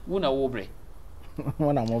wale wo na wo bre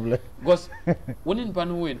wo na mo bre because woni nipa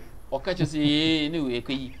no wo o ka che se ne wo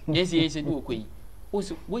ekoyi yes ne wo koyi o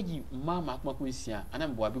se wo yi mama akoma ko nsia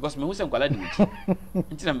anam boa because me hu se nkwala de wuti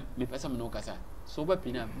nti na me pese me no kasa so ba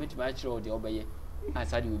pina me ti ba chiro de obeye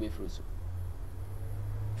asade wo be fro so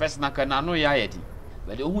first na kana no ya yedi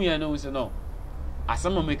but ohu ya no se no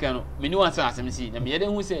asama meka no me ni wan san asem si na me yede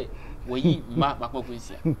hu se wo yi mama akoma ko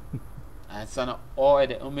nsia ansana o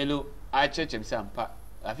ede omelo a chechem sampa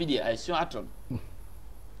afidi a sio aton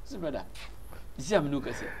so brother isi am no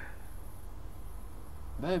kase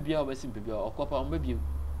ba bia obesi bia okopa on babiem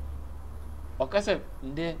okase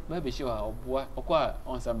nde ba be shewa oboa okwa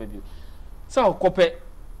onsa babiem sa okope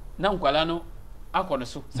na nkwala no akono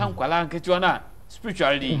so sa nkwala nketua na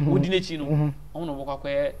spiritually wodi nechi no on no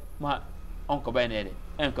bokwa ma onko ba na ede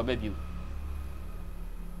enko babiem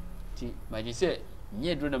ti majise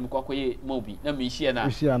nye dro na mkwakwa ye mobi na me hia na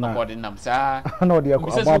akode nam sa na odi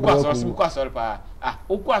akwa so pa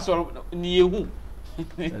okwa so ni ehu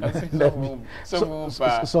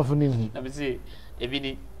so funny hu na me say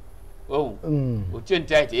ebini o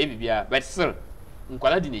tight e bibia but still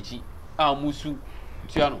nkwala di nechi musu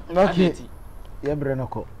tua no okay ye bre no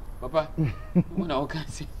ko papa una o kan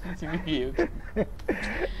si mi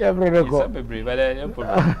ye bre no ko so bebre bale ya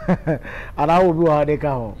problem ana wo bi wa de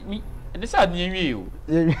ka ho and this ad nyewie o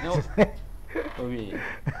no owie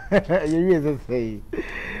ye say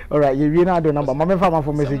all right ye wie na do number mama fa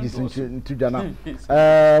for messages into jana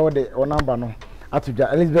what the number no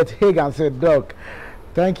atujja Elizabeth Hagan said dog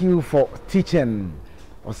Thank you for teaching.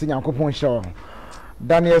 Osinyankopon show.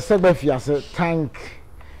 Daniel Segbefiase, thank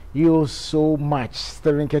you so much.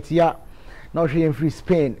 Steven Ketia, now she in free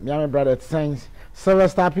Spain. My brother thanks.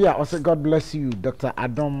 Sylvester Pia, also God bless you. Dr.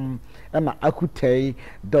 Adam Emma Akute,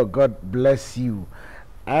 dog, God bless you.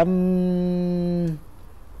 Kojo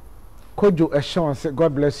Eshon say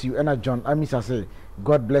God bless you. And John Amisa say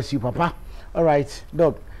God bless you, Papa. All right,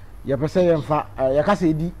 dog. Ya pese yemfa ya kasa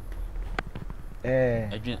edi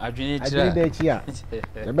adwene de chia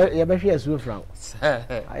ya be hwe asu fra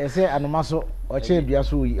ya say anomaso o che bia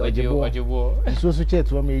so yi ojebo so che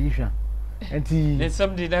to ma yi hwa enti there's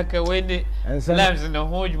something that can when lives in the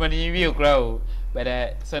whole money we crowd but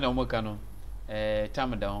say no mo kanu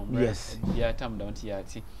tam down yes yeah tam down ti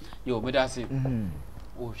yo me da say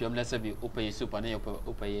oh hwam na sabi opay soup na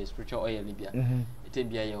opay spiritual oil ni bia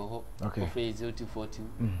Tembia yo okay. 0242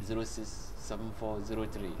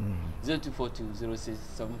 067403 0242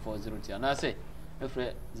 067403 and I say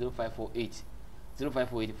 0548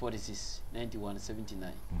 46 91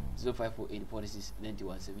 79 0548 46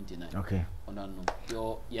 91 79 okay on no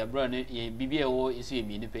your brother ye bibia wo isu ye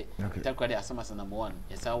minipe takwade asamasa number 1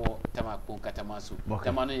 yesa wo tamakon katamaso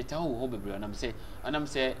tamano ye tawo ho bebre and I'm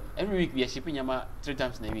say every week we are shipping yama 3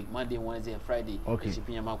 times in a week, Monday, Wednesday, and Friday. Okay.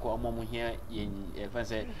 Shipping yama ko omo here in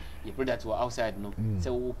fancy your product were outside no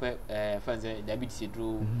so we fancy diabetes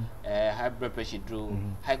drew high blood pressure drew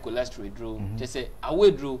high cholesterol drew just say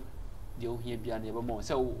away drew the here bia na yeba mo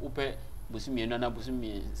so upe busumi no na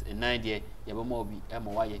busumi 9 there yeba mo bi e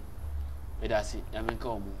mo waye we da see yamenka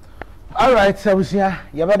omo. All right, so we see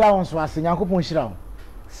yeba da won so ase Nyankopon hira wo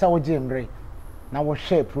sa wo jemre na wo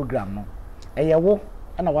share program no eyewo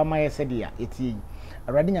na wa maye sedia etie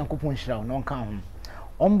awrade Nyankopon hira wo no nka ho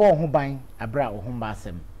ombo ho ban abra wo ho ba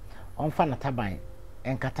asem onfa na taban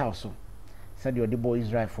enkata wo so said odi boy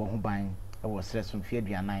Israel for ho ban e wo stress mfie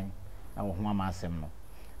aduanan na wo ho ama asem no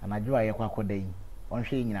anadwo aye kwa kodai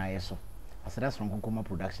onhwe nyina aye so asada so nkonkoma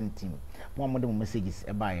production team mo amode mo messages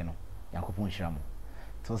e baaye no Nyankopon hira mo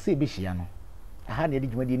to se be hia no aha na edi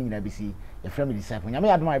dwumadi ni nyina bisi ye family disciple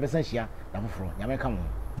nyame adoma ye besan hia na foforo nyame ka mo